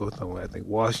Francisco somewhere. I think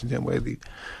Washington, where he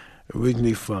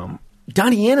originally from.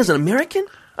 Donnie Yen is an American?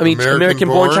 I mean,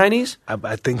 American-born Chinese?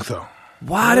 I think so.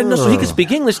 Wow, I didn't know. So he could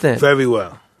speak English then? Very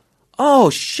well.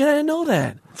 Oh, shit, I didn't know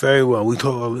that. Very well. We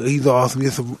talk. He's awesome.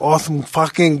 He's an awesome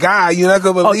fucking guy. You're not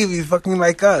gonna believe he's fucking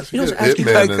like us. You know, he's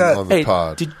like us. On the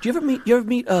pod. Did you ever meet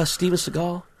Steven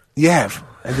Seagal? Yeah,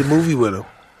 I did a movie with him.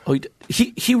 Oh,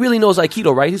 he really knows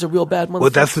Aikido, right? He's a real bad motherfucker. Well,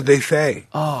 that's what they say.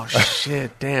 Oh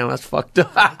shit! Damn, that's fucked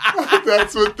up.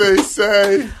 That's what they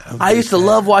say. I used to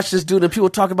love watching this dude, and people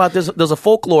talk about this. There's a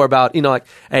folklore about, you know, like,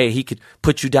 hey, he could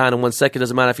put you down in 1 second.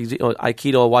 Doesn't matter if he's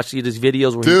Aikido or watch these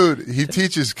videos. Where dude, he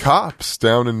teaches cops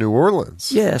down in New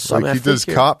Orleans. Yeah, so he does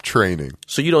cop training.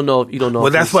 So you don't know. Well,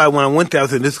 that's why when I went there, I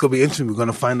said, "This is gonna be interesting. We're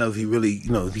gonna find out if he really,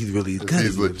 he's really good.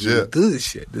 He's legit. Really good as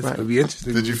shit. This is gonna be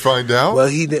interesting." Did you find out? Well,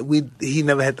 he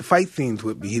never had the fight scenes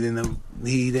with me.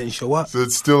 He didn't show up. So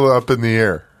it's still up in the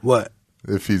air. What?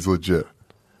 If he's legit.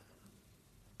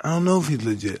 I don't know if he's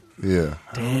legit. Yeah.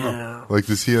 Damn. Like,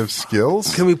 does he have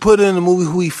skills? Can we put in the movie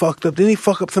who he fucked up? Didn't he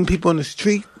fuck up some people on the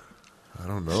street? I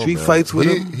don't know. Street fights with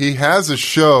him? He has a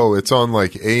show. It's on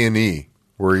like A&E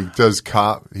where he does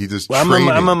training I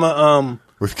remember,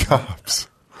 with cops.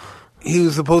 He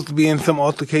was supposed to be in some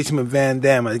altercation with Van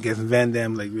Damme. I guess Van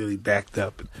Damme like really backed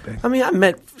up. I mean, I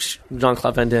met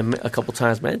Jean-Claude Van Damme a couple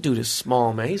times, man. That dude is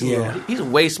small, man. He's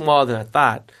way smaller than I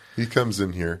thought. He comes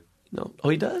in here. No. Oh,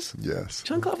 he does? Yes.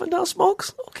 Jean-Claude Van Damme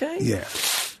smokes? Okay. Yeah.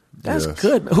 That's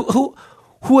good.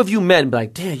 Who have you met and be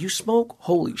like, damn, you smoke?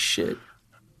 Holy shit.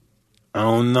 I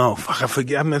don't know. Fuck, I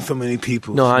forget. I met so many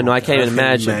people. No, I know. I can't even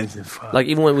imagine. Like,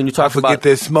 even when you talked about... I forget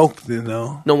they smoked,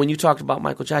 No, when you talked about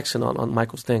Michael Jackson on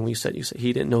Michael's thing, when you said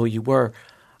he didn't know who you were,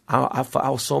 I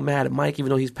was so mad at Mike, even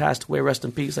though he's passed away, rest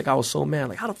in peace. Like, I was so mad.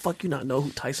 Like, how the fuck you not know who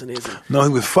Tyson is? No, he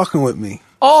was fucking with me.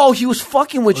 Oh, he was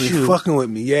fucking with you. He was fucking with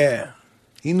me, yeah.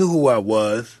 He knew who I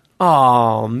was.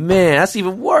 Oh, man, that's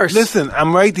even worse. Listen,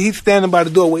 I'm right there. He's standing by the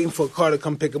door waiting for a car to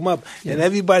come pick him up. Yeah. And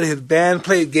everybody, his band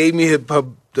played, gave me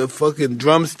the fucking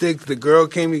drumsticks. The girl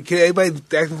came in, everybody's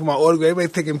asking for my autograph.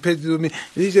 Everybody's taking pictures with me.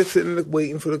 And he's just sitting there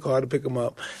waiting for the car to pick him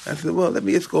up. I said, well, let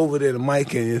me just go over there to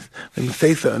Mike and just let me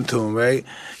say something to him, right?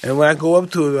 And when I go up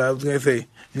to him, I was going to say,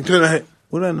 and turn around,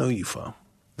 where do I know you from?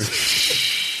 I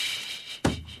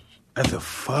said,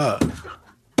 fuck.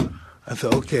 I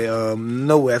said, okay,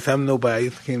 nowhere. I said, I'm nobody. I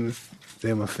just came to say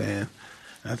I'm a fan.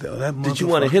 I said, that Did you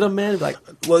want to hit him, man? Like,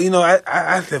 well,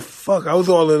 I said, fuck. I was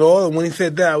all in all. And when he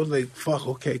said that, I was like, fuck,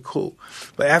 okay, cool.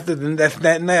 But after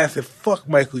that night, I said, fuck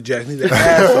Michael Jackson. He's an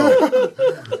asshole.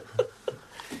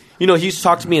 He used to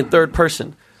talk to me in third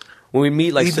person. When we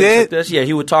meet, like, he did? Like this, yeah,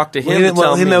 he would talk to him and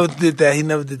tell me. He never did that. He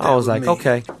never did that. I was like,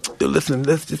 okay. Dude, listen,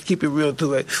 let's just keep it real,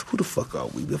 too. Like, who the fuck are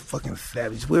we? We're fucking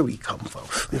savage. Where we come from?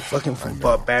 We're fucking from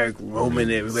barbaric Roman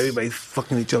era. Everybody's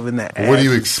fucking each other in the ass. What do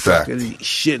you expect?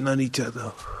 Shitting on each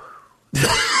other.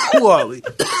 Who are we?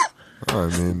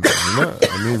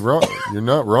 You're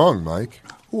not wrong, Mike.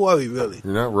 Who are we, really?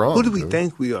 You're not wrong. Who do we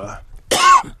think we are?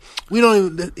 We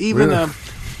don't even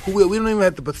we don't even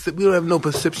have we don't have no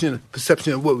perception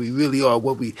of what we really are,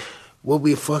 what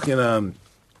we fucking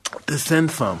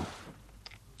descend from.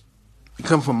 We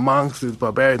come from monsters,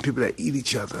 barbarian people that eat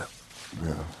each other.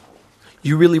 Yeah.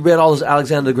 You really read all those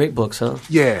Alexander the Great books, huh?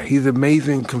 Yeah, he's an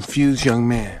amazing, confused young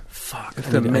man. Fuck,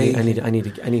 it's amazing. I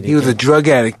need to. He was a drug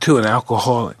addict too, an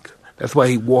alcoholic. That's why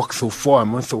he walked so far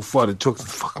and went so far. The drugs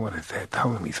was fucking with his head,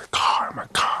 telling me he's a car, my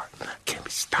car. I can't be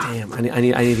stopped. Damn, I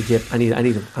need to get. I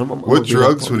need. What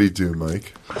drugs would he do,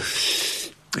 Mike?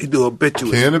 He do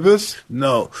obituaries. Cannabis?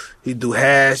 No, he do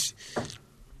hash.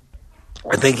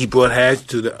 I think he brought hash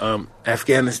to the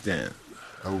Afghanistan.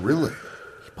 Oh, really?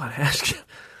 He brought hash.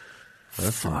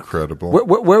 That's incredible.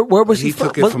 Where was he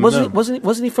from?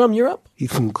 Wasn't he from Europe?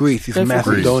 He's from Greece. He's from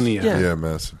Macedonia. Yeah,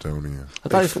 Macedonia. I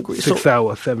thought he was from Greece.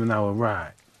 7-hour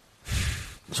ride.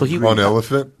 So he on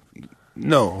elephant?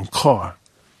 No, on car.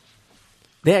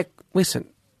 Listen,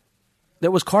 there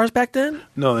was cars back then?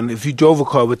 No, and if you drove a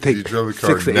car, it would take 6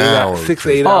 to 8 hours. 6 to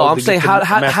 8 hours. Oh, I'm saying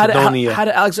how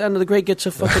did Alexander the Great get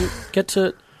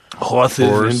to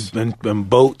horses and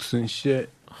boats and shit?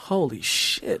 Holy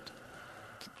shit.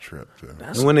 Trip,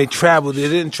 and when they traveled, they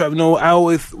didn't travel. No, I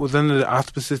always was under the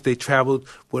auspices. They traveled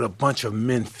with a bunch of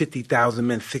men, 50,000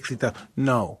 men, 60,000.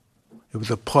 No, it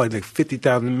was a party like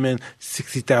 50,000 men,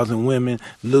 60,000 women,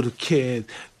 little kids,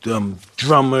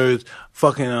 drummers,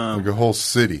 fucking like a whole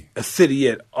city. A city,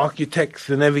 yeah, architects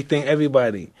and everything,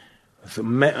 everybody. So,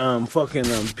 fucking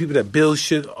people that build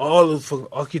shit, all of the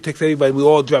architects, everybody. We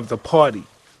all drive the party.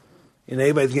 And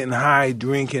everybody's getting high,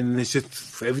 drinking, and it's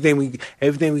just everything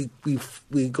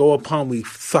we go upon, we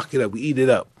suck it up, we eat it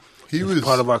up. He was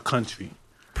part of our country.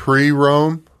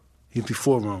 Pre-Rome? He's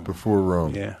before Rome. Before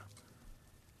Rome. Yeah.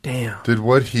 Damn. Did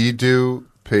what he do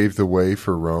pave the way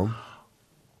for Rome?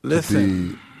 Listen.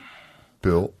 To be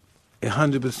built?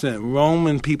 100%.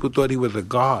 Roman people thought he was a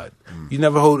god. You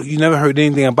never heard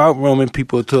anything about Roman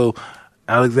people until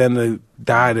Alexander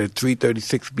died at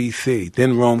 336 BC.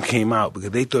 Then Rome came out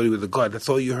because they thought he was a god. That's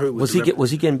all you heard. Was he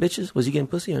getting bitches? Was he getting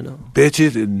pussy or no?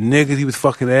 Bitches and niggas. He was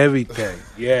fucking everything.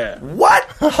 Yeah. What?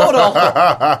 Hold on.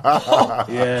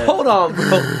 Yeah. Hold on, bro.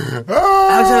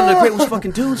 Alexander the Great was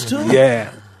fucking dudes too.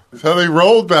 Yeah. That's how they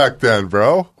rolled back then,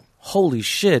 bro. Holy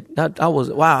shit!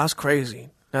 Wow. That's crazy.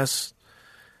 That's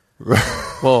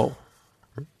whoa.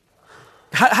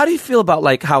 How do you feel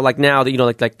about how now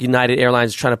that like United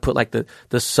Airlines is trying to put like the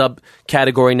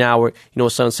subcategory now where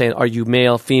someone's saying, are you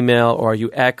male, female, or are you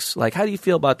X? Like, how do you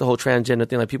feel about the whole transgender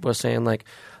thing? Like, people are saying like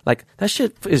that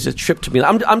shit is a trip to me.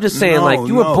 I'm just saying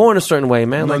you were born a certain way,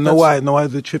 man. Know why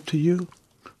it's a trip to you?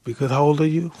 Because how old are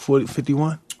you?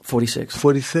 51? 46.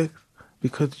 46?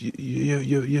 Because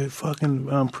you're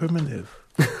fucking primitive.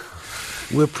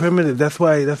 We're primitive. That's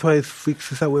why it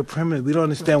freaks us out. We're primitive. We don't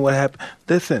understand what happened.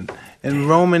 Listen, in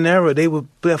Roman era, they would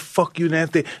fuck you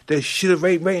nasty. They should have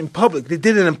right in public. They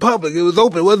did it in public. It was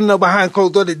open. It wasn't no behind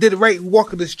closed door. They did it right.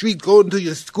 Walking the street, going to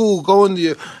your school, going to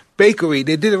your bakery.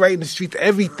 They did it right in the streets.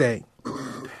 Everything.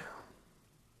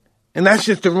 And that's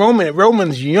just the Roman.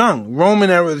 Roman's young. Roman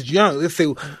era is young. Let's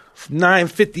say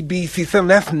 950 BC. Something.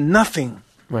 That's nothing.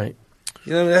 Right.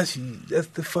 That's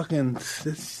the fucking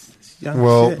that's young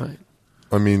shit. Right.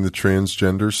 I mean, the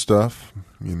transgender stuff,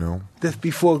 That's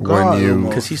before God.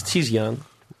 Because he's young.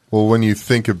 Well, when you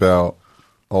think about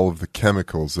all of the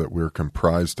chemicals that we're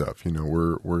comprised of,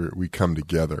 we come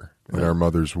together in our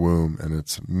mother's womb, and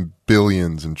it's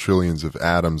billions and trillions of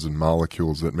atoms and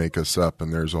molecules that make us up,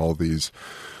 and there's all these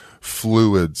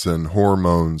fluids and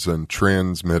hormones and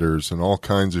transmitters and all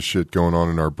kinds of shit going on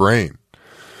in our brain.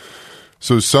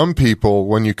 So some people,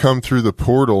 when you come through the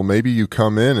portal, maybe you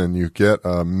come in and you get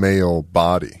a male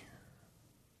body,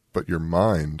 but your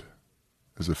mind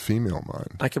is a female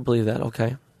mind. I can believe that.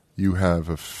 Okay. You have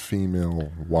a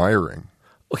female wiring.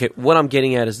 Okay, what I'm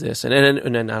getting at is this, and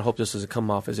then I hope this doesn't come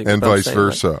off as and vice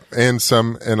versa,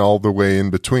 and all the way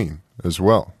in between as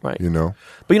well. Right.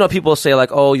 But people say like,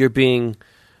 oh, you're being,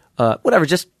 whatever.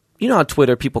 Just on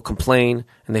Twitter, people complain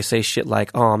and they say shit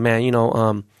like, oh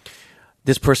man,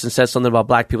 this person said something about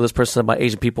black people, this person said about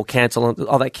Asian people, cancel,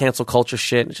 all that cancel culture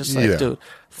shit. It's just like, dude,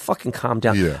 fucking calm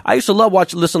down. Yeah. I used to love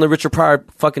listen to Richard Pryor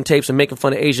fucking tapes and making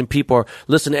fun of Asian people, or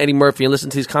listen to Eddie Murphy and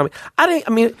listen to these comics.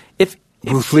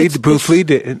 Bruce Lee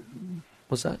didn't.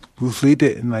 What's that? Bruce Lee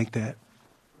didn't like that.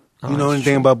 You know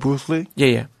anything about Bruce Lee?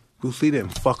 Yeah. Bruce Lee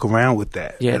didn't fuck around with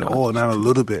that at all, not a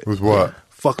little bit. With what?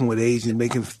 Fucking with Asians,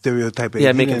 making stereotype.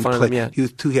 Yeah, making fun of them, yeah. He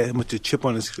had much a chip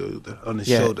on his shoulder.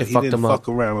 He didn't fuck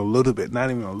around a little bit, not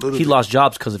even a little bit. He lost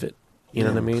jobs because of it. You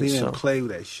know what I mean? He didn't play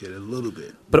with that shit a little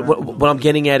bit. But what I'm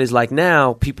getting at is like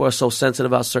now people are so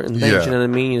sensitive about certain things. Yeah. You know what I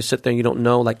mean? You sit there and you don't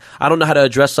know. Like, I don't know how to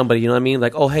address somebody. You know what I mean?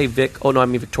 Like, oh hey Vic. Oh no, I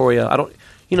mean Victoria. I don't.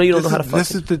 You don't know how to.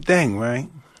 This is the thing, right?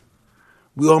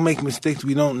 We all make mistakes.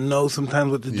 We don't know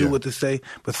sometimes what to do, what to say.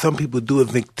 But some people do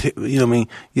it,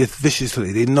 it's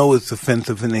viciously. They know it's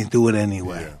offensive and they do it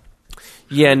anyway.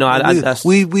 Yeah, no,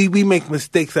 we make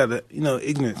mistakes out of,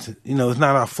 ignorance. It's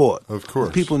not our fault. Of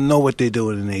course. People know what they're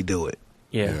doing and they do it.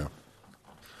 Yeah.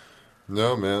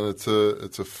 No, man, it's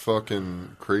a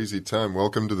fucking crazy time.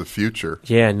 Welcome to the future.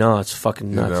 Yeah, no, it's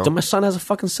fucking nuts. My son has a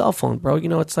fucking cell phone, bro.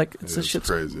 It's like, this shit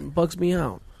crazy. Bugs me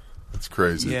out. It's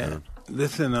crazy, man.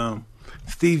 Listen,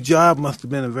 Steve Jobs must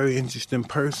have been a very interesting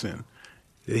person.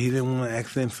 He didn't want to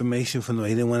ask the information from them.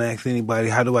 He didn't want to ask anybody,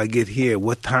 how do I get here?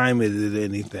 What time is it?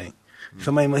 Anything.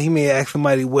 He may ask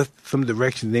somebody some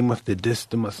directions. They must have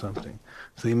dissed him or something.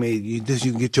 So you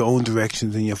can get your own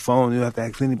directions in your phone. You don't have to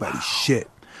ask anybody shit.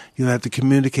 You don't have to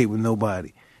communicate with nobody.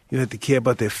 You don't have to care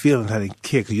about their feelings, how they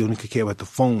care, because you only care about the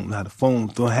phone, how the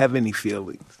phones don't have any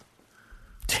feelings.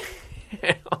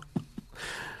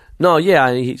 No, yeah,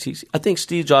 I think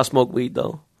Steve Jobs smoked weed,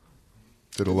 though.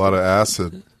 Did a lot of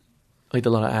acid. He did a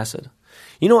lot of acid.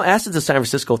 Acid's a San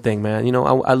Francisco thing, man.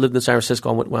 I lived in San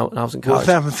Francisco when I was in college. Well,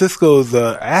 San Francisco's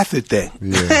an acid thing.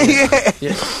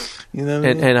 Yeah. You know what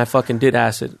I mean? And I fucking did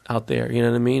acid out there, you know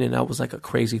what I mean? And that was like a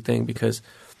crazy thing because...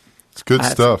 It's good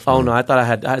stuff. Oh, no, I thought I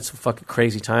had some fucking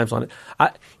crazy times on it.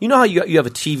 You know how you have a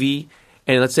TV,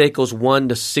 and let's say it goes 1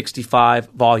 to 65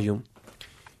 volume.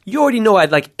 You already know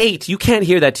at like 8, you can't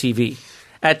hear that TV.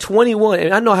 At 21,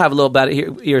 and I know I have a little bad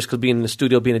ears because being in the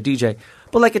studio, being a DJ,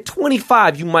 but like at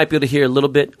 25, you might be able to hear a little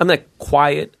bit. I'm like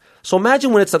quiet. So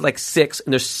imagine when it's at like 6,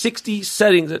 and there's 60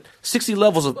 settings, 60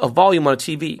 levels of volume on a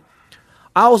TV.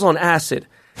 I was on acid,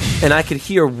 and I could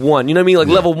hear 1. You know what I mean? Like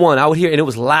level 1, I would hear, and it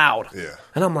was loud. Yeah.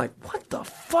 And I'm like, what the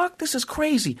fuck? This is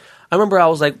crazy. I remember I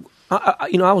was like, I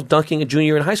was dunking a junior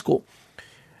year in high school.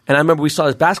 And I remember we saw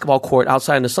this basketball court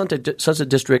outside in the Sunset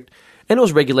District, and it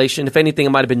was regulation. If anything,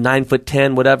 it might have been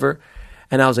 9'10", whatever.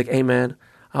 And I was like, hey, man,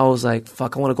 I was like,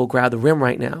 fuck, I want to go grab the rim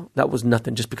right now. That was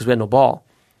nothing, just because we had no ball.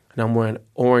 And I'm wearing an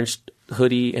orange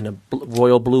hoodie and a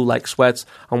royal blue like sweats.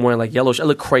 I'm wearing like yellow. I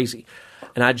look crazy.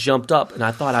 And I jumped up, and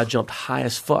I thought I jumped high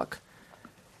as fuck.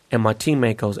 And my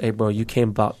teammate goes, hey, bro, you came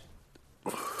about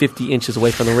 50 inches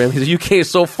away from the rim. He said, you came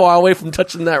so far away from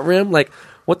touching that rim. Like,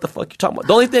 what the fuck you talking about?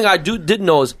 The only thing I didn't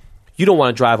know is you don't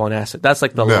want to drive on acid. That's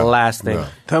like the last thing. No.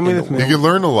 Tell me this, man. You can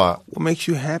learn a lot. What makes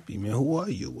you happy, man? Who are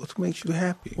you? What makes you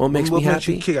happy? What makes me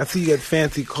happy? I see you got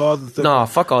fancy cars and stuff. No,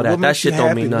 fuck all that. That shit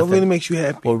don't mean nothing. What really makes you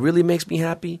happy? What really makes me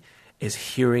happy is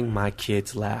hearing my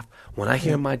kids laugh. When I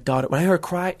hear my daughter, when I hear her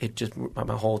cry, it just,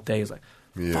 my whole day is like,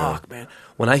 fuck, man.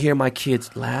 When I hear my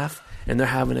kids laugh and they're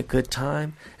having a good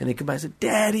time and they come back and say,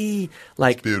 Daddy,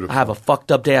 like, I have a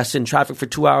fucked up day. I sit in traffic for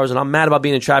 2 hours and I'm mad about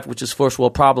being in traffic, which is first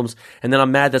world problems. And then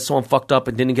I'm mad that someone fucked up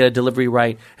and didn't get a delivery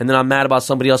right. And then I'm mad about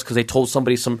somebody else because they told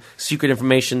somebody some secret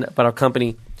information about our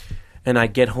company. And I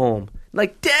get home,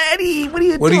 like, Daddy, what are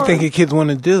you doing? What do you think your kids want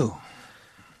to do?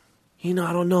 I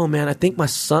don't know, man. I think my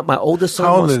oldest son.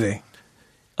 How old are they?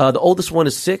 The oldest one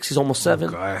is 6. He's almost 7.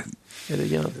 Oh, God. Yeah, they're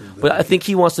young. But I think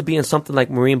he wants to be in something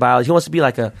like marine biology. He wants to be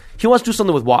he wants to do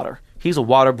something with water. He's a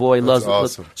water boy.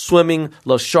 Loves swimming,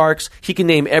 loves sharks. He can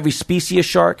name every species of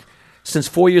shark. Since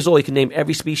 4 years old, he can name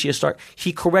every species of shark.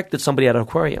 He corrected somebody at an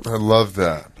aquarium. I love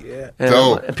that. Yeah.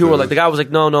 And people were like, the guy was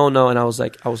like, no. And I was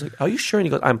like, are you sure? And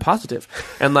he goes, I'm positive.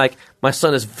 And like, my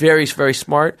son is very, very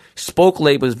smart. Spoke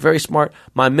late, but is very smart.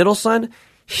 My middle son,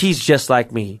 he's just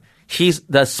like me. He's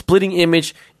the splitting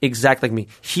image, exact like me.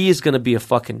 He is going to be a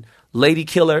fucking lady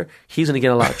killer. He's going to get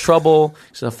in a lot of trouble.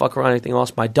 He's going to fuck around anything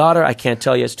else. My daughter, I can't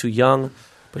tell you, it's too young,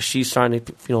 but she's starting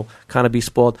to, kind of be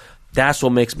spoiled. That's what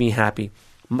makes me happy.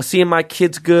 Seeing my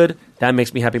kids good, that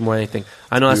makes me happy more than anything.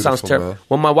 I know that sounds terrible. Man.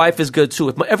 When my wife is good too.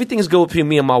 If everything is good between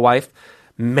me and my wife,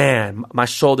 man, my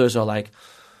shoulders are like,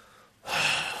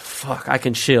 fuck, I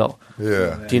can chill.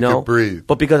 Yeah. Do you know? Can breathe.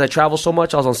 But because I travel so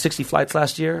much, I was on 60 flights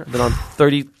last year. I've been on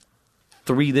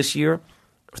 33 this year,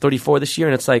 34 this year,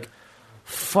 and it's like,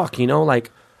 fuck,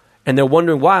 like, and they're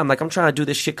wondering why. I'm like, I'm trying to do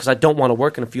this shit because I don't want to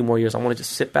work in a few more years. I want to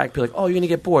just sit back, be like, oh, you're gonna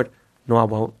get bored. No, I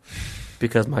won't,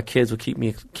 because my kids will keep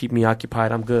me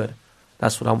occupied. I'm good.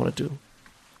 That's what I want to do.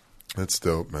 That's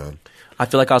dope, man. I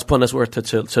feel like I was putting this work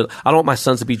to I don't want my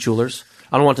sons to be jewelers.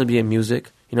 I don't want them to be in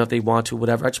music. If they want to,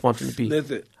 whatever. I just want them to be.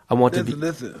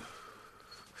 Listen.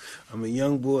 I'm a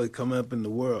young boy coming up in the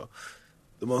world.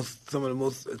 Some of the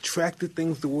most attractive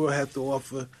things the world has to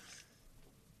offer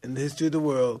in the history of the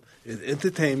world is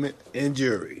entertainment and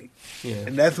jewelry. Yeah.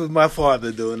 And that's what my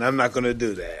father do, and I'm not going to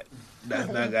do that. That's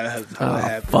not going to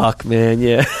happen. Fuck, man,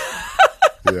 yeah.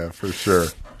 Yeah, for sure.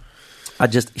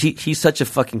 he's such a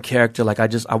fucking character. Like I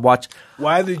watch.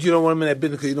 Why did you don't want him in that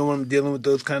business? Because you don't want him dealing with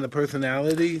those kind of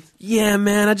personalities? Yeah,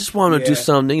 man. I just want him to do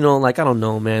something, you know, like, I don't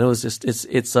know, man. It was just,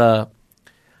 it's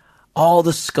all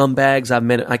the scumbags I've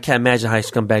met. I can't imagine how many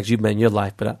scumbags you've met in your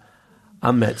life, but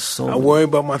I met so many. I worry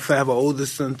about my son. I have an older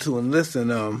son too. And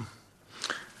listen,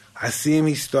 I see him.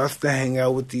 He starts to hang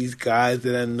out with these guys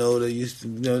that I know that used to,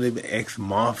 you know, they've been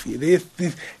ex-mafia.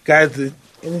 These guys that,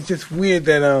 and it's just weird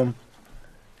that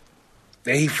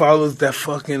he follows that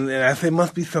fucking. And I say it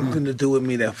must be something to do with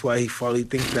me. That's why he follows. He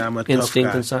thinks that I'm a tough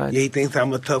guy. Inside. Yeah, he thinks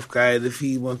I'm a tough guy. And if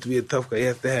he wants to be a tough guy, he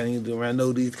has to have anything to do. I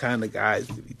know these kind of guys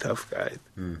to be tough guys.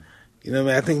 You know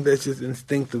what I mean? I think that's just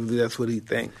instinctively. That's what he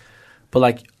thinks. But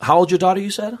like, how old's your daughter?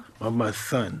 You said? My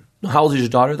son. How old is your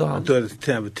daughter though? My daughter's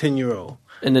 10. I have a 10-year-old.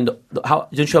 And then how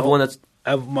didn't you have one that's?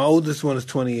 My oldest one is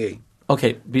 28.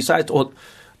 Okay. Besides, do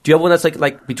you have one that's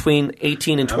like between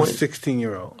 18 and 20? I'm a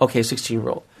 16-year-old. Okay,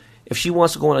 16-year-old. If she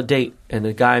wants to go on a date and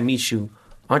the guy meets you,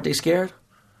 aren't they scared?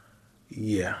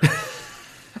 Yeah.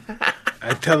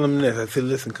 I tell them this. I say,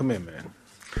 listen, come here, man.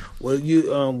 Well,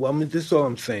 this is all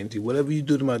I'm saying to you. Whatever you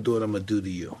do to my daughter, I'm gonna do to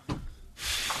you.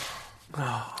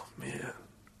 Oh man.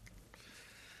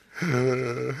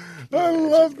 I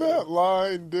love that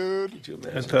line, dude.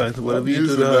 I tell you, whatever you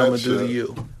do to her, I'm gonna do to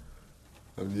you.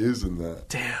 I'm using that.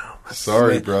 Damn.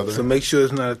 Sorry, brother. So make sure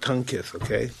it's not a tongue kiss,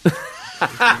 okay?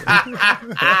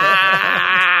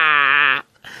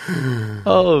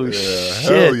 Oh shit!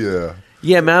 Hell yeah!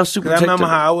 Yeah, man, I'm super. I remember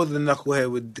how I was a knucklehead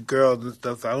with the girls and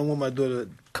stuff. So I don't want my daughter.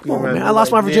 Come on, man! I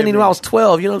lost my virginity when I was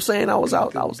 12. You know what I'm saying? I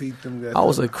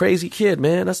was a crazy kid,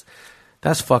 man.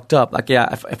 That's fucked up. Like,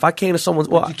 yeah, if I came to someone's,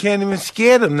 well, you can't even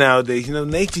scare them nowadays. You know,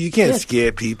 nature. You can't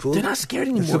scare people. They're not scared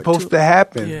anymore. It's supposed to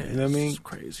happen. Yeah, you know what I mean? It's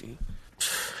crazy.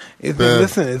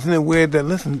 Isn't it weird that?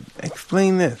 Listen,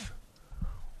 explain this.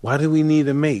 Why do we need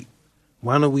a mate?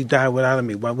 Why don't we die without a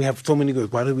mate? Why we have so many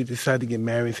girls? Why do we decide to get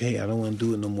married? Hey, I don't want to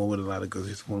do it no more with a lot of girls.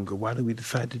 Just one girl. Why do we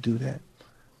decide to do that?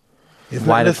 It's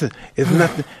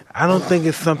nothing. I don't think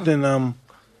it's something.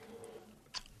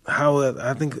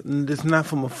 I think it's not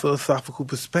from a philosophical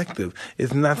perspective.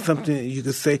 It's not something you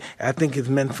could say. I think it's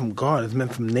meant from God. It's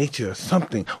meant from nature or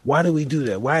something. Why do we do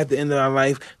that? Why at the end of our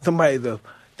life, somebody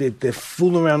they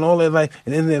fool around all their life,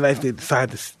 and in their life they decide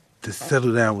to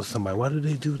settle down with somebody? Why do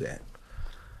they do that?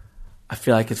 I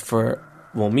feel like it's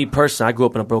me personally, I grew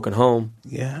up in a broken home.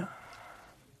 Yeah.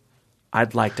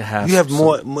 I'd like to have. You have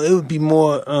more. It would be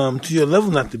more to your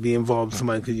level not to be involved with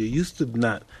somebody because you're used to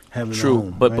not having. True, a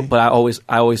home, but right? but I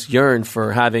always yearn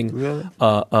for having Really?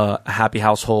 a happy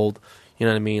household. You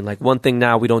know what I mean? Like, one thing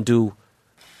now we don't do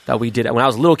that we did when I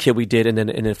was a little kid. We did, and then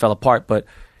it fell apart. But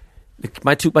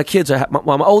my kids are.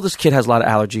 My oldest kid has a lot of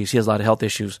allergies. He has a lot of health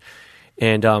issues,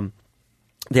 and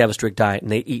they have a strict diet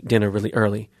and they eat dinner really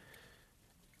early.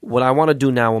 What I want to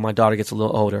do now when my daughter gets a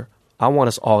little older, I want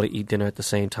us all to eat dinner at the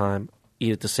same time,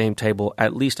 eat at the same table,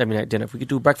 at least every night dinner. If we could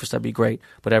do breakfast, that'd be great,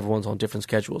 but everyone's on different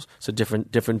schedules. It's a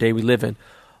different day we live in.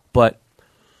 But,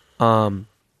 man,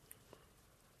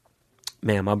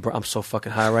 I'm so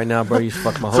fucking high right now, bro. You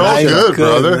fucked my whole shit. It's all good,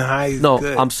 brother. No,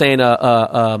 good. I'm saying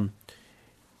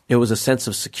it was a sense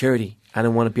of security. I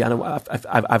didn't want to be.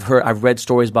 I've read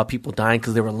stories about people dying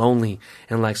because they were lonely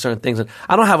and like certain things. And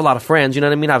I don't have a lot of friends. You know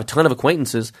what I mean? I have a ton of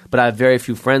acquaintances, but I have very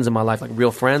few friends in my life, like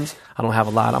real friends. I don't have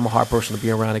a lot. I'm a hard person to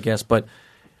be around, I guess. But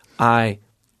I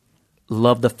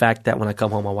love the fact that when I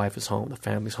come home, my wife is home, the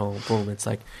family's home. Boom! It's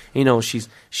like, you know,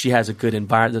 she has a good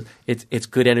environment. It's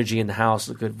good energy in the house,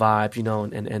 a good vibe. You know,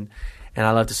 and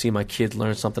I love to see my kids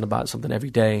learn something about something every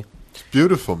day. It's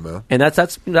beautiful, man. And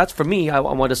that's for me. I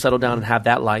want to settle down and have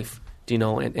that life. You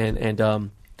know,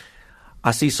 and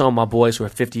I see some of my boys who are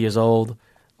 50 years old,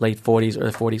 late 40s,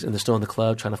 early 40s, and they're still in the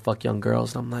club trying to fuck young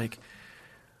girls. And I'm like,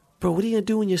 bro, what are you going to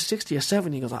do when you're 60 or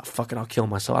 70? He goes, fuck it, I'll kill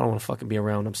myself. I don't want to fucking be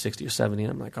around when I'm 60 or 70.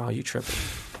 And I'm like, oh, you tripping.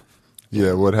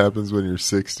 Yeah, what happens when you're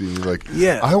 60? You're like,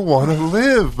 yeah, I want to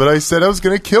live, but I said I was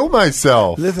going to kill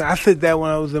myself. Listen, I said that when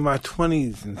I was in my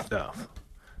 20s and stuff.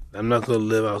 I'm not going to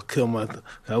live, I'll kill myself.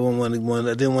 I didn't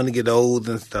want to get old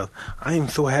and stuff. I am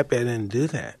so happy I didn't do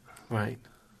that. Right.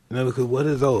 You know, because what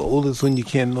is old? Old is when you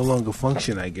can no longer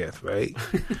function, I guess, right?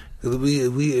 Because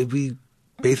if we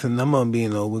base a number on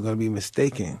being old, we're going to be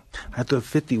mistaken. I thought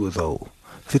 50 was old.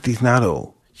 50's not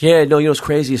old. Yeah, no, you know what's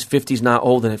crazy is 50's not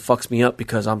old, and it fucks me up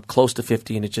because I'm close to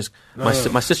 50, and it just my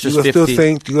sister's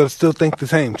 50. You gotta still think the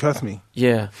same. Trust me.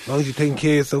 Yeah. As long as you're taking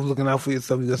care of yourself, looking out for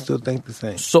yourself, you gotta still think the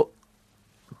same. So,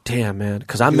 damn, man,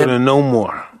 because you're gonna know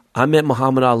more. I met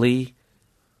Muhammad Ali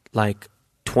like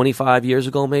 25 years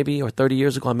ago, maybe, or 30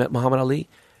 years ago. I met Muhammad Ali,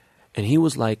 and he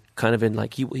was like kind of in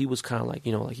like he was kind of like,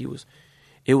 you know, like he was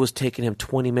It was taking him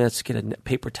 20 minutes to get a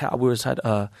paper towel. We was at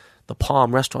the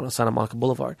Palm restaurant on Santa Monica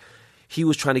Boulevard. He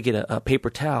was trying to get a paper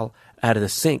towel out of the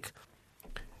sink.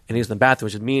 And he was in the bathroom. It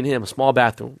was just me and him, a small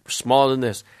bathroom, smaller than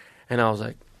this. And I was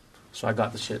like, so I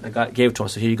got the shit. Gave it to him. I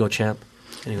said, here you go, champ.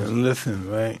 And he goes, listen,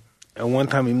 right? At one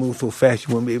time he moved so fast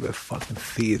you wouldn't be able to fucking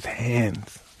see his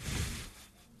hands.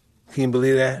 Can you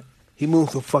believe that? He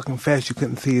moved so fucking fast you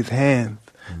couldn't see his hands.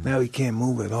 Now he can't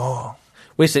move at all.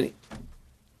 Wait a second.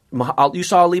 You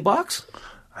saw Ali box?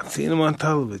 I've seen him on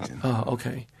television. Oh,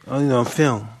 okay. Only on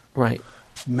film. Right.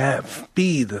 Matt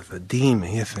Speed is a demon.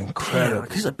 He's incredible.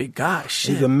 Damn, he's a big guy.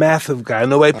 Shit. He's a massive guy.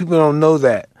 People don't know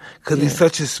that because he's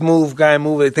such a smooth guy.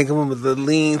 They think of him as a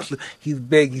lean. He's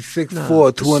big. He's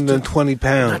 6'4", 220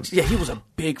 pounds. He was a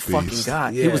big fucking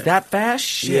guy. Yeah. He was that fast?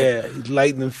 Shit. Yeah, he's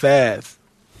lightning fast.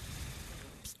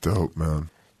 It's dope, man.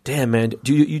 Damn, man.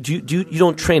 You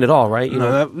don't train at all, right?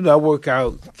 I work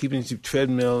out, keeping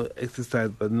treadmill, exercise,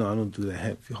 but no, I don't do the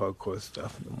heavy, hardcore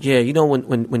stuff no more. Yeah,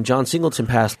 when John Singleton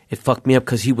passed, it fucked me up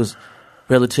because he was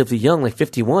relatively young, like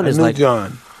 51. I knew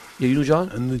John. Yeah, you knew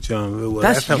John? I knew John real well.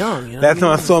 That's young. Last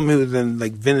time I saw him, he was in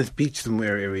like Venice Beach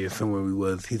somewhere we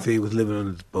was. He said he was living on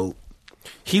his boat.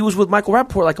 He was with Michael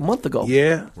Rappaport like a month ago.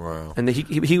 Yeah. Wow. And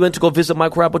he went to go visit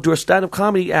Michael Rappaport, do a stand-up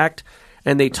comedy act,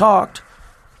 and they talked.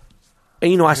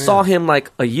 And, I saw him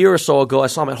like a year or so ago. I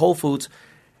saw him at Whole Foods.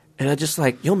 And I just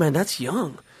like, yo, man, that's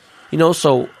young.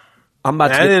 So I'm about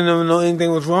to... I didn't even know anything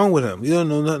was wrong with him. You don't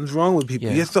know nothing's wrong with people.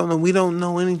 Yeah. You just don't know. We don't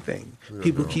know anything.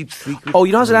 People keep secrets. Oh,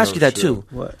 I was going to ask you that too.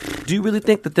 What? Do you really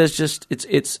think that there's just...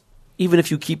 It's even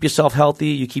if you keep yourself healthy,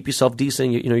 you keep yourself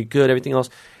decent, you're good, everything else,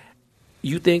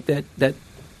 you think that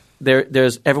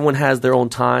there's everyone has their own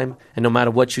time, and no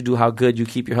matter what you do, how good you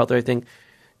keep your health, everything...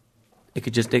 They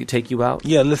could take you out?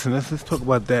 Yeah, listen, let's talk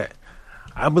about that.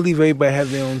 I believe everybody has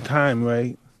their own time,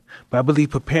 right? But I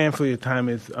believe preparing for your time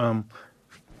is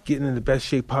getting in the best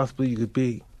shape possible you could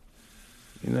be.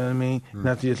 You know what I mean?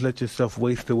 Not to just let yourself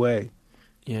waste away.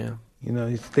 Yeah.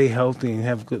 You stay healthy and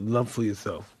have good love for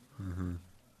yourself. Mm-hmm.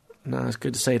 No, it's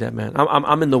good to say that, man.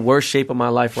 I'm in the worst shape of my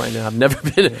life right now. I've never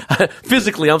been...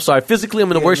 Physically, I'm sorry. Physically,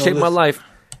 I'm in the worst shape of my life.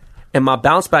 And my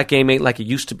bounce back game ain't like it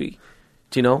used to be.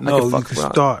 No, you can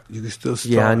start. You can still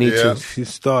start. Yeah, I need to. You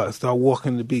start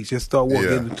walking the beach. Just start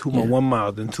walking the 2 mile, 1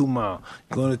 mile, then 2 mile.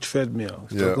 Go on a treadmill.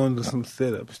 Start going to some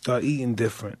sit-ups. Start eating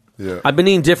different. Yeah. I've been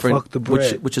eating different, Fuck the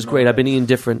bread. which is great. I've been eating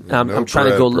different. I'm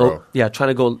trying to go low. Yeah,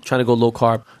 trying to go low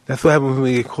carb. That's what happens when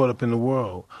we get caught up in the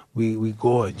world. We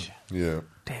gorge. Yeah.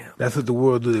 Damn. That's what the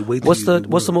world do. They wait. What's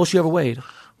the most you ever weighed?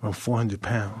 Around 400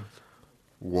 pounds.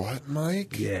 What,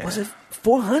 Mike? Yeah. Was it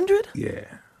 400? Yeah.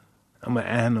 I'm an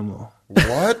animal.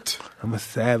 What? I'm a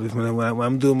savage. When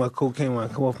I'm doing my cocaine, when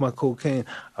I come off my cocaine,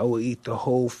 I will eat the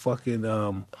whole fucking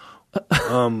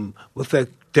what's that?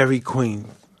 Dairy Queen.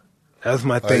 That's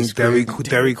my thing. Dairy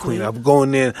Queen. I'm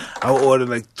going in. I'll order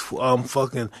like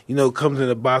fucking. It comes in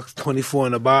a box, 24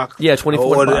 in a box. Yeah,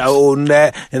 24 in a box. I'll order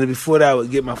that, and then before that, I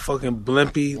would get my fucking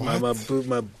Blimpie,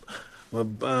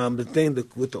 the thing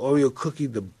with the Oreo cookie.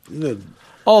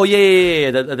 Oh yeah.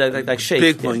 That shake.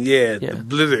 Big one, yeah. The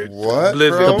Blizzard. What?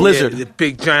 The Blizzard. Yeah, the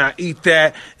big giant. I eat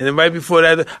that, and then right before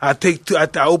that, I take two. I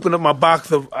open up my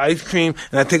box of ice cream,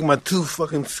 and I take my 2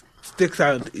 fucking sticks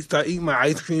out and start eating my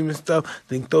ice cream and stuff.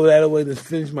 Then throw that away. Then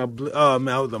finish my. Oh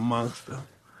man, I was a monster.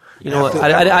 You know what?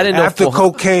 I didn't know. After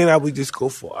cocaine, I would just go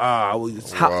for. I would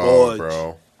just gorge.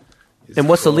 Bro. And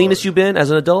what's the leanest you've been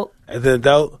as an adult? As an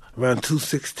adult, around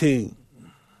 216.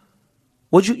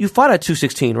 You fought at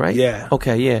 216, right? Yeah.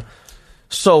 Okay, yeah.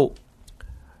 So,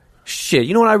 shit.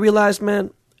 You know what I realized,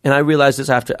 man? And I realized this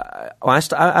after I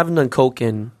haven't done coke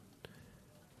in.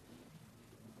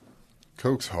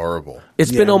 Coke's horrible.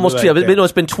 It's been almost 2 years.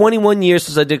 It's been 21 years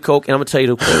since I did coke, and I'm gonna tell you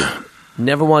the quote.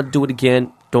 Never want to do it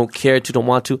again. Don't care to. Don't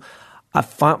want to. I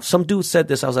found some dude said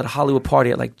this. I was at a Hollywood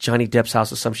party at like Johnny Depp's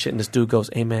house or some shit, and this dude goes,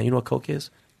 "Hey man, you know what coke is?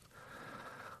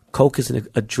 Coke is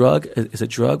a drug. Is a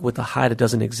drug with a high that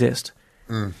doesn't exist."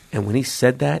 And when he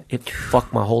said that, it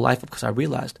fucked my whole life up because I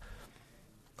realized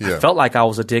I felt like I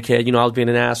was a dickhead. I was being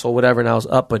an asshole, whatever, and I was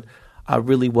up, but I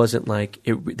really wasn't like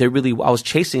it. I was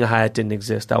chasing a high that didn't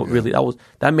exist.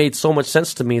 That made so much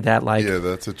sense to me that like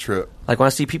that's a trip. Like when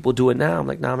I see people do it now, I'm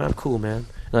like, nah, man, I'm cool, man.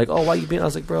 And like, oh, why you being? I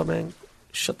was like, bro, man,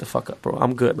 shut the fuck up, bro.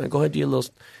 I'm good, man. Go ahead, do your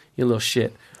little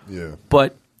shit. Yeah.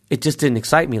 But it just didn't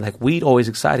excite me. Like weed always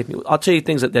excited me. I'll tell you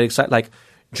things that excite, like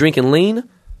drinking lean.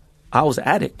 I was an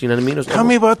addict. You know what I mean? Tell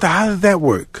me about how does that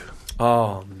work?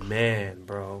 Oh man,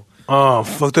 bro. Oh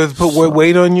fuck! Does it put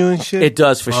weight on you and shit? It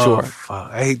does for sure.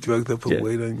 Fuck! I hate drugs that put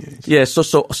weight on you. And shit. Yeah.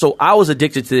 So I was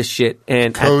addicted to this shit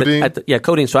and codeine.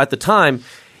 Codeine. So at the time,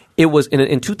 it was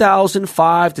in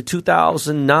 2005 to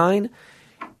 2009.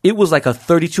 it was like a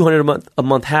 $3,200 a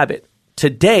month habit.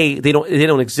 Today, they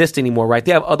don't exist anymore, right?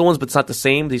 They have other ones, but it's not the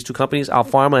same. These two companies,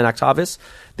 Alpharma and Actavis.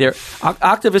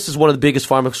 Actavis is one of the biggest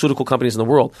pharmaceutical companies in the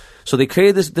world. So they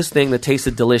created this thing that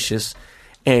tasted delicious,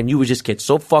 and you would just get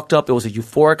so fucked up. It was a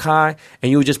euphoric high, and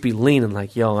you would just be leaning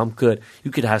like, yo, I'm good. You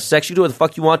could have sex. You do what the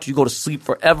fuck you want. You go to sleep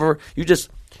forever. You're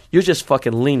just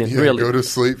fucking leaning, really. Go to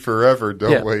sleep forever.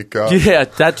 Don't wake up. Yeah,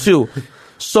 that too.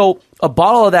 So a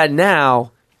bottle of that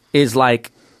now is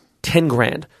like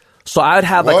 $10,000. So I'd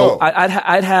have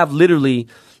I'd have literally,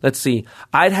 let's see,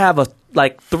 I'd have a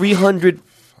like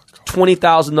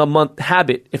 $320,000 a month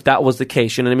habit if that was the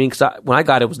case. You know what I mean? Because when I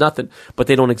got it, it was nothing, but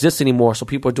they don't exist anymore. So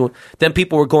people are doing. Then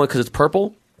people were going because it's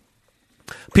purple.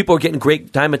 People are getting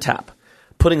grape Dimetapp,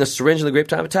 putting a syringe in the grape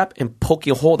Dimetapp and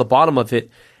poking a hole at the bottom of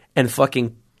it and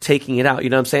fucking taking it out.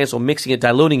 You know what I'm saying? So mixing it,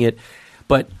 diluting it.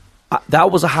 But that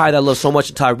was a high that I loved so much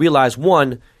until I realized,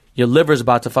 one, your liver is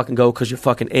about to fucking go because your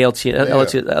fucking ALT,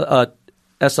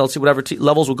 SLT, whatever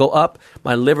levels will go up.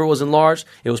 My liver was enlarged.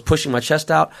 It was pushing my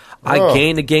chest out. I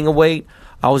gained a gang of weight.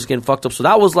 I was getting fucked up. So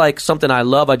that was like something I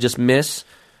love. I just miss.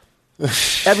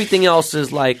 Everything else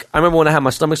is like, I remember when I had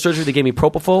my stomach surgery, they gave me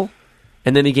Propofol,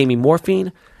 and then they gave me morphine.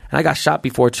 And I got shot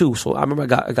before too. So I remember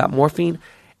I got morphine,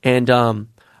 and I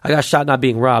got shot not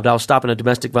being robbed. I was stopping a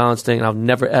domestic violence thing, and I'll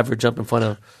never ever jump in front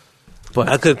of. But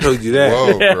I could have told you that.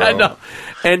 Whoa, yeah, bro. I know.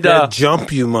 And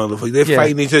jump you, motherfucker. They're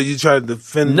fighting each other. You try to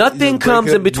defend. Nothing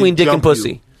comes in between dick and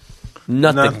pussy.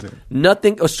 Nothing.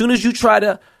 Nothing. As soon as you try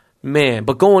to, man.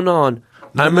 But going on,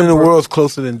 Nothing in the world's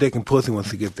closer than dick and pussy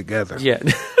once they get together. Yeah.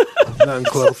 Nothing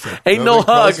closer. Ain't no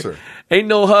hug. Ain't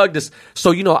no hug.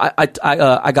 So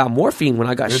I got morphine when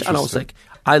I got shot. I was like,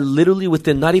 I literally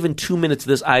within not even 2 minutes of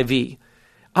this IV.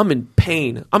 I'm in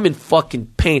pain. I'm in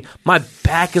fucking pain. My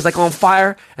back is like on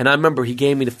fire. And I remember he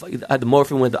gave me the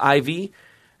morphine with the IV.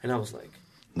 And I was like,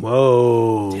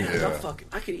 whoa. damn,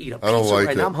 I could eat a pizza like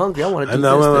right it. now. I'm hungry. I want to do I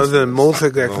know this. when I was in a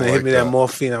motorcycle accident, like hit me that that.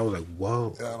 morphine. I was like,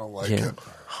 whoa. I don't like Yeah. it.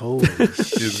 Holy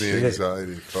Gives me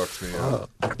anxiety. Fucks me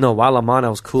up. No, while I'm on, I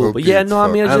was cool. But yeah, no,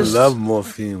 I mean, I just love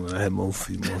morphine when I had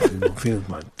morphine. Morphine was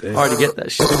my thing. hard to get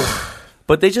that shit.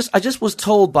 But I just was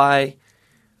told by,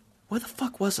 where the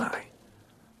fuck was I?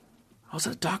 I was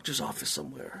at a doctor's office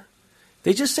somewhere.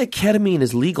 They just said ketamine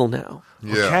is legal now.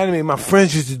 Yeah. Academy, my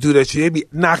friends used to do that shit. They be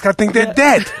knocked. I think they're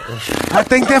dead. I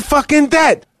think they're fucking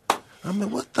dead. I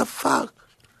mean, what the fuck?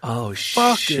 Oh,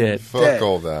 Fucking shit. Fuck dead.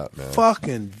 all that, man.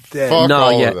 Fucking dead. Fuck No,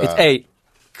 all yeah. of that. It's, hey,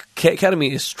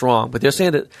 ketamine is strong, but they're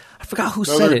saying that, I forgot who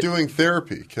No, said they're it. doing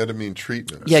therapy, ketamine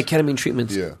treatments. Yeah, ketamine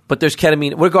treatments. Yeah. But there's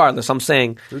ketamine, regardless, I'm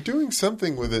saying, They're doing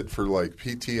something with it for like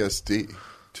PTSD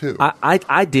too.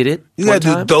 I did it. You one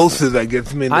gotta time, do doses, I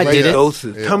guess. I did it.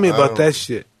 Doses. Yeah, Tell me I about don't- that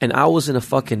shit. and I was in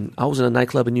a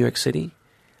nightclub in New York City.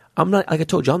 I'm not, like I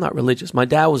told you, I'm not religious. My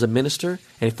dad was a minister,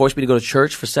 and he forced me to go to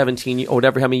church for 17 years, or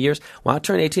whatever, how many years. When I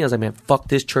turned 18, I was like, man, fuck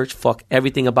this church, fuck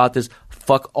everything about this,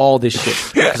 fuck all this shit.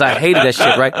 Because I hated that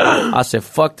shit, right? I said,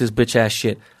 fuck this bitch ass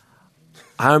shit.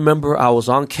 I remember I was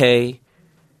on K.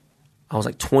 I was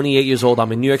like 28 years old.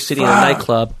 I'm in New York City in a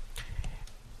nightclub.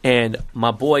 And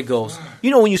my boy goes,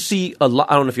 you know, when you see I don't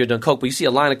know if you've done coke, but you see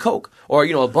a line of coke or,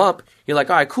 you know, a bump, you're like,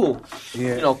 all right, cool.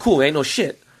 Yeah. You know, cool, ain't no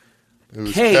shit. it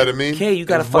was K, ketamine. K, you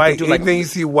gotta It's fucking white. do like Anything you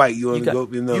see white, you you want to got, go.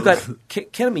 You know. you got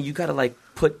ketamine. You gotta like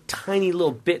put tiny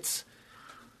little bits.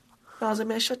 I was like,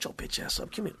 man, shut your bitch ass up.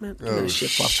 Give me, man, give me Oh, that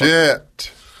shit. Fuck.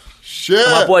 shit.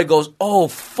 And my boy goes, oh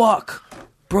fuck,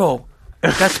 bro,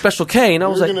 that's Special K, and I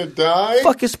was You're like, gonna die?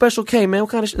 fuck is Special K, man.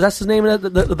 What kind of shit? That's his name of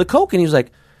the coke, and he was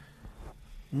like,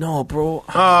 no, bro.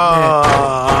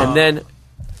 Man. And then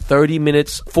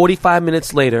 45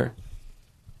 minutes later,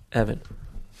 Evan,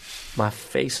 my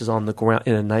face is on the ground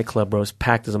in a nightclub, bro. It's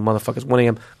packed as a motherfucker. It's 1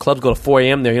 a.m. Clubs go to 4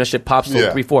 a.m. there. You know, shit pops till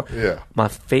Yeah, 3, 4. yeah.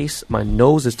 My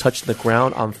nose is touching the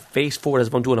ground. I'm face forward as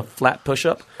if I'm doing a flat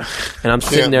push-up. And I'm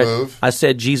sitting there. move. I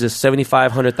said Jesus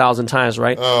 7,500,000 times,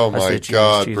 right? Oh, I my said,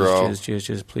 God, Jesus, bro.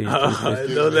 Jesus, please,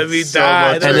 please. Don't let me So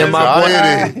die. much And then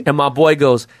anxiety. my boy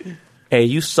goes, hey,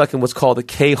 you suck in what's called the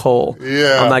K-hole.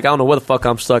 Yeah. I'm like, I don't know where the fuck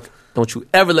I'm stuck. Don't you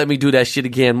ever let me do that shit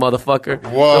again, motherfucker.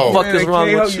 Whoa. The fuck is wrong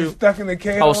with you? Stuck in the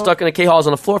K-hole? I was stuck in a K-hole. I was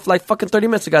on the floor for like fucking 30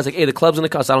 minutes. The guy's like, hey, the club's in the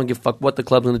car. So I don't give a fuck what the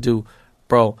club's going to do.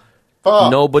 Bro,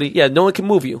 Fuck. no one can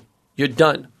move you. You're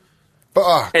done.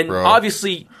 Fuck, And bro.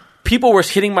 obviously, people were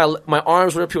hitting my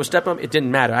arms, whenever people were stepping on me. It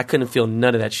didn't matter. I couldn't feel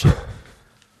none of that shit.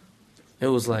 It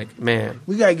was like, man.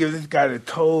 We gotta give this guy the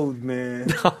toad, man.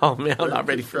 Oh, man, I'm not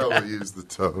ready for Probably that. use the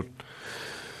toad.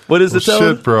 What is the toad?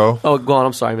 Shit, bro. Oh, go on.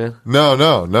 I'm sorry, man.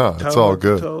 No. It's all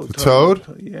good. The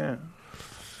toad? Yeah.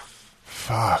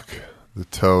 Fuck. The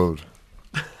toad.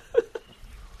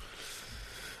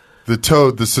 The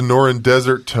toad, the Sonoran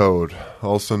desert toad,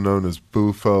 also known as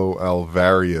Bufo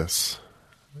alvarius.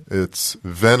 Its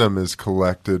venom is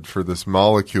collected for this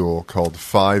molecule called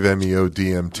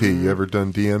 5-MeO-DMT. You ever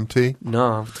done DMT?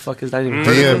 No, what the fuck is that even?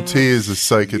 DMT is a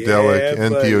psychedelic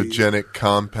entheogenic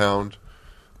compound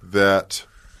that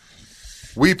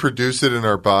we produce it in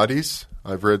our bodies.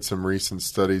 I've read some recent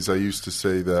studies. I used to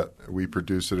say that we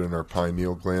produce it in our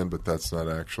pineal gland, but that's not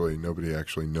actually, nobody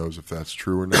actually knows if that's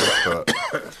true or not. But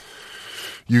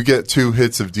you get 2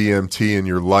 hits of DMT in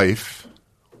your life,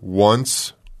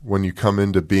 once when you come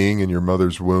into being in your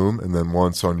mother's womb, and then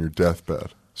once on your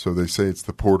deathbed. So they say it's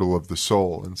the portal of the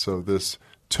soul. And so this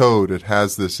toad, it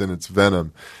has this in its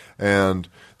venom, and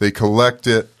they collect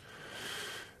it,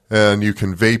 and you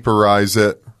can vaporize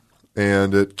it,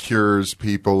 and it cures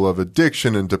people of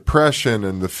addiction and depression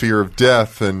and the fear of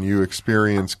death, and you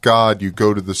experience God. You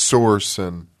go to the source,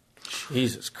 and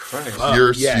Jesus Christ,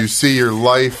 you see your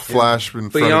life flash in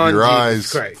front of your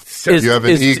eyes. You have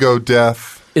an ego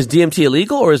death. Is DMT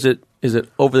illegal, or is it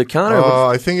over the counter?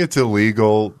 I think it's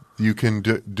illegal. You can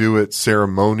do it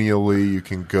ceremonially. You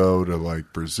can go to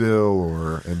like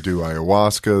Brazil and do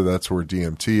ayahuasca. That's where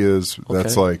DMT is. Okay.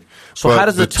 That's like. So how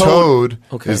does the toad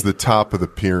is the top of the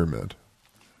pyramid?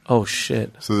 Oh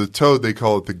shit! So the toad, they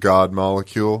call it the God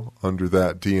molecule. Under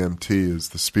that, DMT is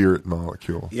the spirit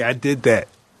molecule. Yeah, I did that.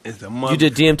 You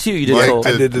did DMT, or you did toad?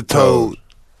 I did the toad.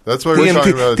 That's why we're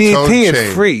talking about DMT toad chain.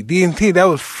 is free. DMT, that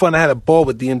was fun. I had a ball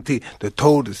with DMT. The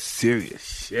toad is serious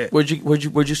shit. Where'd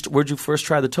you first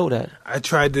try the toad at? I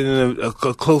tried it in a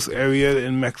close area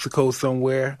in Mexico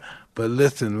somewhere. But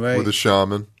listen, right? With a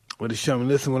shaman.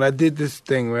 Listen, when I did this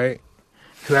thing, right?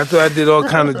 Because I thought I did all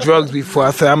kind of drugs before.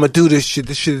 I said, I'm going to do this shit.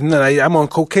 This shit is nothing. I'm on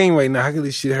cocaine right now. How can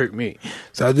this shit hurt me?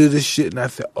 So I do this shit, and I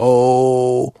said,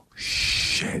 oh,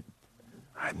 shit.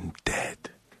 I'm dead.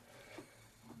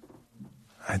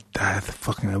 I died.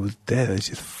 I was dead. I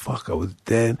was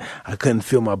dead. I couldn't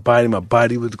feel my body. My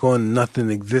body was gone. Nothing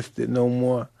existed no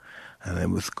more. And it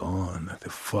was gone. I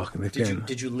said, fuck. And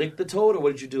did you lick the toad, or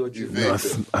what did you do?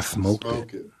 I smoked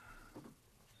it.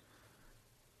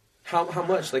 How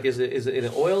much? Like, is it in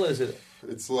an oil? Is it?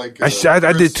 It's like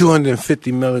I did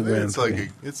 250 milligrams.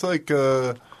 It's like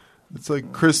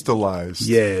crystallized.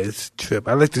 Yeah, it's a trip.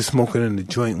 I like to smoke it in the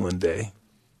joint one day.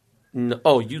 No,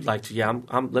 oh, you'd like to? Yeah,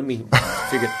 let me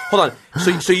figure. Hold on.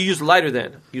 So you use lighter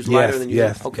then? Lighter than you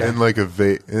do? Okay. And like a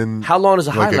vape. How long does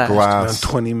a high last? Glass.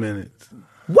 Around 20 minutes.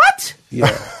 What?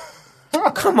 Yeah.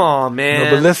 Come on, man.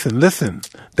 No, but listen.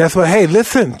 That's what. Hey,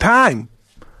 listen. Time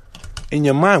in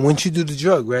your mind once you do the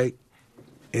drug, right?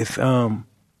 It's all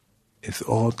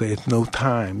day. It's no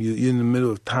time. You're in the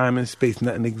middle of time and space.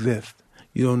 Nothing exists.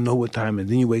 You don't know what time it is.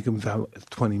 Then you wake up. It's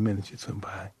 20 minutes. Just went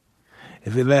by.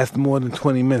 If it lasts more than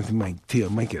 20 minutes, you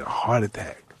might get a heart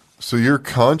attack. So your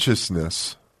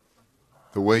consciousness,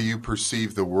 the way you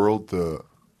perceive the world, the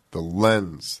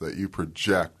lens that you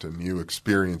project and you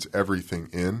experience everything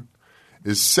in,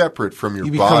 is separate from your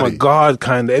body. You become a god,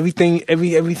 kind of. Everything,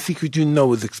 every secret you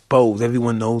know is exposed.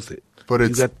 Everyone knows it. But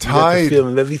it's tied. You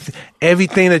got the feeling.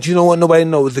 Everything that you don't want nobody to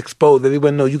know is exposed.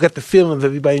 Everybody knows. You got the feeling of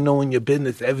everybody knowing your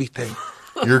business, everything.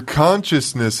 Your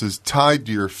consciousness is tied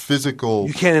to your physical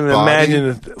You can't even body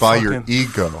imagine by your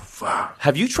ego.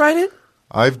 Have you tried it?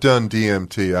 I've done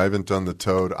DMT. I haven't done the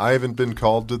toad. I haven't been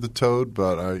called to the toad,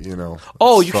 but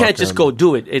Oh, you can't just go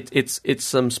do it. It's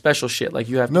some special shit. Like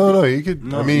you have. No, you could.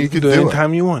 No, I mean, you could do it do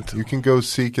anytime you want to. You can go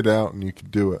seek it out, and you can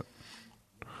do it.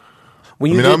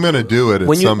 I'm going to do it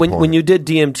at some point. When you did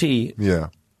DMT, yeah,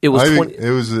 it was 20. It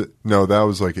was that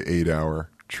was like an 8-hour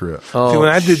trip. Oh, see, when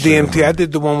I did DMT, I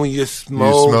did the one where you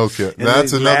smoke. You smoke it.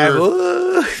 That's another.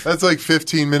 That's like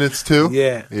 15 minutes too.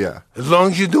 Yeah. As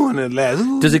long as you're doing it,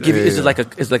 does it give you? Is it like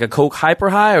a coke hyper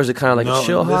high, or is it kind of like a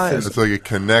chill high? It's like a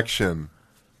connection.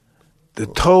 The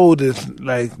toad is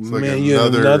like you're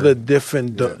in another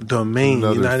different domain.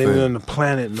 You're not even on the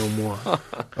planet no more.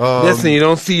 Listen, you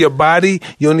don't see your body.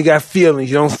 You only got feelings.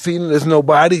 You don't feel there's no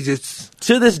body. Just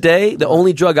to this day, the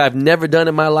only drug I've never done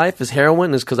in my life is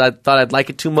heroin. Is because I thought I'd like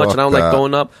it too much, and I don't like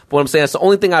throwing up. But what I'm saying, it's the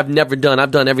only thing I've never done.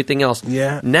 I've done everything else.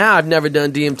 Yeah. Now I've never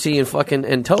done DMT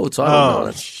and toad, so I don't know.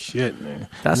 That's shit, man.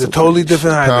 That's a totally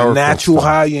different high. The natural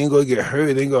high, you ain't gonna get hurt.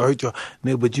 It ain't gonna hurt you,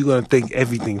 nigga. But you're gonna think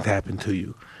everything's happened to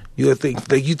you. You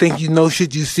think you know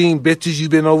shit. You seen bitches. You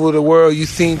been over the world. You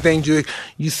seen things.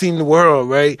 You seen the world,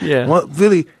 right? Yeah.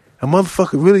 Really, a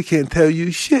motherfucker really can't tell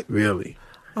you shit. Really.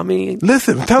 I mean,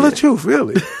 listen. Tell the truth.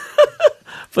 Really.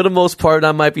 For the most part,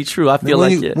 that might be true. I feel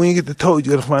when you get the toad,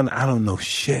 you gotta find. I don't know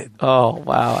shit. Oh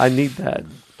wow, I need that.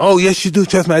 Oh, yes, you do.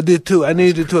 Trust me, I did too. I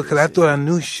needed to because I thought I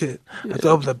knew shit. Yeah. I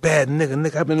thought I was a bad nigga.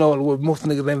 Nigga, I've been all the world. Most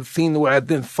niggas ain't seen the world. I've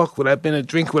been fuck with. I've been a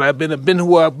drink with. I've been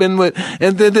who I've been with.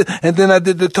 And then I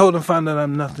did the total and found out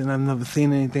I'm nothing. I've never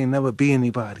seen anything, never be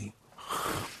anybody.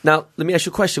 Now, let me ask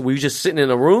you a question. Were you just sitting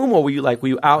in a room or were you out in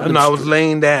the street? I was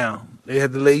laying down. They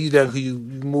had to lay you down because you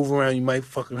move around, you might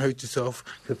fucking hurt yourself.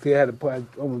 Because they had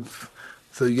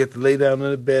so you get to lay down on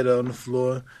the bed or on the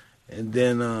floor, and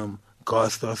then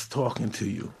God starts talking to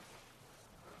you.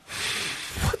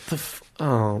 What the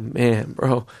oh, man,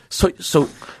 bro. So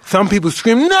some people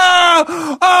scream, no!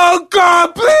 Oh,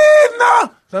 God, please,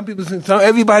 no! Some people scream,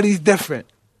 everybody's different.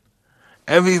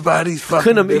 Everybody's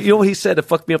fucking different. You know what he said that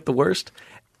fucked me up the worst?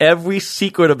 Every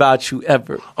secret about you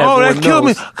ever. Oh, that killed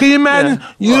me. Can you imagine?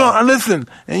 Yeah. You don't listen,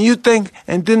 and you think,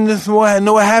 and then this boy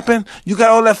know what happened? You got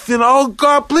all that feeling, oh,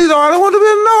 God, please, oh, I don't want to be, no,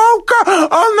 oh, God,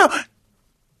 oh, no.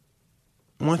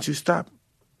 Once you stop,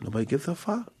 nobody gives a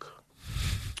fuck.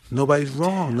 Nobody's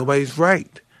wrong. Nobody's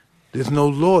right. There's no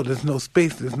law. There's no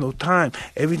space. There's no time.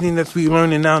 Everything that we're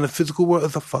learning now in the physical world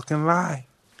is a fucking lie.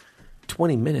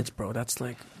 20 minutes, bro. That's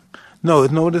like... No, you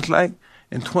know what it's like?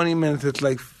 In 20 minutes, it's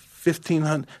like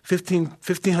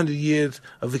 1,500 years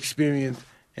of experience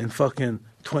in fucking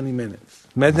 20 minutes.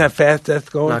 Imagine how fast that's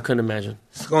going. No, I couldn't imagine.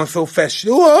 It's going so fast.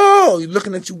 Whoa! You're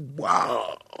looking at you.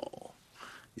 Wow.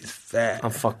 It's fast. I'm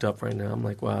fucked up right now. I'm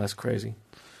like, wow, that's crazy.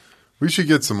 We should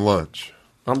get some lunch.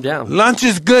 I'm down. Lunch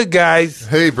is good, guys.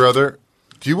 Hey, brother.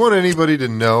 Do you want anybody to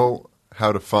know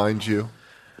how to find you?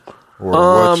 Or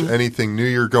watch anything new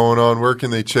you're going on? Where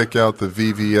can they check out the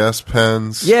VVS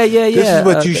pens? Yeah. This is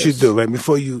what you should do, right?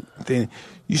 Before you think,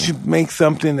 you should make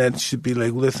something that should be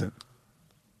like, listen,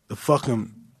 the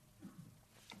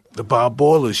Bob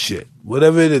Baller shit.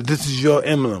 Whatever it is, this is your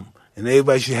emblem. And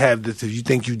everybody should have this. If you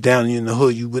think you down, you're in the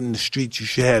hood, you in the streets, you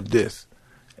should have this.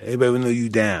 Everybody will know you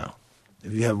down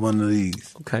if you have one of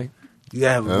these. Okay. You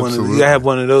gotta have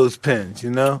one of those pens,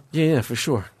 you know? Yeah, for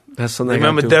sure. That's something.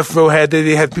 Remember, Death Row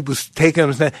they had people taking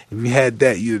them. If you had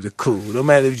that, you're the cool. No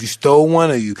matter if you stole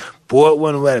one or you bought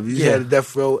one or whatever. If you had a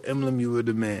Death Row emblem, you were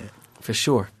the man. For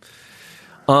sure.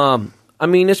 I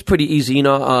mean, it's pretty easy, you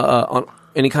know. On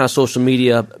any kind of social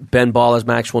media, Ben Baller is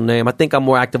my actual name. I think I'm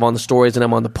more active on the stories than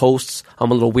I'm on the posts. I'm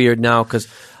a little weird now because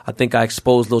I think I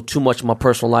exposed a little too much of my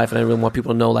personal life, and I really want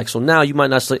people to know. Like, so now you might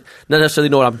not necessarily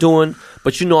know what I'm doing,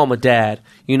 but you know I'm a dad,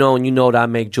 you know, and you know that I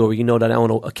make jewelry, you know that I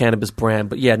own a cannabis brand.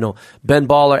 But yeah, no, Ben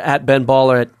Baller at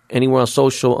anywhere on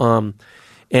social. My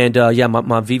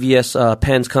VVS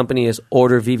pens company is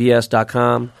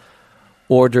ordervvs.com,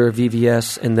 Order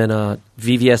VVS, and then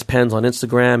VVS Pens on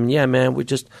Instagram. And yeah, man,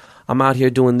 I'm out here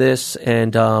doing this,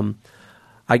 and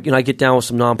I get down with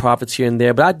some nonprofits here and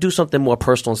there, but I do something more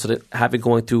personal instead of having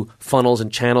going through funnels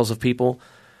and channels of people.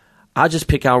 I just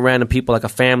pick out random people, like a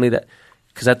family,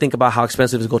 because I think about how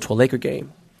expensive it is to go to a Laker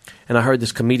game. And I heard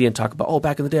this comedian talk about,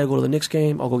 back in the day, I go to the Knicks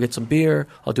game, I'll go get some beer,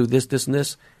 I'll do this, and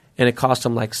this, and it cost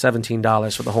him like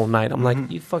 $17 for the whole night. I'm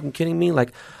like, you fucking kidding me?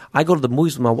 Like, I go to the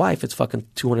movies with my wife, it's fucking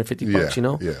 $250, you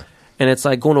know? Yeah. And it's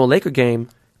like going to a Laker game,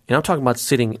 and I'm talking about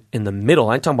sitting in the middle.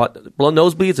 I ain't talking about below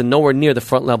nosebleeds and nowhere near the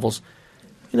front levels.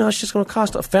 You know, it's just going to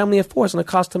cost a family of four. It's going to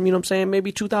cost them, you know what I'm saying,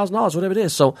 maybe $2,000, whatever it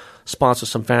is. So sponsor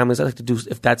some families. I like to do,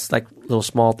 if that's like little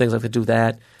small things, I like to do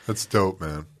that. That's dope,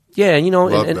 man. Yeah, you know,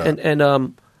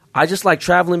 and I just like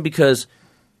traveling because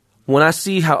when I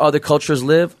see how other cultures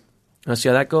live, and I see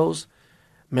how that goes,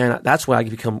 man, that's where I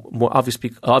become more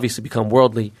obviously become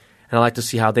worldly. And I like to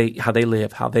see how they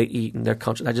live, how they eat in their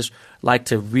country. I just like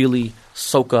to really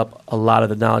soak up a lot of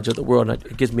the knowledge of the world, and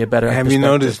it gives me a better perspective. Have you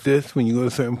noticed this? When you go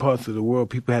to certain parts of the world,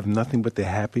 people have nothing but they're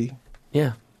happy.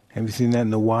 Yeah. Have you seen that?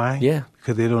 Know why? Yeah.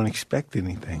 Because they don't expect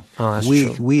anything. Oh, that's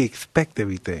true. We expect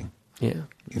everything. Yeah.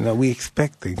 You know, we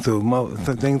expect things. So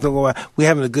some things don't go out. We're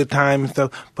having a good time and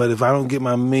stuff, but if I don't get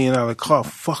my $1 million car,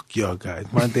 fuck y'all guys.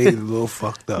 My day is a little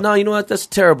fucked up. No, you know what? That's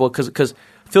terrible because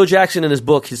Phil Jackson in his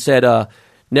book, he said,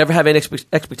 never have any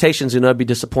expectations and never be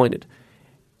disappointed.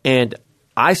 And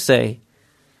I say,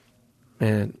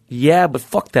 man, yeah, but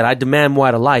fuck that. I demand more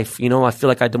out of life. You know, I feel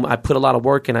like I put a lot of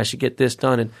work in. I should get this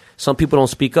done. And some people don't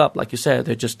speak up. Like you said,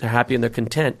 they're happy and they're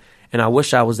content. And I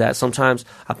wish I was that. Sometimes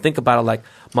I think about it like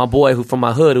my boy who from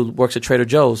my hood who works at Trader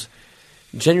Joe's.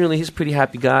 Genuinely, he's a pretty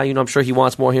happy guy. You know, I'm sure he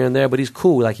wants more here and there, but he's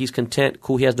cool. Like, he's content,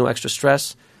 cool. He has no extra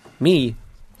stress. Me,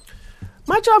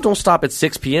 my job don't stop at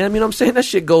 6 p.m. You know what I'm saying? That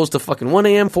shit goes to fucking 1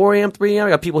 a.m., 4 a.m., 3 a.m. I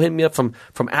got people hitting me up from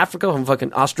Africa, from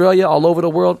fucking Australia, all over the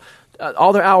world.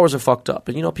 All their hours are fucked up.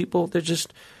 And, you know, people, they're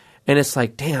just... And it's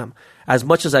like, damn, as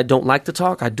much as I don't like to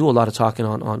talk, I do a lot of talking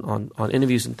on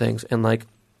interviews and things. And, like,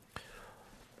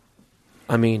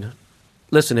 I mean,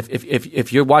 listen,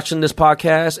 if you're watching this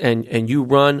podcast and you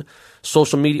run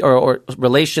social media or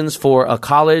relations for a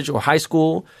college or high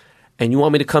school, and you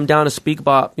want me to come down and speak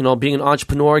about, being an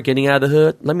entrepreneur, getting out of the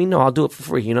hood, let me know. I'll do it for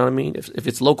free. You know what I mean? If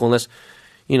it's local, unless,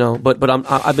 but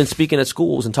I've been speaking at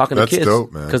schools and talking to kids. That's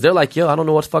dope, man. Because they're like, yo, I don't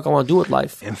know what the fuck I want to do with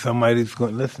life. And somebody's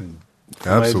going to listen.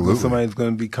 Absolutely. Somebody's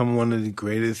going to become one of the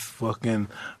greatest fucking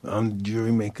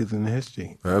jury makers in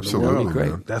history. Absolutely.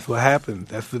 Great. That's what happens.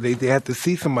 That's what they have to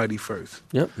see somebody first.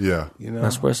 Yep. Yeah.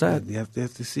 That's where it's at. They have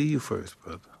to see you first,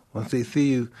 brother. Once they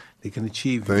see you, they can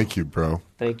achieve you. Thank you, bro.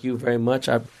 Thank you very much.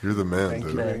 You're the man, Thank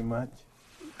dude. you very much.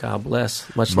 God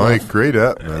bless. Much Mike, love. great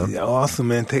app, man. Awesome,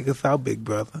 man. Take us out, big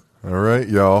brother. All right,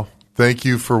 y'all. Thank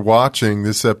you for watching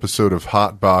this episode of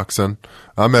Hot Boxing.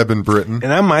 I'm Eben Britton.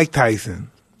 And I'm Mike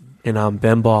Tyson. And I'm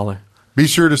Ben Baller. Be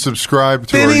sure to subscribe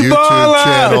to Benny our YouTube Baller!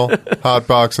 channel, Hot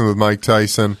Boxing with Mike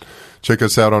Tyson. Check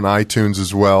us out on iTunes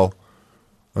as well.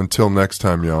 Until next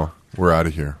time, y'all, we're out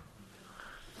of here.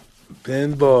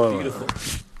 Ben Baller. Beautiful.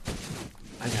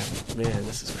 Man,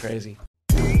 this is crazy.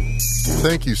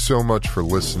 Thank you so much for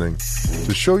listening.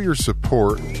 To show your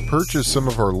support, purchase some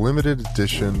of our limited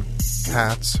edition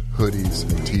hats, hoodies,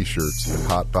 and t-shirts at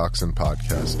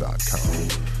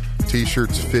hotboxingpodcast.com.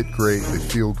 T-shirts fit great. They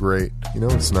feel great.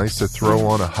 It's nice to throw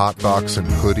on a Hot Boxing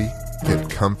hoodie, get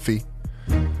comfy,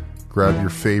 grab your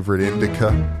favorite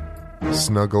indica,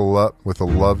 snuggle up with a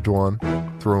loved one,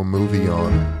 throw a movie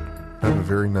on, have a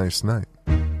very nice night.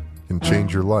 It can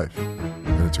change your life.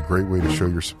 And it's a great way to show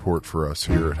your support for us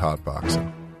here at Hot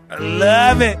Boxing. I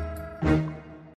love it.